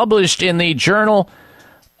was published in the Journal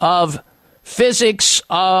of physics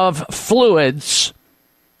of fluids,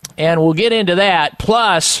 and we'll get into that.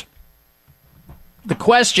 Plus, the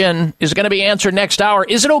question is going to be answered next hour.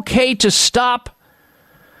 Is it okay to stop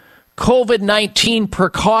COVID-19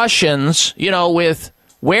 precautions, with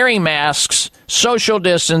wearing masks, social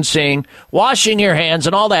distancing, washing your hands,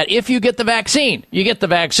 and all that if you get the vaccine? You get the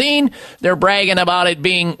vaccine, they're bragging about it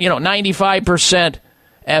being, 95%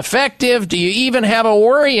 effective. Do you even have a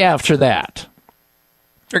worry after that?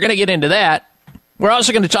 We're going to get into that. We're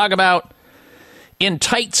also going to talk about in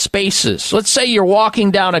tight spaces. Let's say you're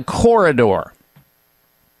walking down a corridor,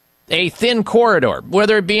 a thin corridor,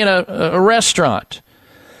 whether it be in a restaurant,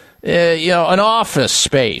 an office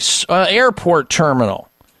space, an airport terminal,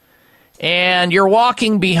 and you're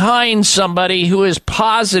walking behind somebody who is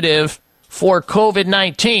positive for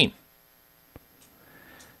COVID-19.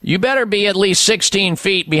 You better be at least 16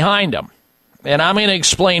 feet behind them. And I'm going to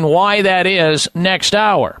explain why that is next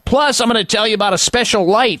hour. Plus, I'm going to tell you about a special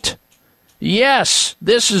light. Yes,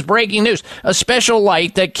 this is breaking news. A special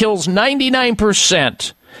light that kills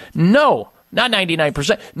 99%. No, not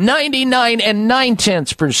 99%. 99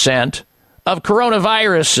 9/10% of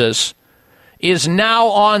coronaviruses is now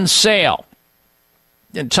on sale.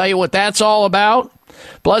 And tell you what that's all about.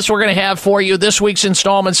 Plus, we're going to have for you this week's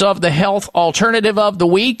installments of the Health Alternative of the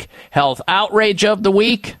Week, Health Outrage of the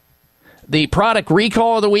Week, the Product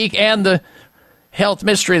Recall of the Week, and the Health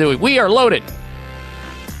Mystery of the Week. We are loaded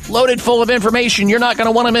full of information you're not going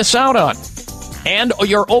to want to miss out on. And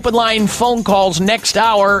your open line phone calls next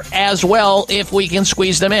hour as well, if we can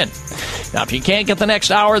squeeze them in. Now, if you can't get the next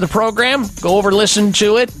hour of the program, go over, listen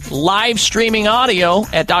to it, live streaming audio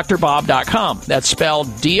at drbob.com. That's spelled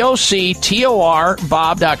DOCTOR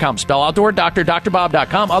Bob.com. Spell out the word doctor,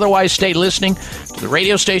 drbob.com. Otherwise, stay listening to the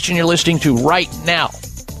radio station you're listening to right now.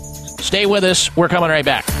 Stay with us. We're coming right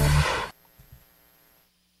back.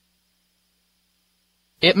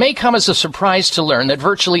 It may come as a surprise to learn that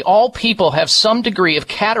virtually all people have some degree of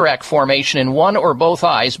cataract formation in one or both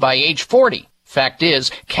eyes by age 40. Fact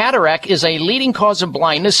is, cataract is a leading cause of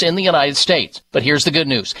blindness in the United States. But here's the good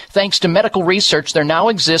news. Thanks to medical research, there now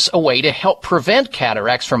exists a way to help prevent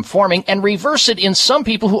cataracts from forming and reverse it in some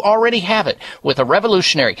people who already have it with a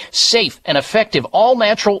revolutionary, safe, and effective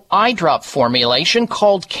all-natural eye drop formulation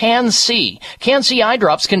called Can-C. Can-C eye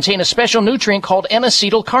drops contain a special nutrient called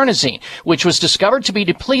N-acetylcarnosine, which was discovered to be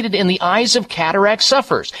depleted in the eyes of cataract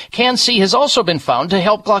sufferers. Can-C has also been found to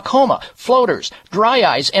help glaucoma, floaters, dry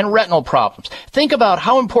eyes, and retinal problems. Think about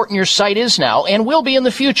how important your sight is now and will be in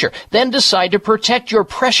the future. Then decide to protect your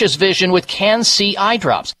precious vision with Can-C eye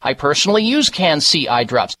drops. I personally use Can-C eye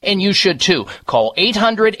drops, and you should too. Call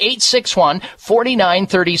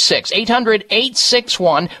 800-861-4936.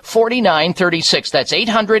 800-861-4936. That's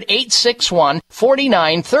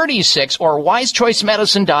 800-861-4936 or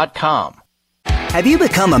wisechoicemedicine.com. Have you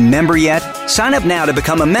become a member yet? Sign up now to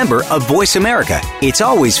become a member of Voice America. It's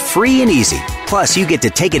always free and easy. Plus, you get to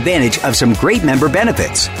take advantage of some great member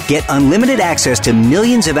benefits. Get unlimited access to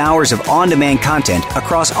millions of hours of on-demand content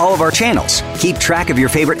across all of our channels. Keep track of your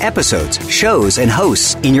favorite episodes, shows, and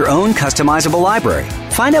hosts in your own customizable library.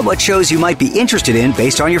 Find out what shows you might be interested in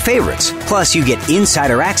based on your favorites. Plus, you get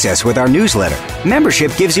insider access with our newsletter.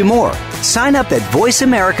 Membership gives you more. Sign up at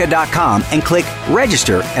voiceamerica.com and click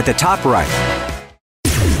register at the top right.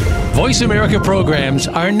 Voice America programs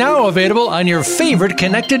are now available on your favorite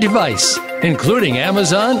connected device, including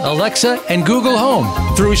Amazon, Alexa, and Google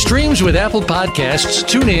Home. Through streams with Apple Podcasts,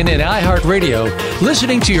 TuneIn, and iHeartRadio,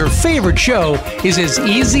 listening to your favorite show is as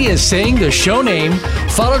easy as saying the show name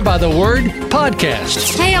followed by the word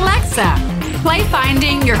podcast. Hey, Alexa, play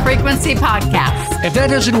Finding Your Frequency podcast. If that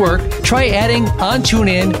doesn't work, try adding on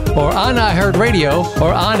TuneIn or on iHeartRadio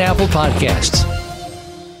or on Apple Podcasts.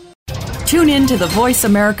 Tune in to the Voice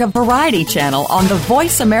America Variety channel on the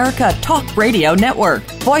Voice America Talk Radio Network.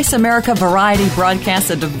 Voice America Variety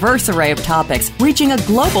broadcasts a diverse array of topics, reaching a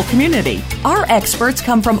global community. Our experts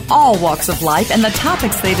come from all walks of life, and the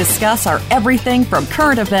topics they discuss are everything from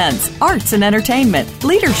current events, arts and entertainment,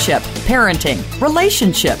 leadership, parenting,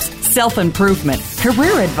 relationships, self-improvement,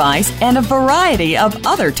 career advice, and a variety of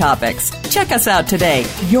other topics. Check us out today.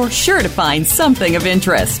 You're sure to find something of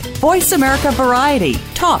interest. Voice America Variety.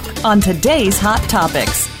 Talk on today's hot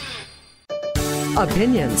topics.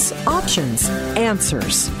 Opinions, options,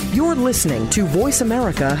 answers. You're listening to Voice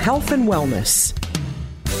America Health and Wellness.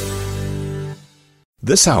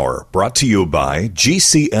 This hour brought to you by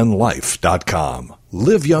GCNLife.com.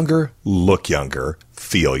 Live younger, look younger,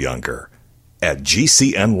 feel younger. At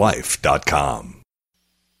GCNLife.com.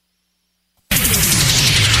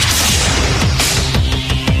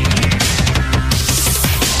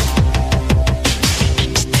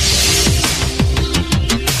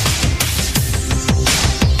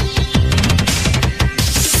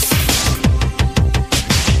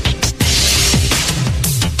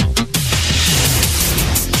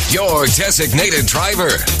 your designated driver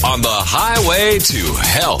on the highway to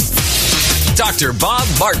health. Dr. Bob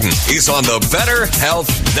Martin is on the Better Health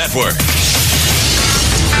Network.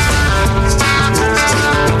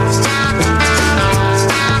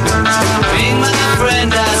 Ring my friend,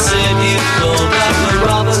 I said you called Dr.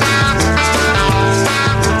 Robert.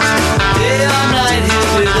 Day or night, he'll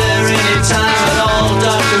be there anytime at all.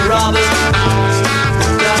 Dr. Robert,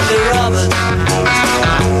 Dr. Robert.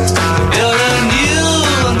 You're a new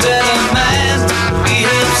and better man. He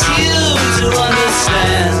helps you to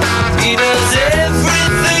understand. He does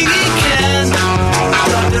everything he can.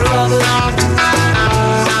 Dr. Robert.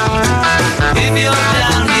 If you're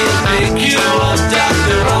down, he'll pick you up.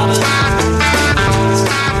 Dr. Robert.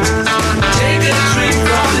 Take a drink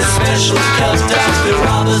from this special cup. Dr.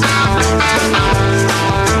 Robert.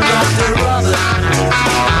 Dr. Robert.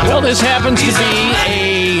 Well, this happens to be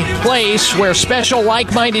a place where special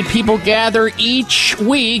like-minded people gather each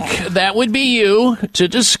week. That would be you, to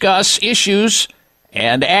discuss issues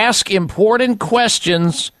and ask important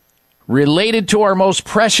questions related to our most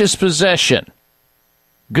precious possession,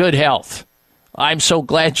 good health. I'm so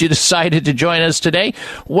glad you decided to join us today.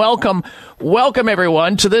 Welcome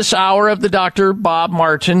everyone to this hour of the Dr. Bob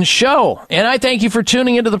Martin Show. And I thank you for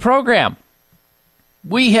tuning into the program.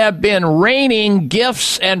 We have been raining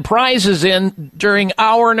gifts and prizes in during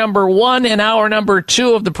hour number 1 and hour number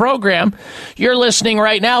 2 of the program. You're listening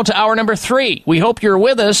right now to hour number 3. We hope you're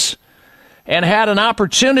with us and had an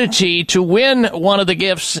opportunity to win one of the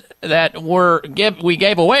gifts that we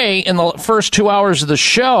gave away in the first 2 hours of the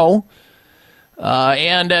show.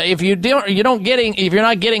 If you're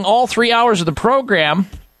not getting all 3 hours of the program,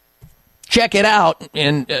 check it out,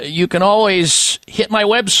 and you can always hit my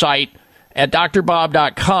website at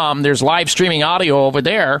drbob.com. There's live streaming audio over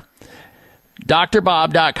there.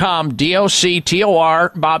 drbob.com,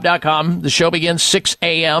 DOCTOR, bob.com. The show begins 6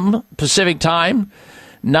 a.m. Pacific time,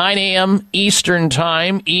 9 a.m. Eastern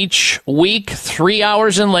time each week, 3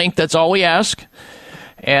 hours in length. That's all we ask.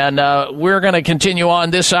 And we're going to continue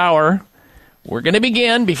on this hour. We're going to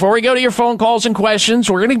begin, before we go to your phone calls and questions,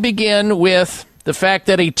 we're going to begin with the fact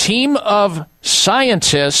that a team of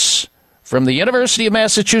scientists from the University of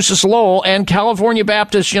Massachusetts Lowell and California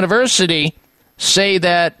Baptist University say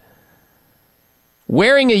that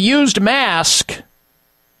wearing a used mask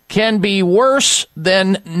can be worse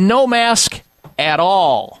than no mask at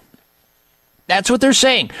all. That's what they're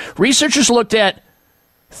saying. Researchers looked at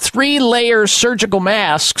 3-layer surgical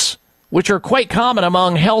masks, which are quite common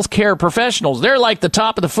among healthcare professionals. They're like the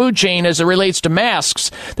top of the food chain as it relates to masks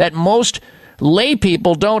that most lay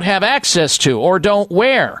people don't have access to or don't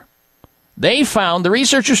wear. The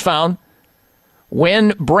researchers found, when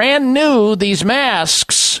brand new, these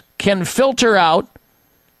masks can filter out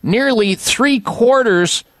nearly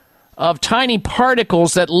 3/4 of tiny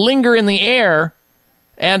particles that linger in the air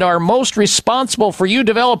and are most responsible for you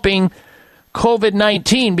developing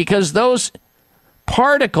COVID-19, because those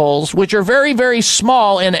particles, which are very, very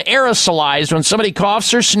small and aerosolized when somebody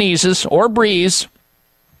coughs or sneezes or breathes,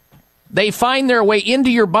 they find their way into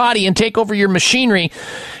your body and take over your machinery,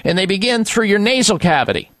 and they begin through your nasal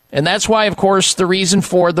cavity. And that's why, of course, the reason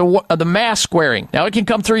for the mask wearing. Now, it can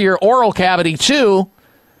come through your oral cavity, too,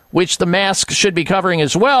 which the mask should be covering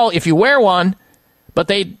as well if you wear one, but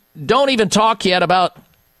they don't even talk yet about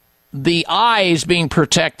the eyes being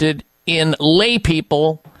protected in lay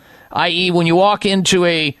people, i.e. when you walk into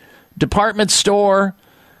a department store,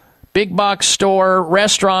 big box store,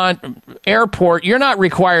 restaurant, airport, you're not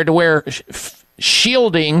required to wear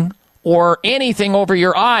shielding or anything over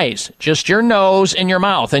your eyes, just your nose and your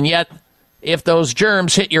mouth. And yet, if those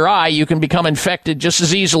germs hit your eye, you can become infected just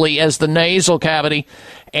as easily as the nasal cavity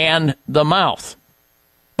and the mouth.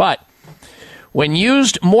 But when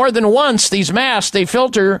used more than once, these masks, they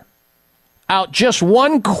filter out just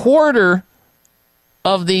 1/4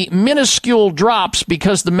 of the minuscule drops,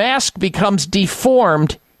 because the mask becomes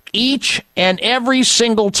deformed each and every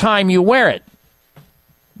single time you wear it.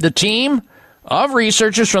 The team of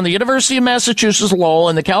researchers from the University of Massachusetts Lowell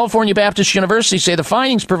and the California Baptist University say the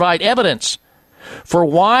findings provide evidence for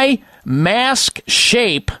why mask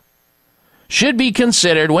shape should be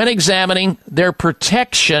considered when examining their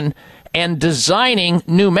protection and designing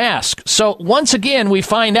new masks. So once again, we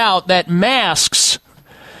find out that masks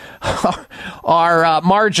are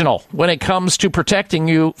marginal when it comes to protecting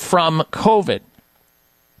you from COVID.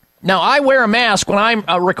 Now, I wear a mask when I'm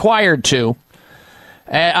required to,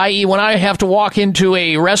 i.e. when I have to walk into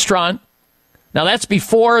a restaurant. Now, that's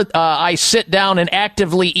before I sit down and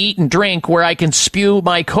actively eat and drink, where I can spew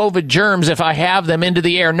my COVID germs if I have them into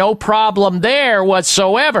the air. No problem there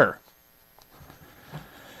whatsoever.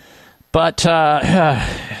 But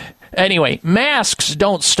Anyway, masks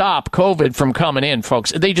don't stop COVID from coming in,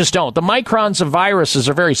 folks. They just don't. The microns of viruses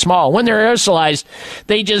are very small. When they're aerosolized,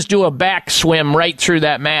 they just do a back swim right through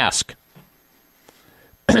that mask.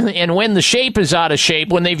 And when the shape is out of shape,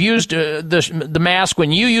 when they've used the mask,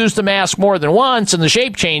 when you use the mask more than once and the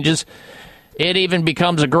shape changes, it even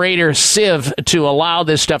becomes a greater sieve to allow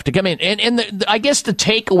this stuff to come in. And I guess the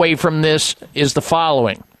takeaway from this is the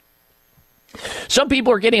following. Some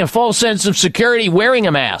people are getting a false sense of security wearing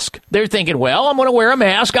a mask. They're thinking, well, I'm going to wear a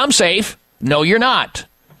mask. I'm safe. No, you're not.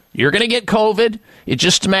 You're going to get COVID. It's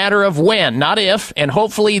just a matter of when, not if. And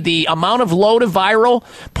hopefully the amount of load of viral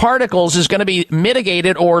particles is going to be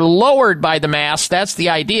mitigated or lowered by the mask. That's the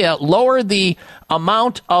idea. Lower the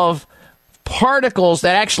amount of particles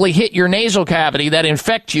that actually hit your nasal cavity that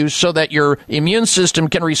infect you so that your immune system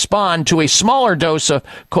can respond to a smaller dose of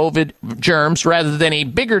COVID germs rather than a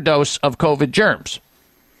bigger dose of COVID germs.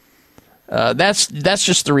 That's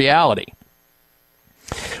just the reality.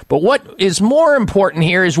 But what is more important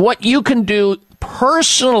here is what you can do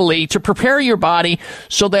personally to prepare your body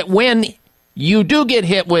so that when you do get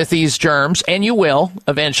hit with these germs, and you will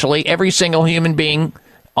eventually, every single human being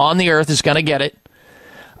on the earth is going to get it,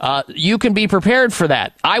 you can be prepared for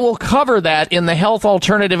that. I will cover that in the health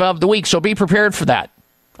alternative of the week, so be prepared for that.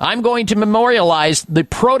 I'm going to memorialize the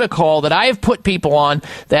protocol that I have put people on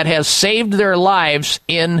that has saved their lives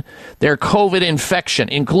in their COVID infection,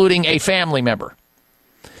 including a family member.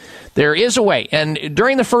 There is a way. And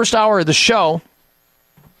during the first hour of the show,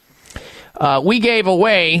 we gave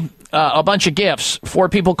away a bunch of gifts for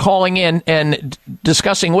people calling in and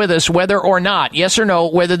discussing with us whether or not, yes or no,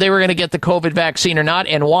 whether they were going to get the COVID vaccine or not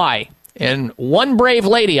and why. And one brave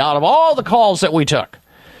lady out of all the calls that we took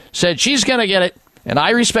said she's going to get it, and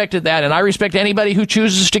I respected that, and I respect anybody who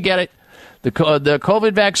chooses to get it. The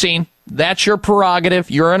COVID vaccine, that's your prerogative.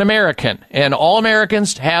 You're an American, and all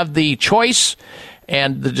Americans have the choice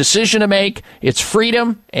and the decision to make. It's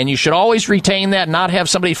freedom, and you should always retain that, not have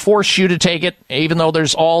somebody force you to take it, even though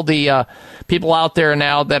there's all the people out there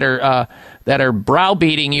now that are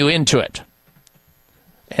browbeating you into it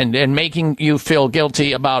and making you feel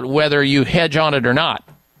guilty about whether you hedge on it or not.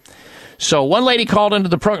 So one lady called into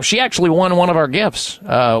the program. She actually won one of our gifts,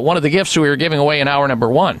 one of the gifts we were giving away in hour number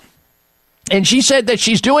one. And she said that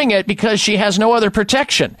she's doing it because she has no other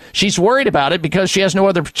protection. She's worried about it because she has no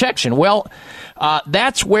other protection. Well,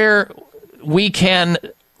 that's where we can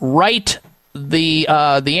write the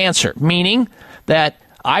answer, meaning that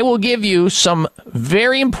I will give you some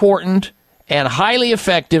very important and highly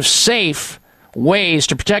effective, safe ways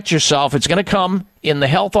to protect yourself. It's going to come in the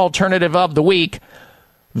health alternative of the week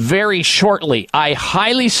very shortly. I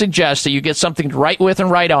highly suggest that you get something to write with and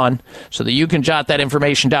write on so that you can jot that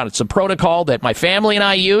information down. It's a protocol that my family and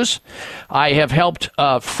I use. I have helped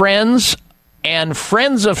friends and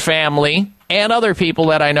friends of family and other people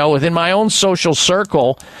that I know within my own social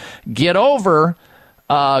circle get over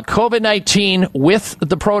COVID-19 with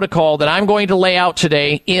the protocol that I'm going to lay out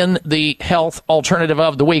today in the health alternative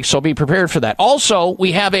of the week. So be prepared for that. Also,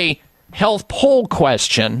 we have a health poll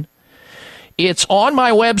question. It's on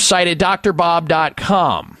my website at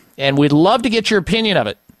drbob.com, and we'd love to get your opinion of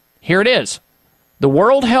it. Here it is. The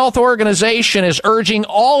World Health Organization is urging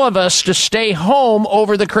all of us to stay home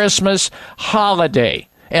over the Christmas holiday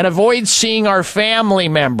and avoid seeing our family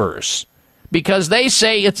members because they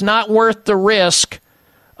say it's not worth the risk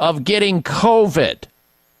of getting COVID.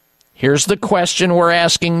 Here's the question we're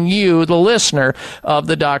asking you, the listener of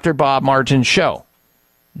the Dr. Bob Martin Show.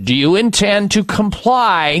 Do you intend to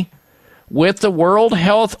comply with the World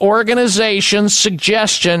Health Organization's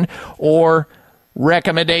suggestion or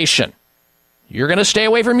recommendation? You're going to stay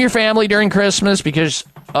away from your family during Christmas because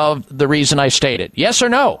of the reason I stated. Yes or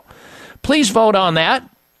no? Please vote on that.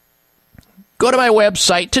 Go to my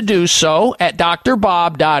website to do so at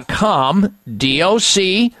drbob.com,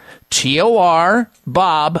 DOCTOR,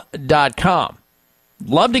 Bob.com.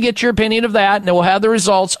 Love to get your opinion of that, and we'll have the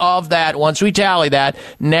results of that once we tally that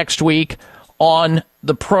next week on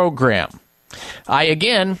the program. I,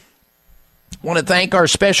 again, want to thank our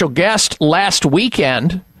special guest last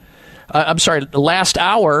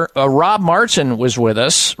hour. Rob Martin was with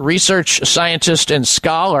us, research scientist and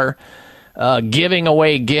scholar, giving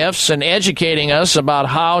away gifts and educating us about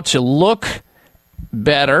how to look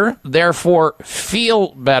better, therefore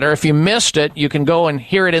feel better. If you missed it, you can go and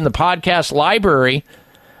hear it in the podcast library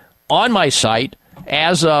on my site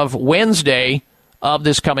as of Wednesday of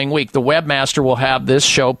this coming week. The webmaster will have this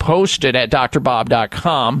show posted at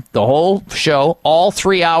drbob.com. The whole show, all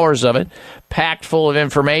 3 hours of it, packed full of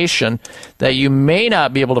information that you may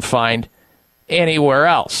not be able to find anywhere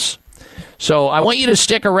else. So I want you to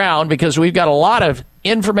stick around because we've got a lot of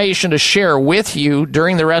information to share with you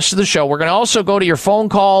during the rest of the show. We're going to also go to your phone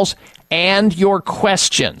calls and your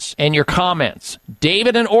questions and your comments.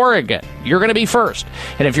 David in Oregon, you're going to be first.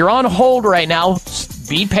 And if you're on hold right now,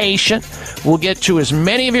 be patient. We'll get to as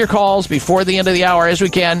many of your calls before the end of the hour as we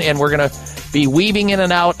can, and we're going to be weaving in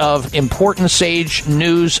and out of important Sage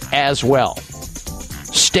news as well.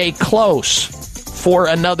 Stay close for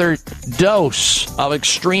another dose of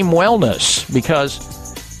extreme wellness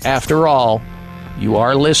because, after all, you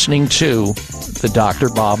are listening to the Dr.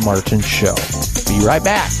 Bob Martin Show. Be right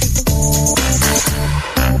back.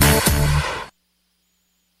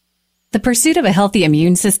 The pursuit of a healthy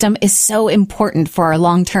immune system is so important for our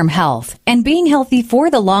long-term health. And being healthy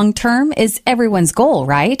for the long term is everyone's goal,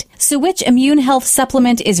 right? So which immune health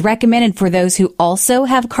supplement is recommended for those who also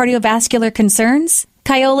have cardiovascular concerns?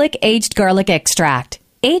 Kyolic Aged Garlic Extract.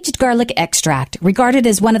 Aged garlic extract, regarded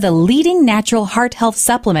as one of the leading natural heart health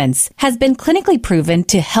supplements, has been clinically proven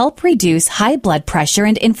to help reduce high blood pressure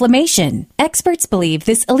and inflammation. Experts believe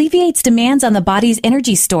this alleviates demands on the body's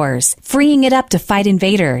energy stores, freeing it up to fight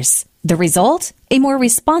invaders. The result? A more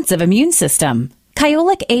responsive immune system.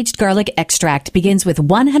 Kyolic Aged Garlic Extract begins with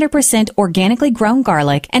 100% organically grown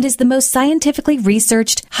garlic and is the most scientifically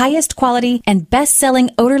researched, highest quality, and best-selling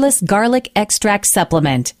odorless garlic extract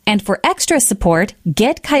supplement. And for extra support,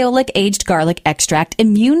 get Kyolic Aged Garlic Extract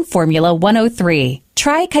Immune Formula 103.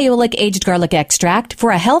 Try Kyolic Aged Garlic Extract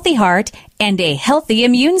for a healthy heart and a healthy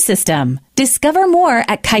immune system. Discover more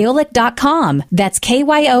at kyolic.com. That's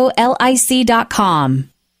KYOLIC.com.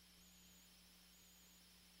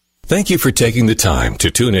 Thank you for taking the time to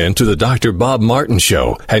tune in to the Dr. Bob Martin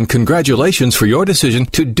Show, and congratulations for your decision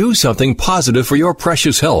to do something positive for your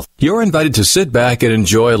precious health. You're invited to sit back and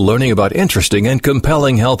enjoy learning about interesting and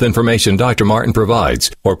compelling health information Dr. Martin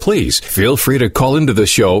provides. Or please feel free to call into the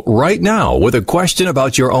show right now with a question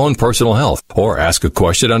about your own personal health, or ask a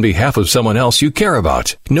question on behalf of someone else you care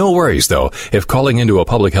about. No worries, though. If calling into a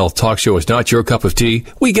public health talk show is not your cup of tea,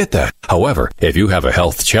 we get that. However, if you have a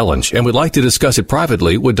health challenge and would like to discuss it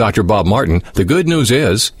privately with Dr. Bob Martin, the good news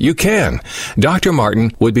is you can. Dr.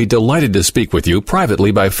 Martin would be delighted to speak with you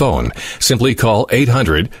privately by phone. Simply call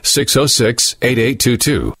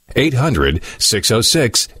 800-606-8822.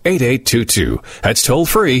 800-606-8822. That's toll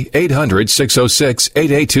free,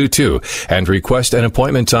 800-606-8822, and request an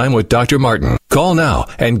appointment time with Dr. Martin. Call now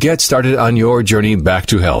and get started on your journey back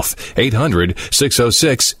to health.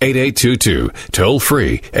 800-606-8822. Toll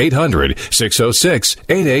free,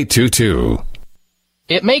 800-606-8822.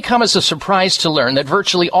 It may come as a surprise to learn that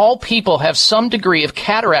virtually all people have some degree of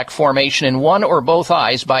cataract formation in one or both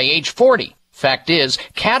eyes by age 40. Fact is,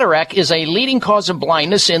 cataract is a leading cause of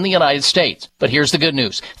blindness in the United States. But here's the good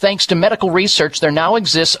news. Thanks to medical research, there now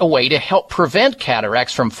exists a way to help prevent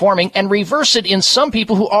cataracts from forming and reverse it in some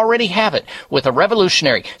people who already have it with a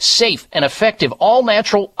revolutionary, safe, and effective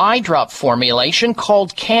all-natural eye drop formulation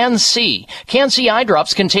called Can-C. Can-C eye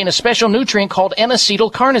drops contain a special nutrient called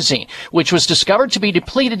N-acetylcarnosine, which was discovered to be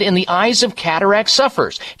depleted in the eyes of cataract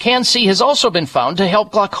sufferers. Can-C has also been found to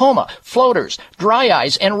help glaucoma, floaters, dry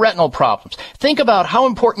eyes, and retinal problems. Think about how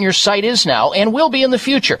important your sight is now and will be in the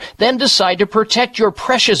future. Then decide to protect your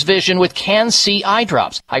precious vision with Can-C eye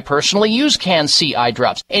drops. I personally use Can-C eye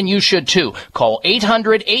drops, and you should too. Call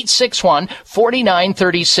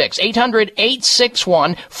 800-861-4936.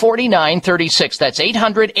 800-861-4936. That's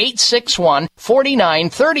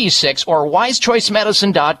 800-861-4936 or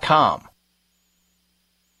wisechoicemedicine.com.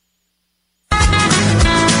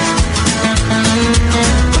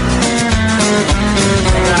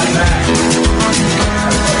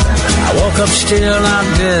 I woke up still not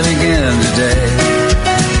dead again today.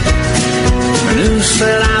 The news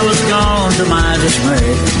said I was gone to my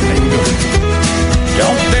dismay.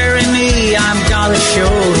 Don't bury me, I've got a show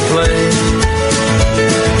to play.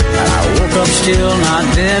 I woke up still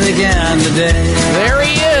not dead again today. There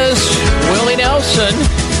he is, Willie Nelson.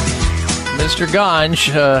 Mr.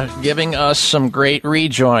 Ganj giving us some great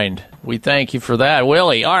rejoin. We thank you for that,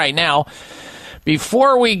 Willie. All right, now,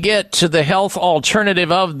 before we get to the health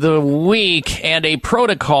alternative of the week and a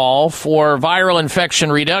protocol for viral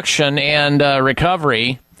infection reduction and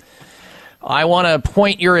recovery, I want to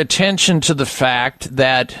point your attention to the fact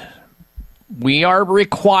that we are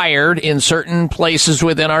required in certain places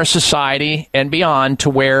within our society and beyond to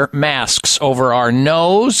wear masks over our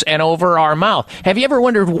nose and over our mouth. Have you ever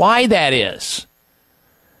wondered why that is?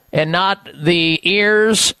 And not the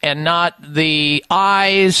ears and not the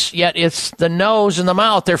eyes, yet it's the nose and the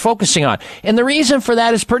mouth they're focusing on. And the reason for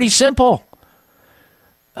that is pretty simple.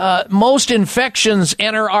 most infections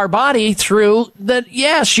enter our body through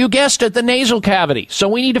yes, you guessed it, the nasal cavity. So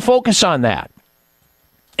we need to focus on that.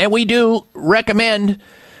 And we do recommend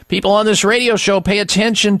people on this radio show pay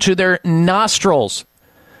attention to their nostrils,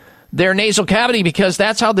 their nasal cavity, because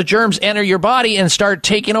that's how the germs enter your body and start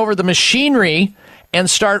taking over the machinery and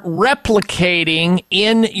start replicating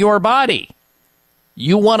in your body.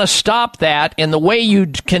 You want to stop that, and the way you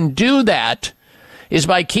can do that is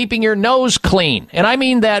by keeping your nose clean. And I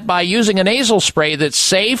mean that by using a nasal spray that's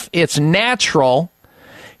safe, it's natural,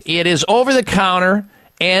 it is over the counter,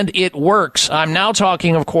 and it works. I'm now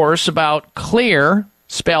talking, of course, about Xlear,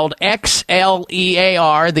 spelled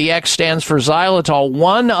Xlear. The X stands for xylitol,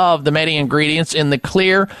 one of the many ingredients in the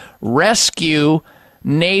Xlear Rescue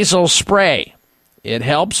nasal spray. It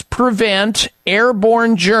helps prevent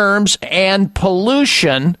airborne germs and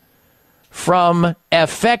pollution from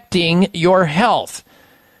affecting your health.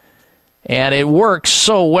 And it works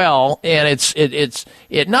so well, and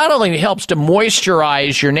it not only helps to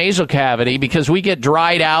moisturize your nasal cavity, because we get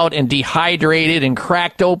dried out and dehydrated and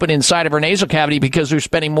cracked open inside of our nasal cavity because we're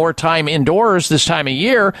spending more time indoors this time of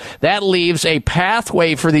year. That leaves a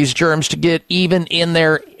pathway for these germs to get even in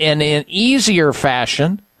there in an easier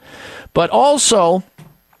fashion. But also,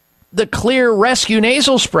 the Xlear Rescue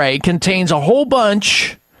nasal spray contains a whole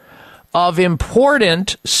bunch of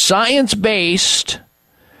important science-based,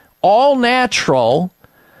 all-natural,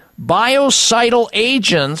 biocidal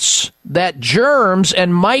agents that germs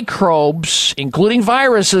and microbes, including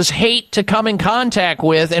viruses, hate to come in contact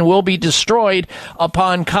with and will be destroyed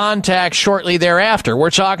upon contact shortly thereafter.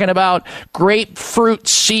 We're talking about grapefruit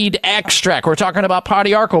seed extract. We're talking about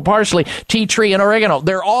patriarchal, parsley, tea tree, and oregano.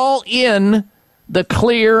 They're all in the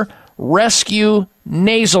Xlear Rescue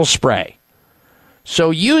nasal spray.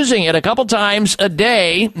 So using it a couple times a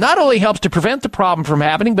day not only helps to prevent the problem from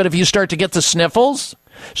happening, but if you start to get the sniffles,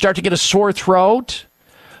 start to get a sore throat,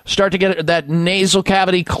 start to get that nasal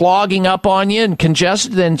cavity clogging up on you and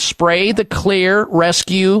congested, then spray the Xlear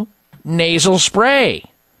Rescue nasal spray.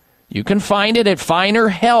 You can find it at Finer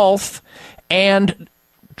Health and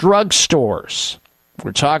drugstores.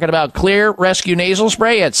 We're talking about Xlear Rescue nasal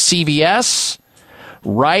spray at CVS,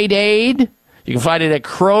 Rite Aid. You can find it at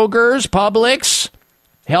Kroger's, Publix,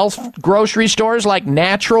 health grocery stores like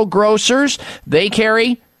Natural Grocers. They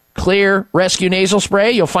carry Xlear Rescue nasal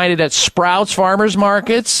spray. You'll find it at Sprouts Farmers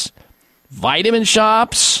Markets, vitamin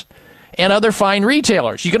shops, and other fine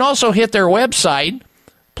retailers. You can also hit their website,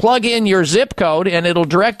 plug in your zip code, and it'll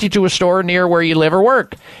direct you to a store near where you live or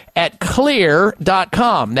work at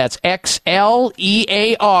Xlear.com. That's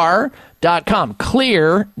Xlear.com.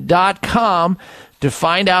 Xlear.com to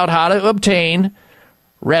find out how to obtain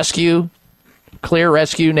Xlear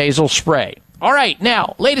Rescue nasal spray. All right,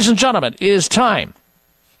 now, ladies and gentlemen, it is time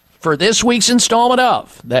for this week's installment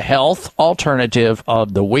of the Health Alternative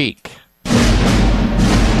of the Week.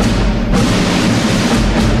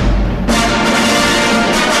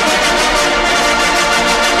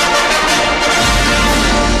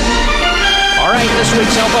 This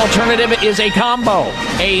week's Health Alternative is a combo,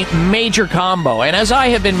 a major combo. And as I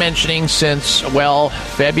have been mentioning since,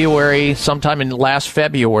 February, sometime in last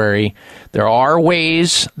February, there are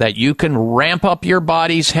ways that you can ramp up your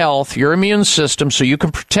body's health, your immune system, so you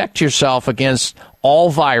can protect yourself against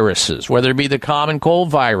all viruses, whether it be the common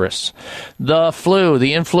cold virus, the flu,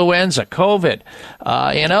 the influenza, COVID,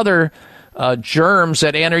 and other germs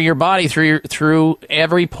that enter your body through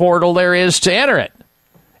every portal there is to enter it.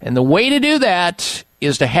 And the way to do that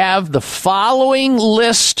is to have the following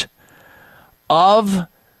list of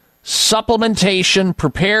supplementation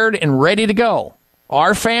prepared and ready to go.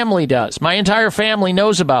 Our family does. My entire family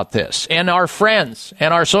knows about this, and our friends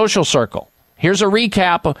and our social circle. Here's a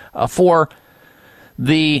recap for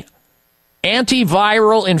the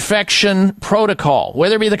antiviral infection protocol.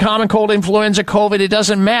 Whether it be the common cold, influenza, COVID, it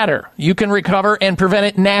doesn't matter. You can recover and prevent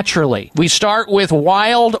it naturally. We start with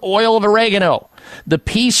wild oil of oregano, the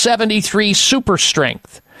P73 Super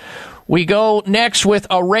Strength. We go next with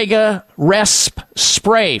Orega Resp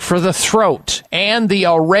spray for the throat and the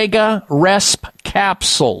Orega Resp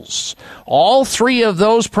capsules. All three of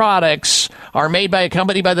those products are made by a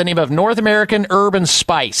company by the name of North American Herb and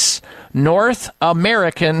Spice. North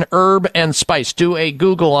American Herb and Spice. Do a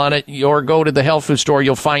Google on it or go to the health food store.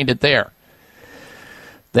 You'll find it there.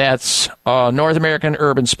 That's North American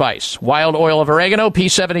Herb and Spice. Wild oil of oregano,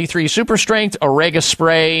 P73 Super Strength, Orega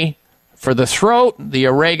spray for the throat, the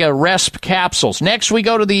Orega Resp capsules. Next, we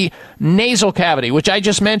go to the nasal cavity, which I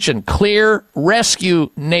just mentioned, Xlear Rescue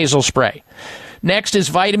nasal spray. Next is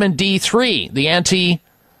vitamin D3, the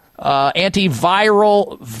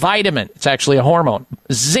antiviral vitamin. It's actually a hormone.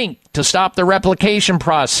 Zinc, to stop the replication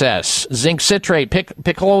process. Zinc citrate,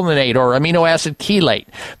 picolinate, or amino acid chelate.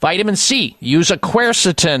 Vitamin C, use a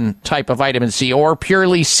quercetin type of vitamin C or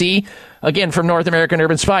purely C, again from North American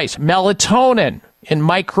Herb and Spice. Melatonin in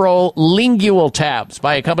microlingual tabs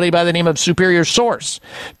by a company by the name of Superior Source.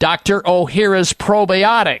 Dr. Ohhira's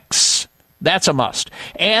probiotics, that's a must.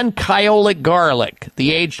 And Kyolic garlic,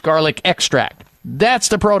 the aged garlic extract. That's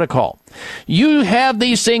the protocol. You have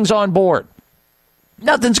these things on board.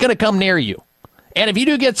 Nothing's going to come near you. And if you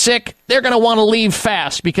do get sick, they're going to want to leave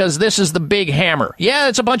fast because this is the big hammer. Yeah,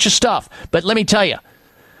 it's a bunch of stuff, but let me tell you,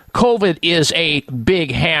 COVID is a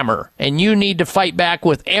big hammer, and you need to fight back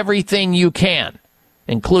with everything you can,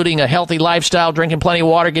 including a healthy lifestyle, drinking plenty of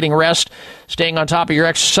water, getting rest, staying on top of your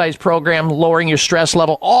exercise program, lowering your stress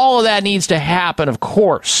level. All of that needs to happen, of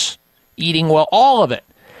course. Eating well, all of it.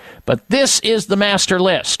 But this is the master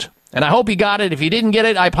list. And I hope you got it. If you didn't get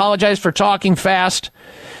it, I apologize for talking fast.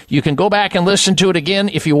 You can go back and listen to it again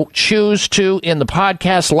if you choose to in the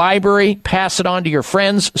podcast library. Pass it on to your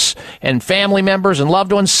friends and family members and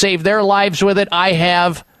loved ones. Save their lives with it. I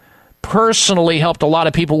have personally helped a lot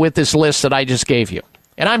of people with this list that I just gave you.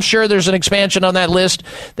 And I'm sure there's an expansion on that list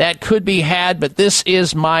that could be had, but this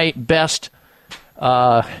is my best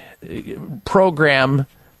program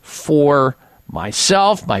for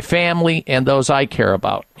myself, my family, and those I care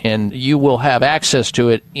about. And you will have access to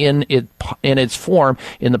it in its form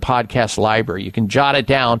in the podcast library. You can jot it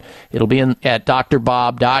down. It'll be at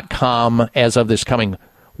drbob.com as of this coming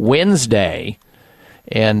Wednesday.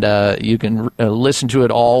 And you can listen to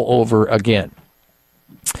it all over again.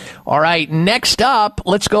 All right, next up,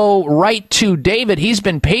 let's go right to David. He's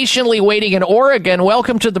been patiently waiting in Oregon.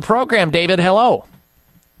 Welcome to the program, David. Hello.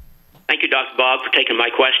 Thank you, Dr. Bob, for taking my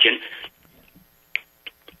question.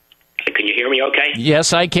 Can you hear me okay?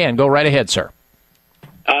 Yes, I can. Go right ahead, sir.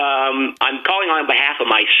 I'm calling on behalf of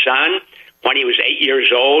my son. When he was 8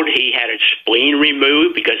 years old, he had his spleen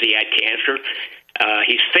removed because he had cancer.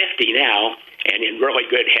 He's 50 now and in really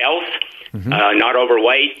good health, not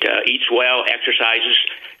overweight, eats well, exercises.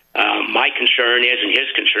 My concern is, and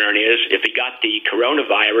his concern is, if he got the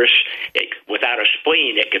coronavirus without a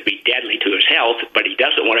spleen, it could be deadly to his health, but he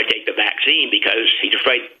doesn't want to take the vaccine because he's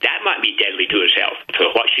afraid that might be deadly to his health.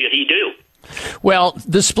 So what should he do? Well,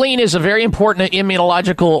 the spleen is a very important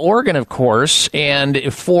immunological organ, of course, and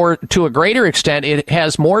to a greater extent, it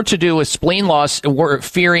has more to do with spleen loss,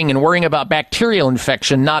 fearing and worrying about bacterial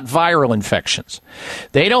infection, not viral infections.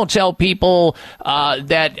 They don't tell people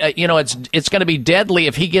that it's going to be deadly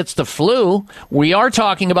if he gets the flu. We are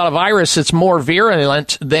talking about a virus that's more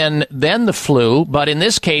virulent than the flu, but in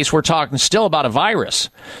this case, we're talking still about a virus.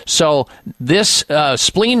 So this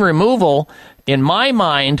spleen removal, in my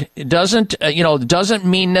mind, doesn't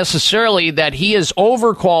mean necessarily that he is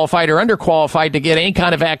overqualified or underqualified to get any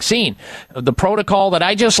kind of vaccine. The protocol that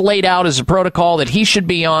I just laid out is a protocol that he should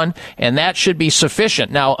be on, and that should be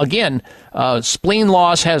sufficient. Now, again, spleen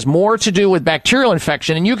loss has more to do with bacterial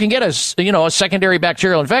infection, and you can get a secondary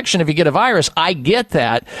bacterial infection if you get a virus. I get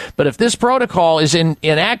that, but if this protocol is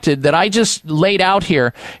enacted that I just laid out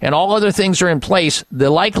here, and all other things are in place,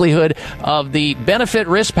 the likelihood of the benefit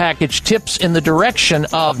risk package tips in the direction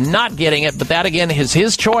of not getting it, but that again is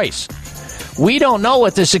his choice. We don't know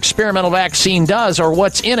what this experimental vaccine does or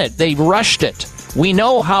what's in it. They rushed it. We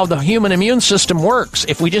know how the human immune system works.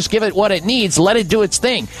 If we just give it what it needs, let it do its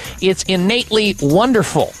thing. It's innately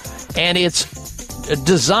wonderful, and it's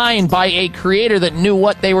designed by a creator that knew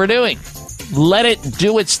what they were doing. Let it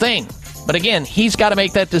do its thing. But again, he's got to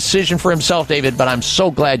make that decision for himself, David, but I'm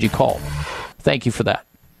so glad you called. Thank you for that.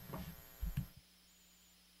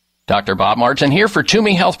 Dr. Bob Martin here for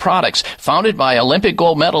Toomey Health Products. Founded by Olympic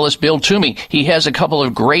gold medalist Bill Toomey, he has a couple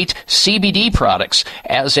of great CBD products.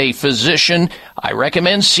 As a physician, I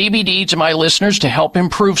recommend CBD to my listeners to help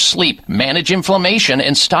improve sleep, manage inflammation,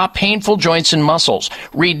 and stop painful joints and muscles,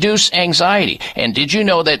 reduce anxiety. And did you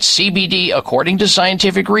know that CBD, according to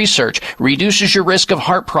scientific research, reduces your risk of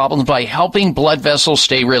heart problems by helping blood vessels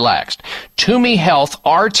stay relaxed? Toomey Health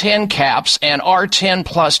R10 caps and R10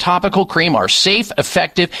 Plus topical cream are safe,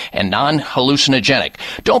 effective, and non-hallucinogenic.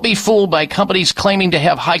 Don't be fooled by companies claiming to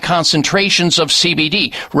have high concentrations of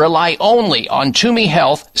CBD. Rely only on Toomey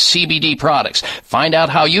Health CBD products. Find out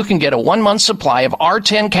how you can get a 1-month supply of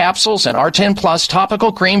R10 capsules and R10 Plus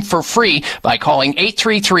topical cream for free by calling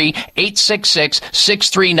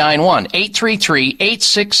 833-866-6391.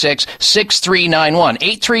 833-866-6391.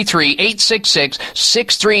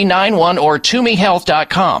 833-866-6391 or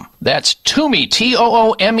ToomeyHealth.com. That's Toomey,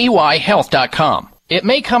 Toomey Health.com. It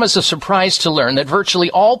may come as a surprise to learn that virtually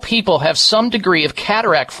all people have some degree of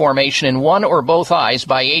cataract formation in one or both eyes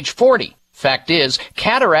by age 40. Fact is,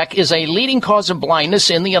 cataract is a leading cause of blindness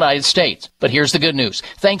in the United States. But here's the good news.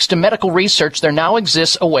 Thanks to medical research, there now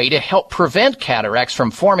exists a way to help prevent cataracts from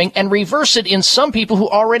forming and reverse it in some people who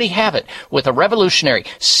already have it with a revolutionary,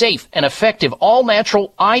 safe, and effective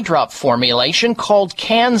all-natural eye drop formulation called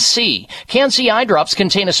Can-C. Can-C eye drops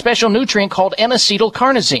contain a special nutrient called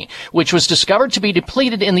N-acetylcarnosine, which was discovered to be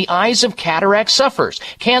depleted in the eyes of cataract sufferers.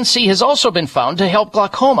 Can-C has also been found to help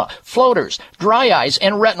glaucoma, floaters, dry eyes,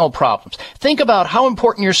 and retinal problems. Think about how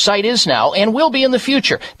important your sight is now and will be in the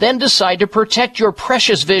future. Then decide to protect your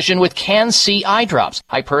precious vision with Can-C eye drops.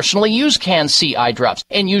 I personally use Can-C eye drops,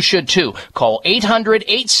 and you should too. Call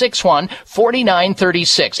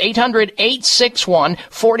 800-861-4936.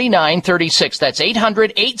 800-861-4936. That's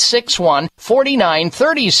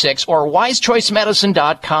 800-861-4936 or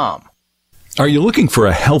wisechoicemedicine.com. Are you looking for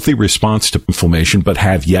a healthy response to inflammation but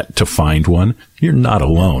have yet to find one? You're not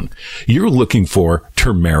alone. You're looking for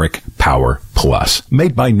Turmeric Power Plus,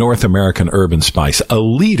 made by North American Herb & Spice, a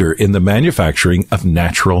leader in the manufacturing of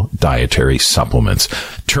natural dietary supplements.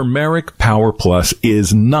 Turmeric Power Plus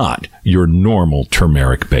is not your normal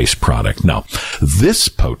turmeric-based product. No, this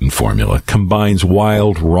potent formula combines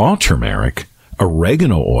wild raw turmeric,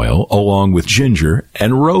 oregano oil, along with ginger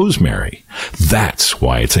and rosemary. That's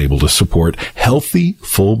why it's able to support healthy,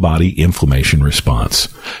 full-body inflammation response.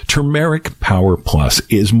 Turmeric Power Plus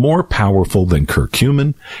is more powerful than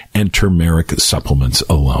curcumin and turmeric supplements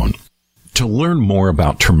alone. To learn more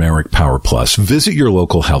about Turmeric Power Plus, visit your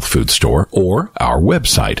local health food store or our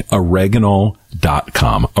website,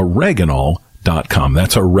 oreganol.com. Oreganol.com.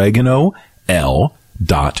 That's oregano.com.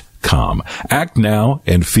 Act now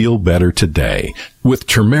and feel better today with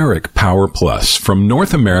Turmeric Power Plus from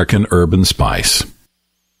North American Herb & Spice.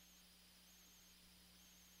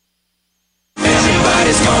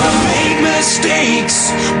 Everybody's gonna make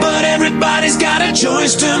mistakes, but everybody's got a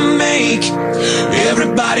choice to make.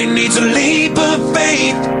 Everybody needs a leap of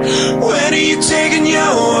faith. When are you taking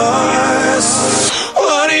yours?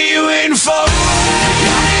 What are you waiting for?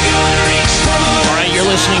 You're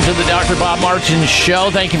listening to the Dr. Bob Martin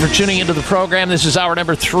Show. Thank you for tuning into the program. This is hour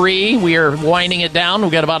number 3. We are winding it down.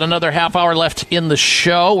 We've got about another half hour left in the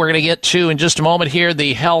show. We're going to get to, in just a moment here,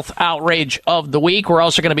 the health outrage of the week. We're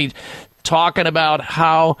also going to be talking about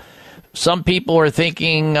how some people are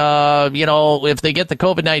thinking, if they get the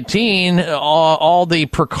COVID-19, all the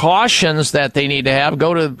precautions that they need to have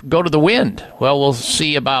go to the wind. Well, we'll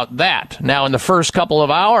see about that. Now, in the first couple of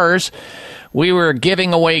hours, we were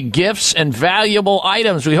giving away gifts and valuable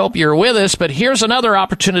items. We hope you're with us, but here's another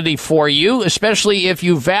opportunity for you, especially if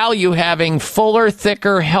you value having fuller,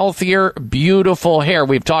 thicker, healthier, beautiful hair.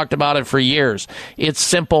 We've talked about it for years. It's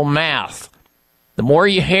simple math. The more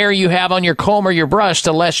hair you have on your comb or your brush,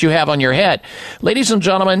 the less you have on your head. Ladies and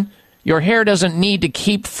gentlemen, your hair doesn't need to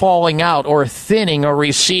keep falling out or thinning or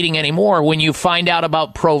receding anymore when you find out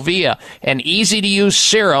about Provia, an easy-to-use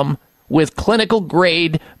serum with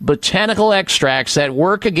clinical-grade botanical extracts that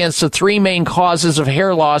work against the 3 main causes of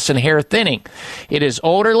hair loss and hair thinning. It is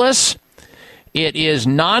odorless. It is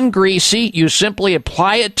non-greasy. You simply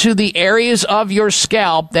apply it to the areas of your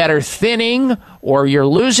scalp that are thinning, or you're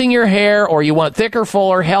losing your hair, or you want thicker,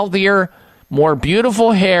 fuller, healthier, more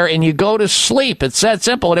beautiful hair, and you go to sleep. It's that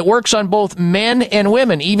simple, and it works on both men and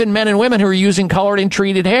women, even men and women who are using colored and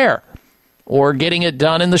treated hair or getting it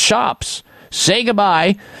done in the shops. Say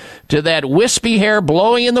goodbye to that wispy hair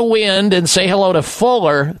blowing in the wind and say hello to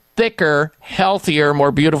fuller, thicker, healthier,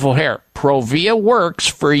 more beautiful hair. Provia works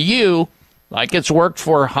for you like it's worked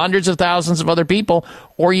for hundreds of thousands of other people,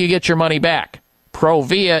 or you get your money back.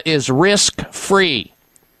 Provia is risk-free.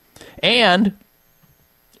 And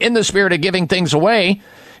in the spirit of giving things away,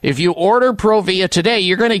 if you order Provia today,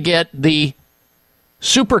 you're going to get the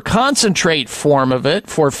super concentrate form of it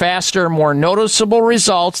for faster, more noticeable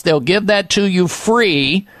results. They'll give that to you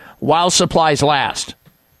free while supplies last.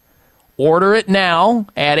 Order it now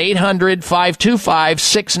at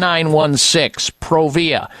 800-525-6916.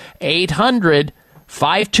 Provia.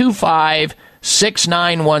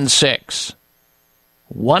 800-525-6916.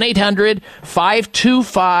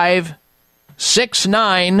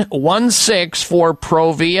 1-800-525-6916 for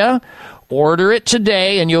Provia. Order it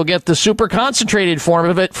today, and you'll get the super concentrated form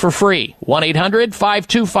of it for free.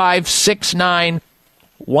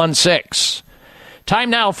 1-800-525-6916.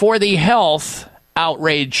 Time now for the health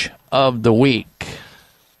outrage of the week.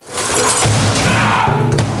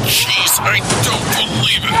 Jeez, I don't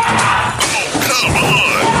believe it. Oh, come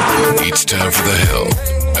on. It's time for the health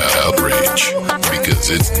outrage, because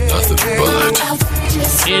it's nothing but.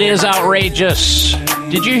 It is outrageous.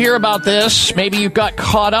 Did you hear about this? Maybe you got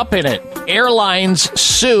caught up in it. Airlines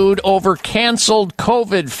sued over canceled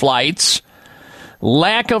COVID flights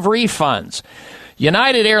lack of refunds.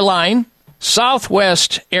 United Airlines,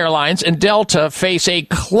 Southwest Airlines, and Delta face a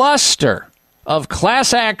cluster of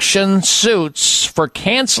class action suits for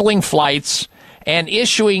canceling flights and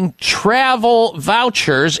issuing travel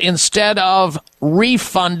vouchers instead of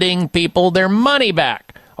refunding people their money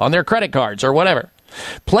back on their credit cards or whatever.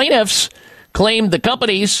 Plaintiffs claimed the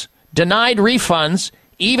companies denied refunds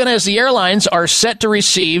even as the airlines are set to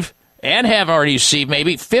receive, and have already received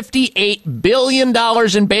maybe, $58 billion in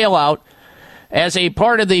bailout as a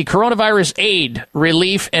part of the Coronavirus Aid,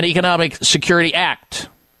 Relief, and Economic Security Act.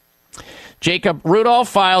 Jacob Rudolph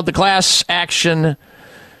filed the class action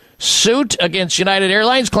suit against United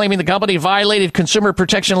Airlines, claiming the company violated consumer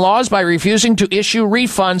protection laws by refusing to issue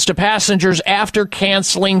refunds to passengers after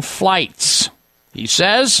canceling flights. He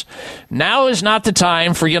says, now is not the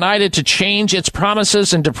time for United to change its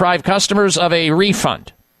promises and deprive customers of a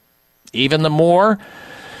refund. Even the more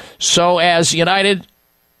so as United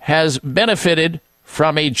has benefited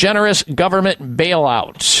from a generous government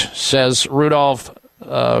bailout, says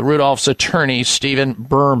Rudolph's attorney, Stephen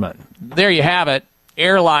Berman. There you have it.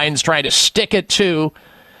 Airlines trying to stick it to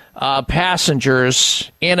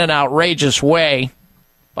passengers in an outrageous way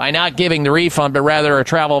by not giving the refund, but rather a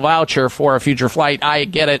travel voucher for a future flight. I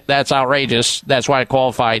get it. That's outrageous. That's why it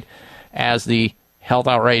qualified as the health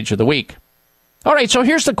outrage of the week. All right, so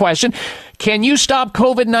here's the question. Can you stop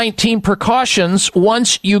COVID-19 precautions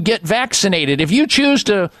once you get vaccinated? If you choose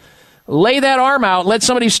to lay that arm out, let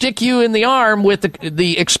somebody stick you in the arm with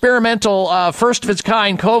the experimental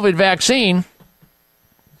first-of-its-kind COVID vaccine,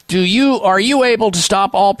 are you able to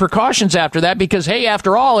stop all precautions after that? Because, hey,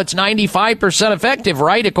 after all, it's 95% effective,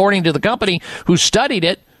 right, according to the company who studied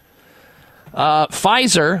it.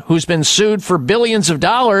 Pfizer, who's been sued for billions of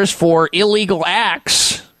dollars for illegal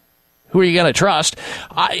acts. Who are you going to trust?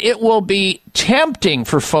 It will be tempting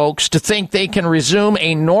for folks to think they can resume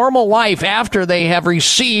a normal life after they have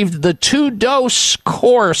received the 2-dose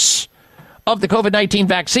course of the COVID-19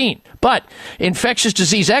 vaccine. But infectious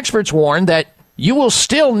disease experts warn that you will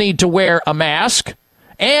still need to wear a mask,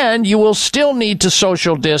 and you will still need to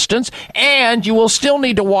social distance, and you will still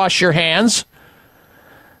need to wash your hands,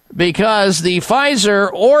 because the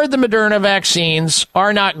Pfizer or the Moderna vaccines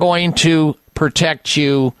are not going to protect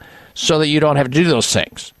you so that you don't have to do those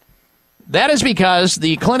things. That is because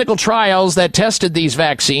the clinical trials that tested these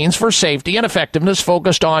vaccines for safety and effectiveness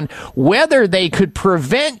focused on whether they could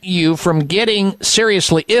prevent you from getting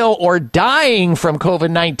seriously ill or dying from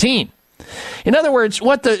COVID-19. In other words,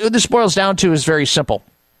 what this boils down to is very simple.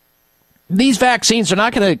 These vaccines are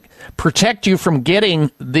not going to protect you from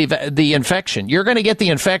getting the infection. You're going to get the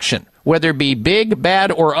infection, whether it be big,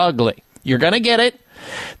 bad, or ugly. You're going to get it.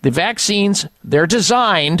 The vaccines, they're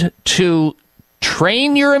designed to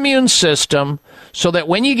train your immune system so that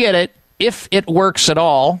when you get it, if it works at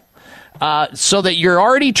all, so that you're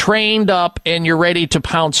already trained up and you're ready to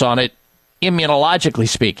pounce on it, immunologically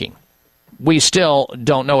speaking. We still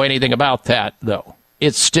don't know anything about that, though.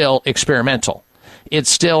 It's still experimental. It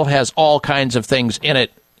still has all kinds of things in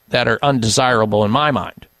it that are undesirable in my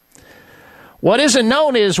mind. What isn't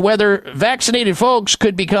known is whether vaccinated folks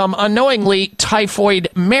could become unknowingly typhoid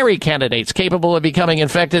Mary candidates, capable of becoming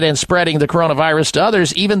infected and spreading the coronavirus to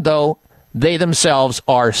others, even though they themselves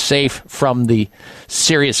are safe from the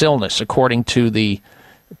serious illness, according to the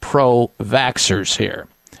pro-vaxxers here.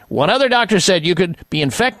 One other doctor said you could be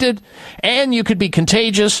infected and you could be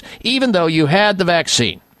contagious even though you had the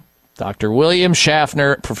vaccine. Dr. William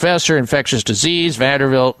Schaffner, professor, infectious disease,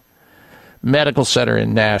 Vanderbilt Medical Center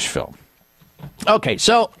in Nashville. Okay,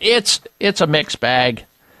 so it's a mixed bag.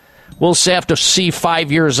 We'll have to see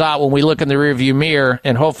 5 years out when we look in the rearview mirror,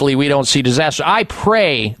 and hopefully we don't see disaster. I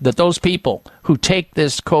pray that those people who take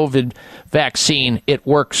this COVID vaccine, it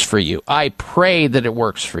works for you. I pray that it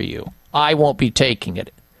works for you. I won't be taking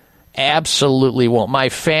it. Absolutely won't. My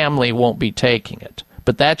family won't be taking it.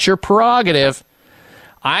 But that's your prerogative.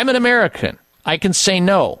 I'm an American. I can say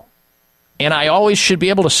no. And I always should be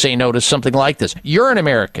able to say no to something like this. You're an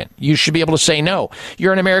American. You should be able to say no.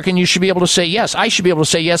 You're an American. You should be able to say yes. I should be able to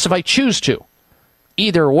say yes if I choose to.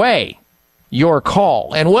 Either way, your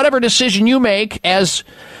call. And whatever decision you make, as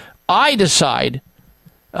I decide,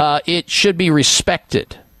 it should be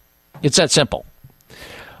respected. It's that simple.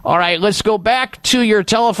 All right, let's go back to your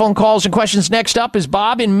telephone calls and questions. Next up is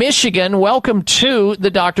Bob in Michigan. Welcome to the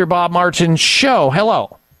Dr. Bob Martin Show.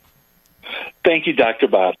 Hello. Thank you, Dr.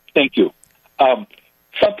 Bob. Thank you.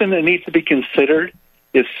 Something that needs to be considered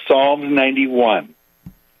is Psalm 91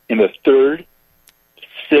 in the 3rd,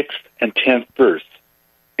 6th, and 10th verse.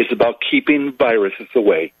 It's about keeping viruses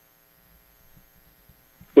away.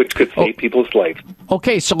 which could save people's life.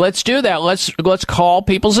 Okay, so let's do that. Let's call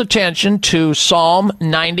people's attention to Psalm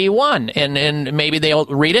 91, and maybe they'll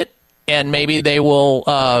read it, and maybe they will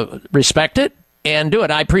respect it and do it.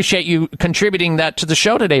 I appreciate you contributing that to the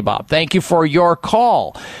show today, Bob. Thank you for your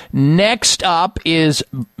call. Next up is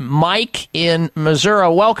Mike in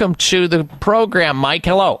Missouri. Welcome to the program, Mike.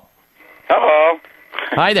 Hello. Hello.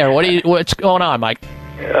 Hi there. What's going on, Mike?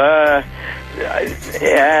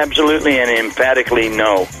 Absolutely and emphatically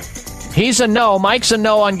no. He's a no. Mike's a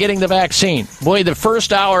no on getting the vaccine. Boy, the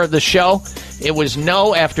first hour of the show, it was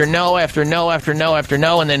no after no after no after no after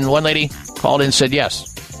no, and then one lady called in and said yes.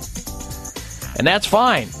 And that's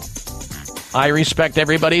fine. I respect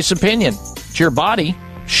everybody's opinion. It's your body.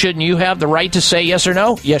 Shouldn't you have the right to say yes or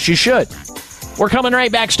no? Yes, you should. We're coming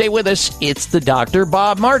right back. Stay with us. It's the Dr.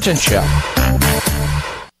 Bob Martin Show.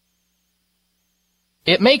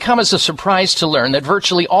 It may come as a surprise to learn that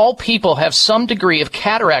virtually all people have some degree of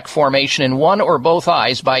cataract formation in one or both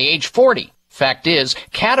eyes by age 40. Fact is,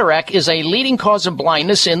 cataract is a leading cause of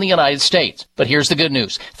blindness in the United States. But here's the good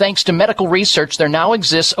news. Thanks to medical research, there now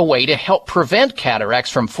exists a way to help prevent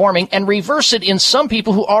cataracts from forming and reverse it in some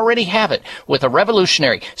people who already have it with a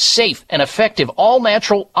revolutionary, safe, and effective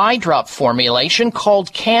all-natural eye drop formulation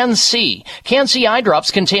called Can-C. Can-C eye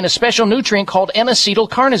drops contain a special nutrient called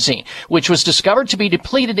N-acetylcarnosine, which was discovered to be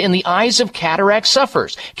depleted in the eyes of cataract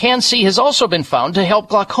sufferers. Can-C has also been found to help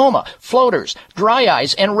glaucoma, floaters, dry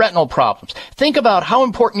eyes, and retinal problems. Think about how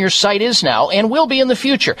important your sight is now and will be in the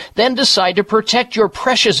future. Then decide to protect your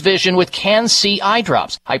precious vision with Can-C eye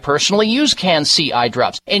drops. I personally use Can-C eye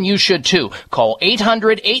drops, and you should too. Call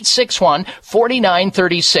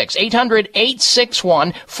 800-861-4936.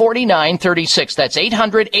 800-861-4936. That's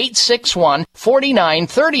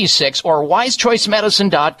 800-861-4936 or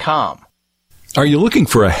wisechoicemedicine.com. Are you looking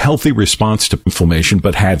for a healthy response to inflammation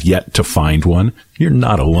but have yet to find one? You're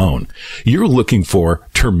not alone. You're looking for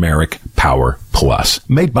Turmeric Power Plus,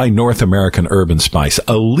 made by North American Herb & Spice,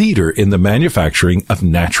 a leader in the manufacturing of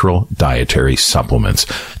natural dietary supplements.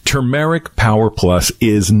 Turmeric Power Plus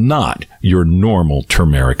is not your normal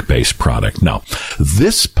turmeric-based product. No,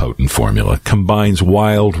 this potent formula combines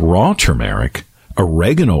wild raw turmeric,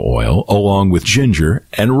 oregano oil, along with ginger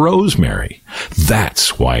and rosemary.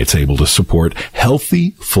 That's why it's able to support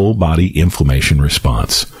healthy, full-body inflammation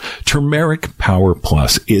response. Turmeric Power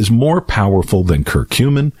Plus is more powerful than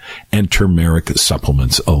curcumin and turmeric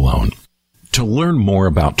supplements alone. To learn more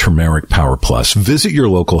about Turmeric Power Plus, visit your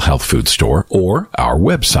local health food store or our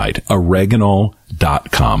website,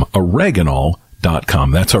 oreganol.com.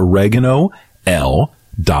 Oreganol.com. That's oregano.com.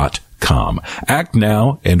 Act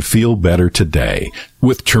now and feel better today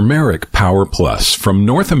with Turmeric Power Plus from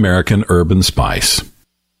North American Herb & Spice.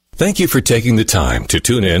 Thank you for taking the time to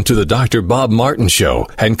tune in to the Dr. Bob Martin Show,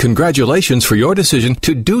 and congratulations for your decision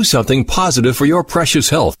to do something positive for your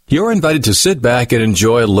precious health. You're invited to sit back and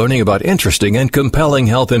enjoy learning about interesting and compelling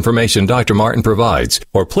health information Dr. Martin provides.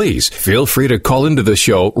 Or please feel free to call into the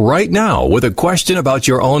show right now with a question about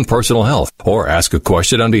your own personal health, or ask a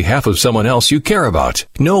question on behalf of someone else you care about.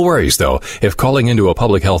 No worries though, if calling into a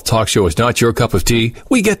public health talk show is not your cup of tea,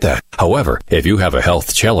 we get that. However, if you have a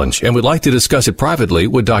health challenge and would like to discuss it privately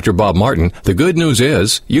with Dr. Bob Martin, the good news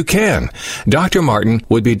is you can. Dr. Martin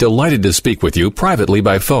would be delighted to speak with you privately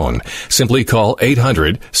by phone. Simply call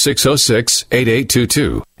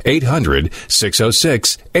 800-606-8822.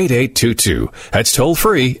 800-606-8822. That's toll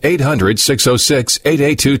free,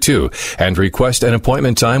 800-606-8822, and request an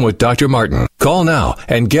appointment time with Dr. Martin. Call now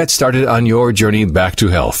and get started on your journey back to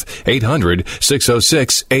health.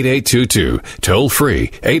 800-606-8822. Toll free,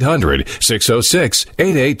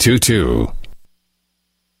 800-606-8822.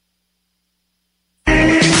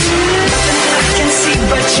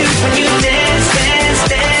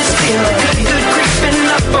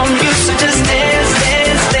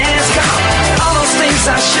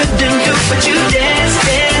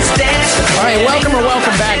 All right, welcome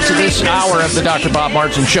back to this hour of the Dr. Bob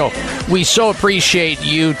Martin Show. We so appreciate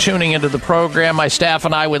you tuning into the program. My staff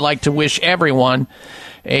and I would like to wish everyone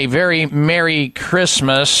a very Merry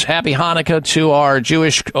Christmas. Happy Hanukkah to our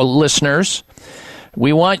Jewish listeners.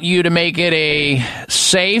 We want you to make it a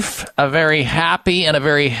safe, a very happy, and a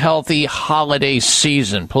very healthy holiday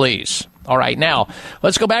season, please. All right, now,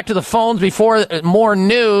 let's go back to the phones before more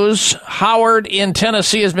news. Howard in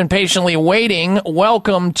Tennessee has been patiently waiting.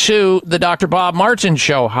 Welcome to the Dr. Bob Martin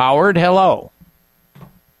Show. Howard, hello.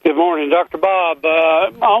 Good morning, Dr. Bob.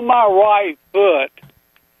 On my right foot,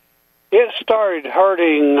 it started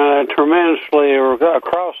hurting tremendously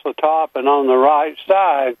across the top and on the right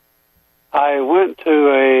side. I went to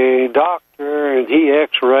a doctor, and he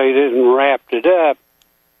x-rayed it and wrapped it up,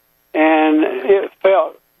 and it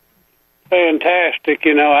felt fantastic,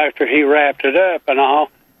 after he wrapped it up and all,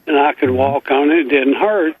 and I could walk on it. It didn't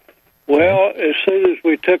hurt. Well, as soon as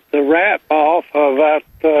we took the wrap off, about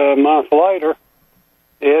a month later,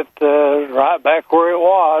 it right back where it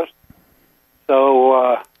was.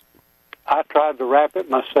 So I tried to wrap it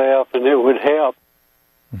myself, and it would help.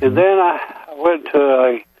 Mm-hmm. And then I went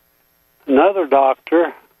to another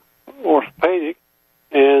doctor, orthopedic,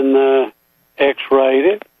 and X-rayed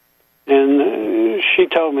it. And she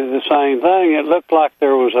told me the same thing. It looked like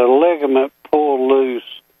there was a ligament pulled loose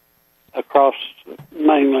across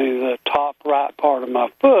mainly the top right part of my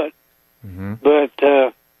foot. Mm-hmm. But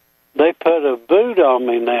they put a boot on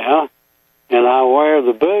me now, and I wear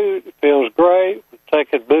the boot. It feels great.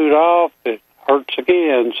 Take the boot off, it hurts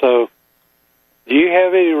again. So do you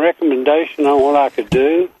have any recommendation on what I could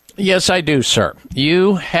do? Yes, I do, sir.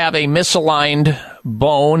 You have a misaligned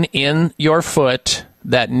bone in your foot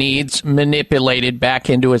that needs manipulated back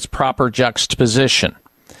into its proper juxtaposition.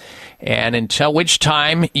 And until which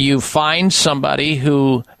time you find somebody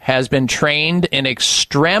who has been trained in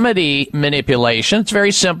extremity manipulation, it's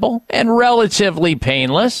very simple and relatively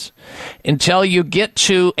painless, until you get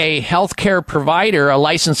to a healthcare provider, a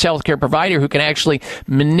licensed healthcare provider who can actually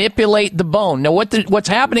manipulate the bone. Now, what's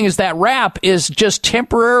happening is that wrap is just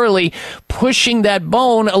temporarily pushing that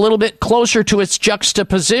bone a little bit closer to its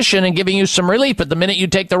juxtaposition and giving you some relief. But the minute you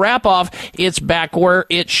take the wrap off, it's back where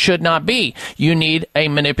it should not be. You need a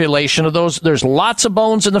manipulation of those. There's lots of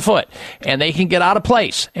bones in the foot, and they can get out of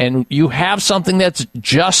place. And you have something that's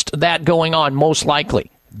just that going on, most likely.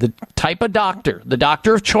 The type of doctor, the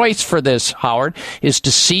doctor of choice for this, Howard, is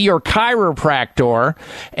to see your chiropractor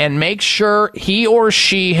and make sure he or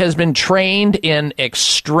she has been trained in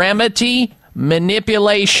extremity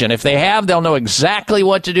manipulation. If they have, they'll know exactly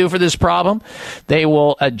what to do for this problem. They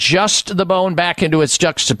will adjust the bone back into its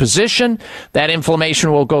juxtaposition. That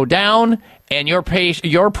inflammation will go down. And your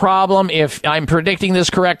problem, if I'm predicting this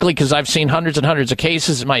correctly, because I've seen hundreds and hundreds of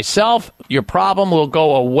cases myself, your problem will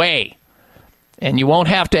go away. And you won't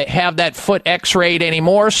have to have that foot x-rayed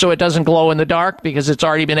anymore so it doesn't glow in the dark because it's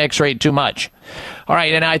already been x-rayed too much. All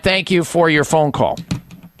right, and I thank you for your phone call.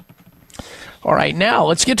 All right, now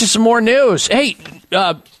let's get to some more news. Hey,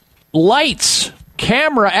 lights,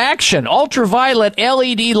 camera action, ultraviolet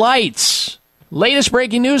LED lights. Latest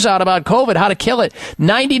breaking news out about COVID, how to kill it.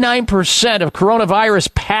 99% of coronavirus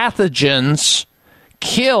pathogens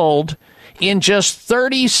killed in just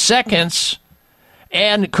 30 seconds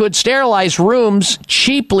and could sterilize rooms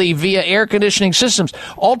cheaply via air conditioning systems.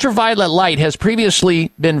 Ultraviolet light has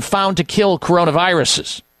previously been found to kill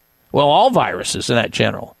coronaviruses. Well, all viruses in that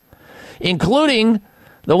general, including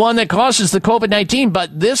the one that causes the COVID-19.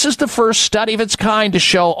 But this is the first study of its kind to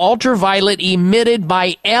show ultraviolet emitted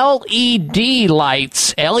by LED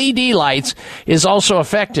lights. LED lights is also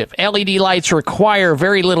effective. LED lights require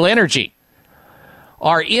very little energy,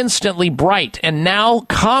 are instantly bright, and now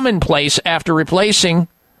commonplace after replacing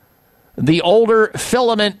the older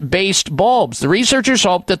filament-based bulbs. The researchers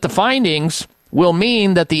hope that the findings will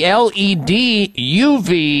mean that the LED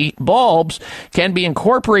UV bulbs can be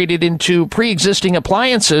incorporated into pre-existing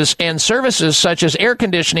appliances and services such as air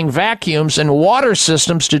conditioning, vacuums, and water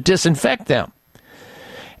systems to disinfect them.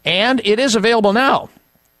 And it is available now.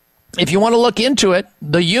 If you want to look into it,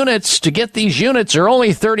 the units, to get these units, are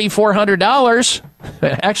only $3,400.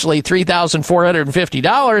 Actually,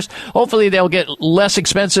 $3,450. Hopefully, they'll get less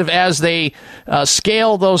expensive as they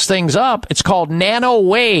scale those things up. It's called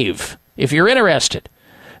NanoWave, if you're interested,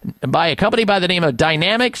 by a company by the name of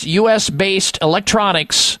Dynamics US-based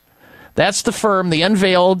Electronics. That's the firm. They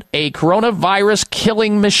unveiled a coronavirus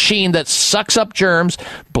killing machine that sucks up germs,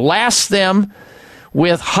 blasts them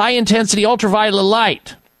with high-intensity ultraviolet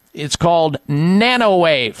light. It's called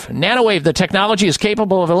NanoWave. NanoWave, the technology is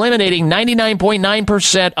capable of eliminating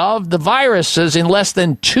 99.9% of the viruses in less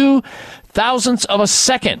than 0.02 of a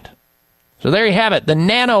second. So there you have it, the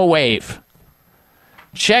NanoWave.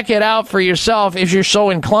 Check it out for yourself if you're so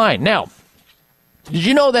inclined. Now, did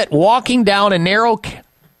you know that walking down a narrow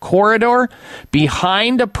corridor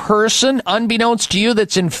behind a person, unbeknownst to you,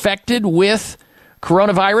 that's infected with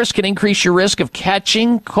coronavirus can increase your risk of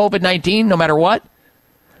catching COVID-19 no matter what?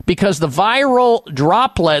 Because the viral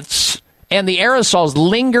droplets and the aerosols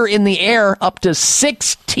linger in the air up to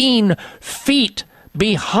 16 feet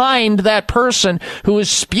behind that person who is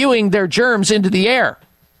spewing their germs into the air.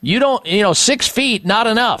 6 feet, not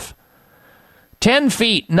enough. 10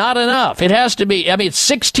 feet, not enough. It has to be, it's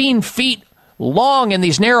 16 feet long in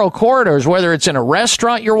these narrow corridors, whether it's in a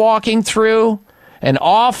restaurant you're walking through, an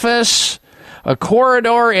office, a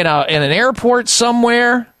corridor in an airport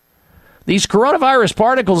somewhere. These coronavirus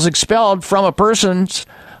particles expelled from a person's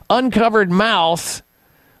uncovered mouth,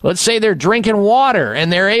 let's say they're drinking water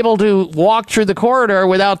and they're able to walk through the corridor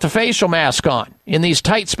without the facial mask on in these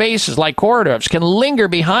tight spaces like corridors, can linger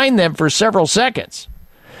behind them for several seconds.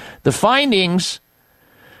 The findings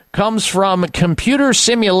comes from computer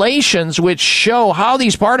simulations which show how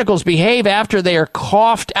these particles behave after they are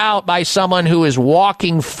coughed out by someone who is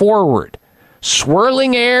walking forward.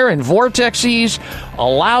 Swirling air and vortices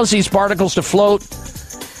allows these particles to float.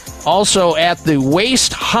 Also, at the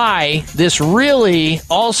waist high, this really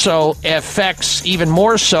also affects even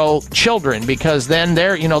more so children, because then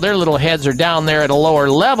their little heads are down there at a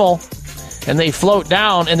lower level and they float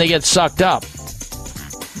down and they get sucked up.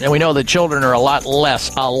 And we know that children are a lot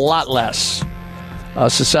less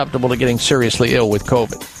susceptible to getting seriously ill with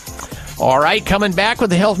COVID. All right, coming back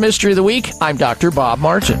with the Health Mystery of the Week, I'm Dr. Bob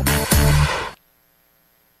Martin.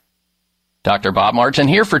 Dr. Bob Martin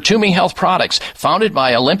here for Toomey Health Products. Founded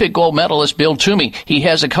by Olympic gold medalist Bill Toomey, he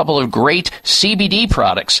has a couple of great CBD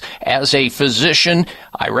products. As a physician,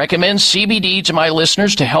 I recommend CBD to my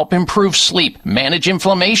listeners to help improve sleep, manage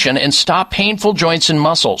inflammation, and stop painful joints and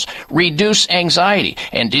muscles, reduce anxiety.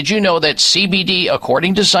 And did you know that CBD,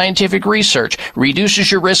 according to scientific research,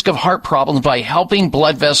 reduces your risk of heart problems by helping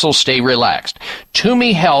blood vessels stay relaxed?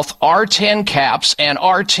 Toomey Health R10 caps and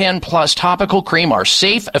R10 Plus topical cream are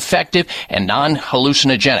safe, effective, and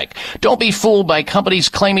non-hallucinogenic. Don't be fooled by companies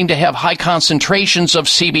claiming to have high concentrations of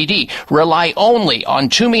CBD. Rely only on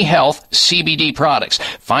Toomey Health CBD products.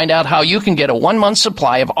 Find out how you can get a 1-month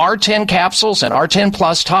supply of R10 capsules and R10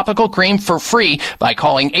 Plus topical cream for free by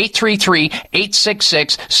calling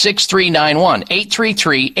 833-866-6391.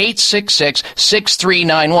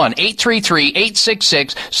 833-866-6391.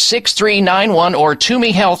 833-866-6391 or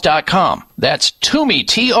ToomeyHealth.com. That's Toomey,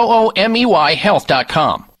 Toomey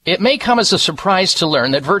Health.com. It may come as a surprise to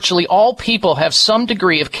learn that virtually all people have some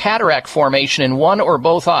degree of cataract formation in one or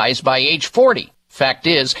both eyes by age 40. Fact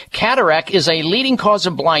is, cataract is a leading cause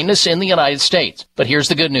of blindness in the United States. But here's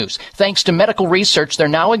the good news. Thanks to medical research, there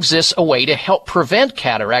now exists a way to help prevent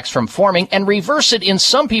cataracts from forming and reverse it in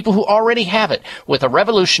some people who already have it with a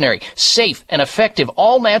revolutionary, safe, and effective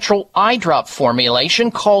all-natural eye drop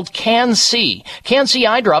formulation called Can-C. Can-C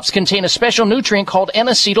eye drops contain a special nutrient called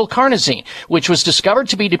N-acetylcarnosine, which was discovered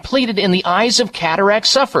to be depleted in the eyes of cataract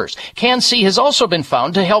sufferers. Can-C has also been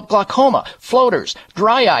found to help glaucoma, floaters,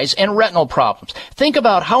 dry eyes, and retinal problems. Think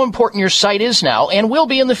about how important your sight is now and will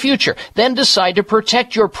be in the future. Then decide to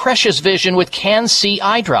protect your precious vision with Can-C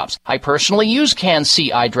eye drops. I personally use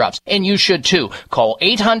Can-C eye drops, and you should too. Call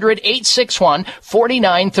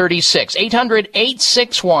 800-861-4936.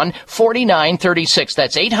 800-861-4936.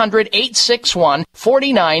 That's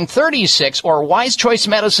 800-861-4936 or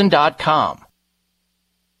wisechoicemedicine.com.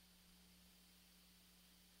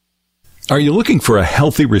 Are you looking for a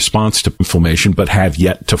healthy response to inflammation but have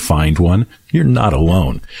yet to find one? You're not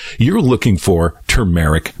alone. You're looking for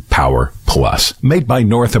Turmeric Power Plus, made by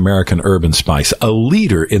North American Herb & Spice, a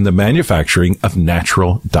leader in the manufacturing of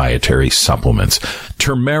natural dietary supplements.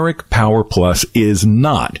 Turmeric Power Plus is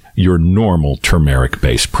not your normal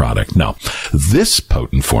turmeric-based product. No, this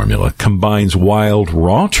potent formula combines wild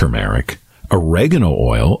raw turmeric, oregano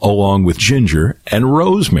oil, along with ginger and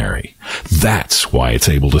rosemary. That's why it's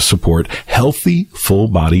able to support healthy,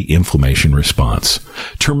 full-body inflammation response.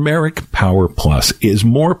 Turmeric Power Plus is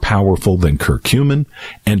more powerful than curcumin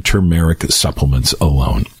and turmeric supplements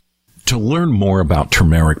alone. To learn more about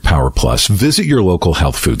Turmeric Power Plus, visit your local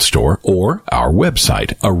health food store or our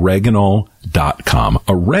website, oreganol.com.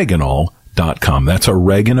 Oreganol.com. That's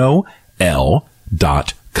oregano.com.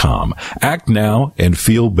 Act now and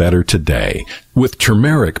feel better today with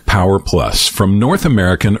Turmeric Power Plus from North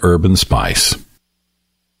American Herb & Spice.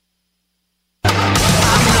 All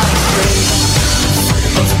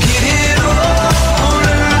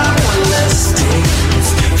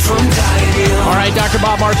right, Dr.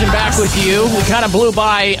 Bob Martin back with you. We kind of blew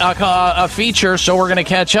by a feature, so we're going to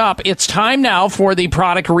catch up. It's time now for the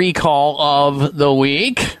product recall of the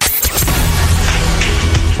week.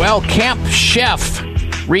 Well, Camp Chef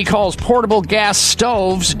recalls portable gas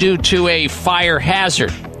stoves due to a fire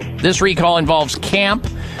hazard. This recall involves Camp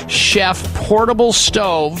Chef portable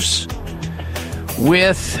stoves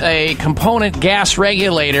with a component gas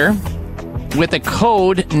regulator with a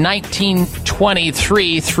code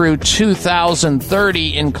 1923 through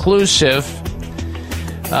 2030 inclusive.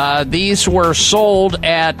 These were sold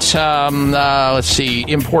at,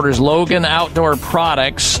 importers Logan Outdoor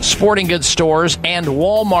Products, sporting goods stores, and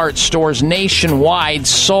Walmart stores nationwide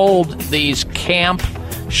sold these Camp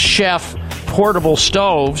Chef portable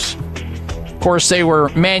stoves. Of course, they were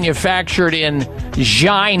manufactured in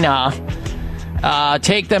China.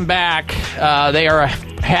 Take them back. They are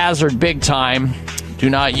hazard big time. Do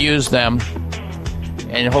not use them.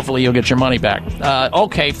 And hopefully you'll get your money back.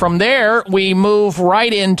 Okay, from there, we move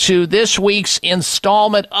right into this week's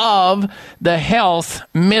installment of the Health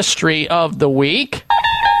Mystery of the Week.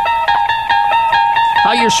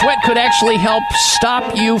 How your sweat could actually help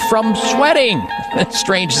stop you from sweating. As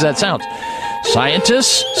strange as that sounds.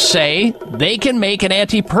 Scientists say they can make an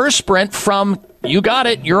antiperspirant from, you got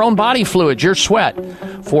it, your own body fluid, your sweat.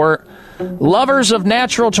 For lovers of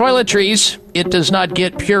natural toiletries, it does not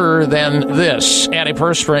get purer than this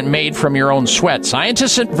antiperspirant made from your own sweat.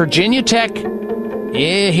 Scientists at Virginia Tech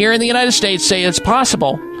here in the United States say it's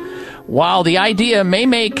possible. While the idea may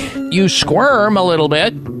make you squirm a little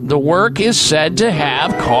bit, the work is said to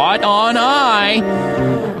have caught on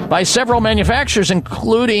eye by several manufacturers,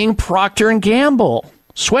 including Procter & Gamble.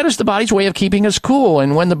 Sweat is the body's way of keeping us cool,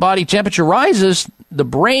 and when the body temperature rises, the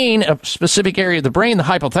brain, a specific area of the brain, the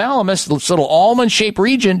hypothalamus, this little almond-shaped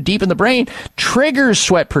region deep in the brain, triggers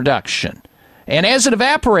sweat production. And as it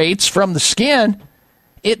evaporates from the skin,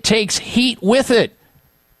 it takes heat with it,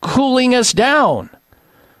 cooling us down.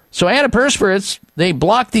 So antiperspirants, they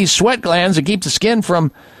block these sweat glands and keep the skin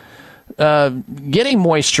from getting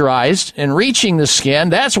moisturized and reaching the skin.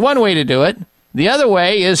 That's one way to do it. The other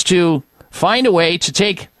way is to find a way to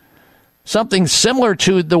take something similar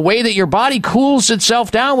to the way that your body cools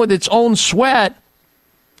itself down with its own sweat.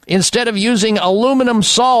 Instead of using aluminum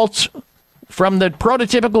salt from the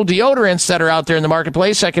prototypical deodorants that are out there in the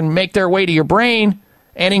marketplace that can make their way to your brain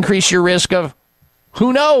and increase your risk of,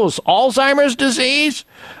 who knows, Alzheimer's disease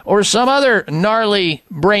or some other gnarly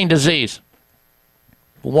brain disease.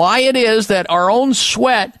 Why it is that our own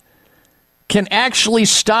sweat can actually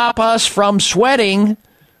stop us from sweating,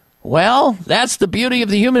 well, that's the beauty of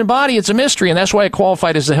the human body. It's a mystery, and that's why it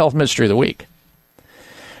qualified as the Health Mystery of the Week.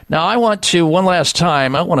 Now, I want to, one last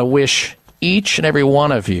time, I want to wish each and every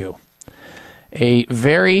one of you a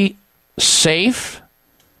very safe,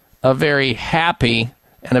 a very happy,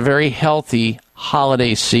 and a very healthy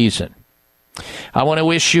holiday season. I want to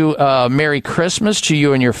wish you a Merry Christmas to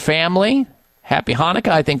you and your family. Happy Hanukkah.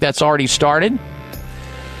 I think that's already started.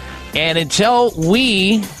 And until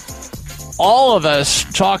we, all of us,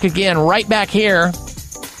 talk again right back here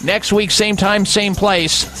next week, same time, same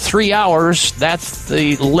place, 3 hours. That's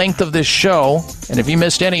the length of this show. And if you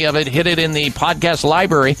missed any of it, hit it in the podcast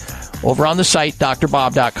library over on the site,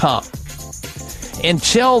 drbob.com.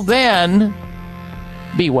 Until then,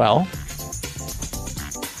 be well.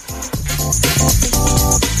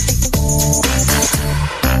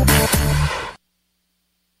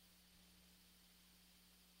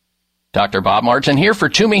 Dr. Bob Martin here for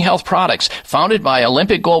Toomey Health Products. Founded by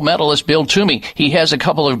Olympic gold medalist Bill Toomey, he has a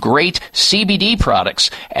couple of great CBD products.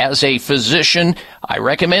 As a physician, I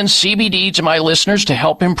recommend CBD to my listeners to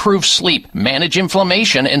help improve sleep, manage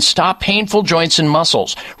inflammation, and stop painful joints and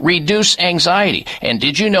muscles, reduce anxiety. And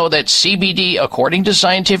did you know that CBD, according to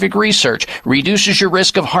scientific research, reduces your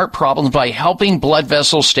risk of heart problems by helping blood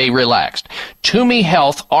vessels stay relaxed? Toomey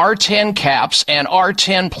Health R10 caps and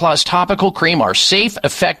R10 Plus topical cream are safe,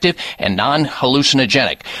 effective, and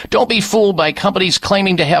non-hallucinogenic. Don't be fooled by companies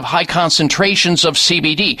claiming to have high concentrations of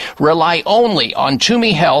CBD. Rely only on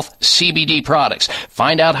Toomey Health CBD products.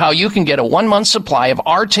 Find out how you can get a 1-month supply of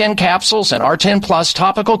R10 capsules and R10 Plus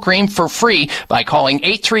topical cream for free by calling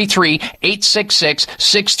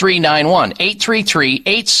 833-866-6391.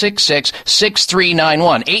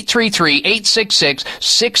 833-866-6391.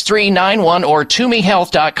 833-866-6391 or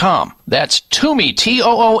ToomeyHealth.com. That's Toomey,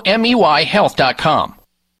 Toomey Health.com.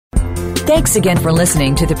 Thanks again for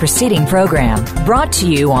listening to the preceding program, brought to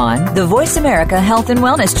you on the Voice America Health and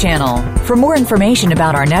Wellness Channel. For more information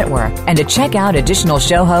about our network and to check out additional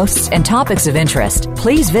show hosts and topics of interest,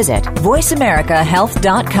 please visit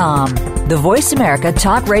voiceamericahealth.com. The Voice America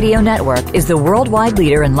Talk Radio Network is the worldwide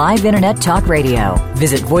leader in live Internet talk radio.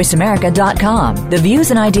 Visit voiceamerica.com. The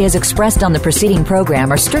views and ideas expressed on the preceding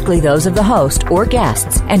program are strictly those of the host or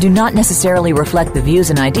guests and do not necessarily reflect the views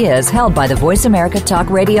and ideas held by the Voice America Talk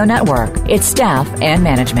Radio Network, its staff, and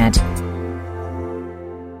management.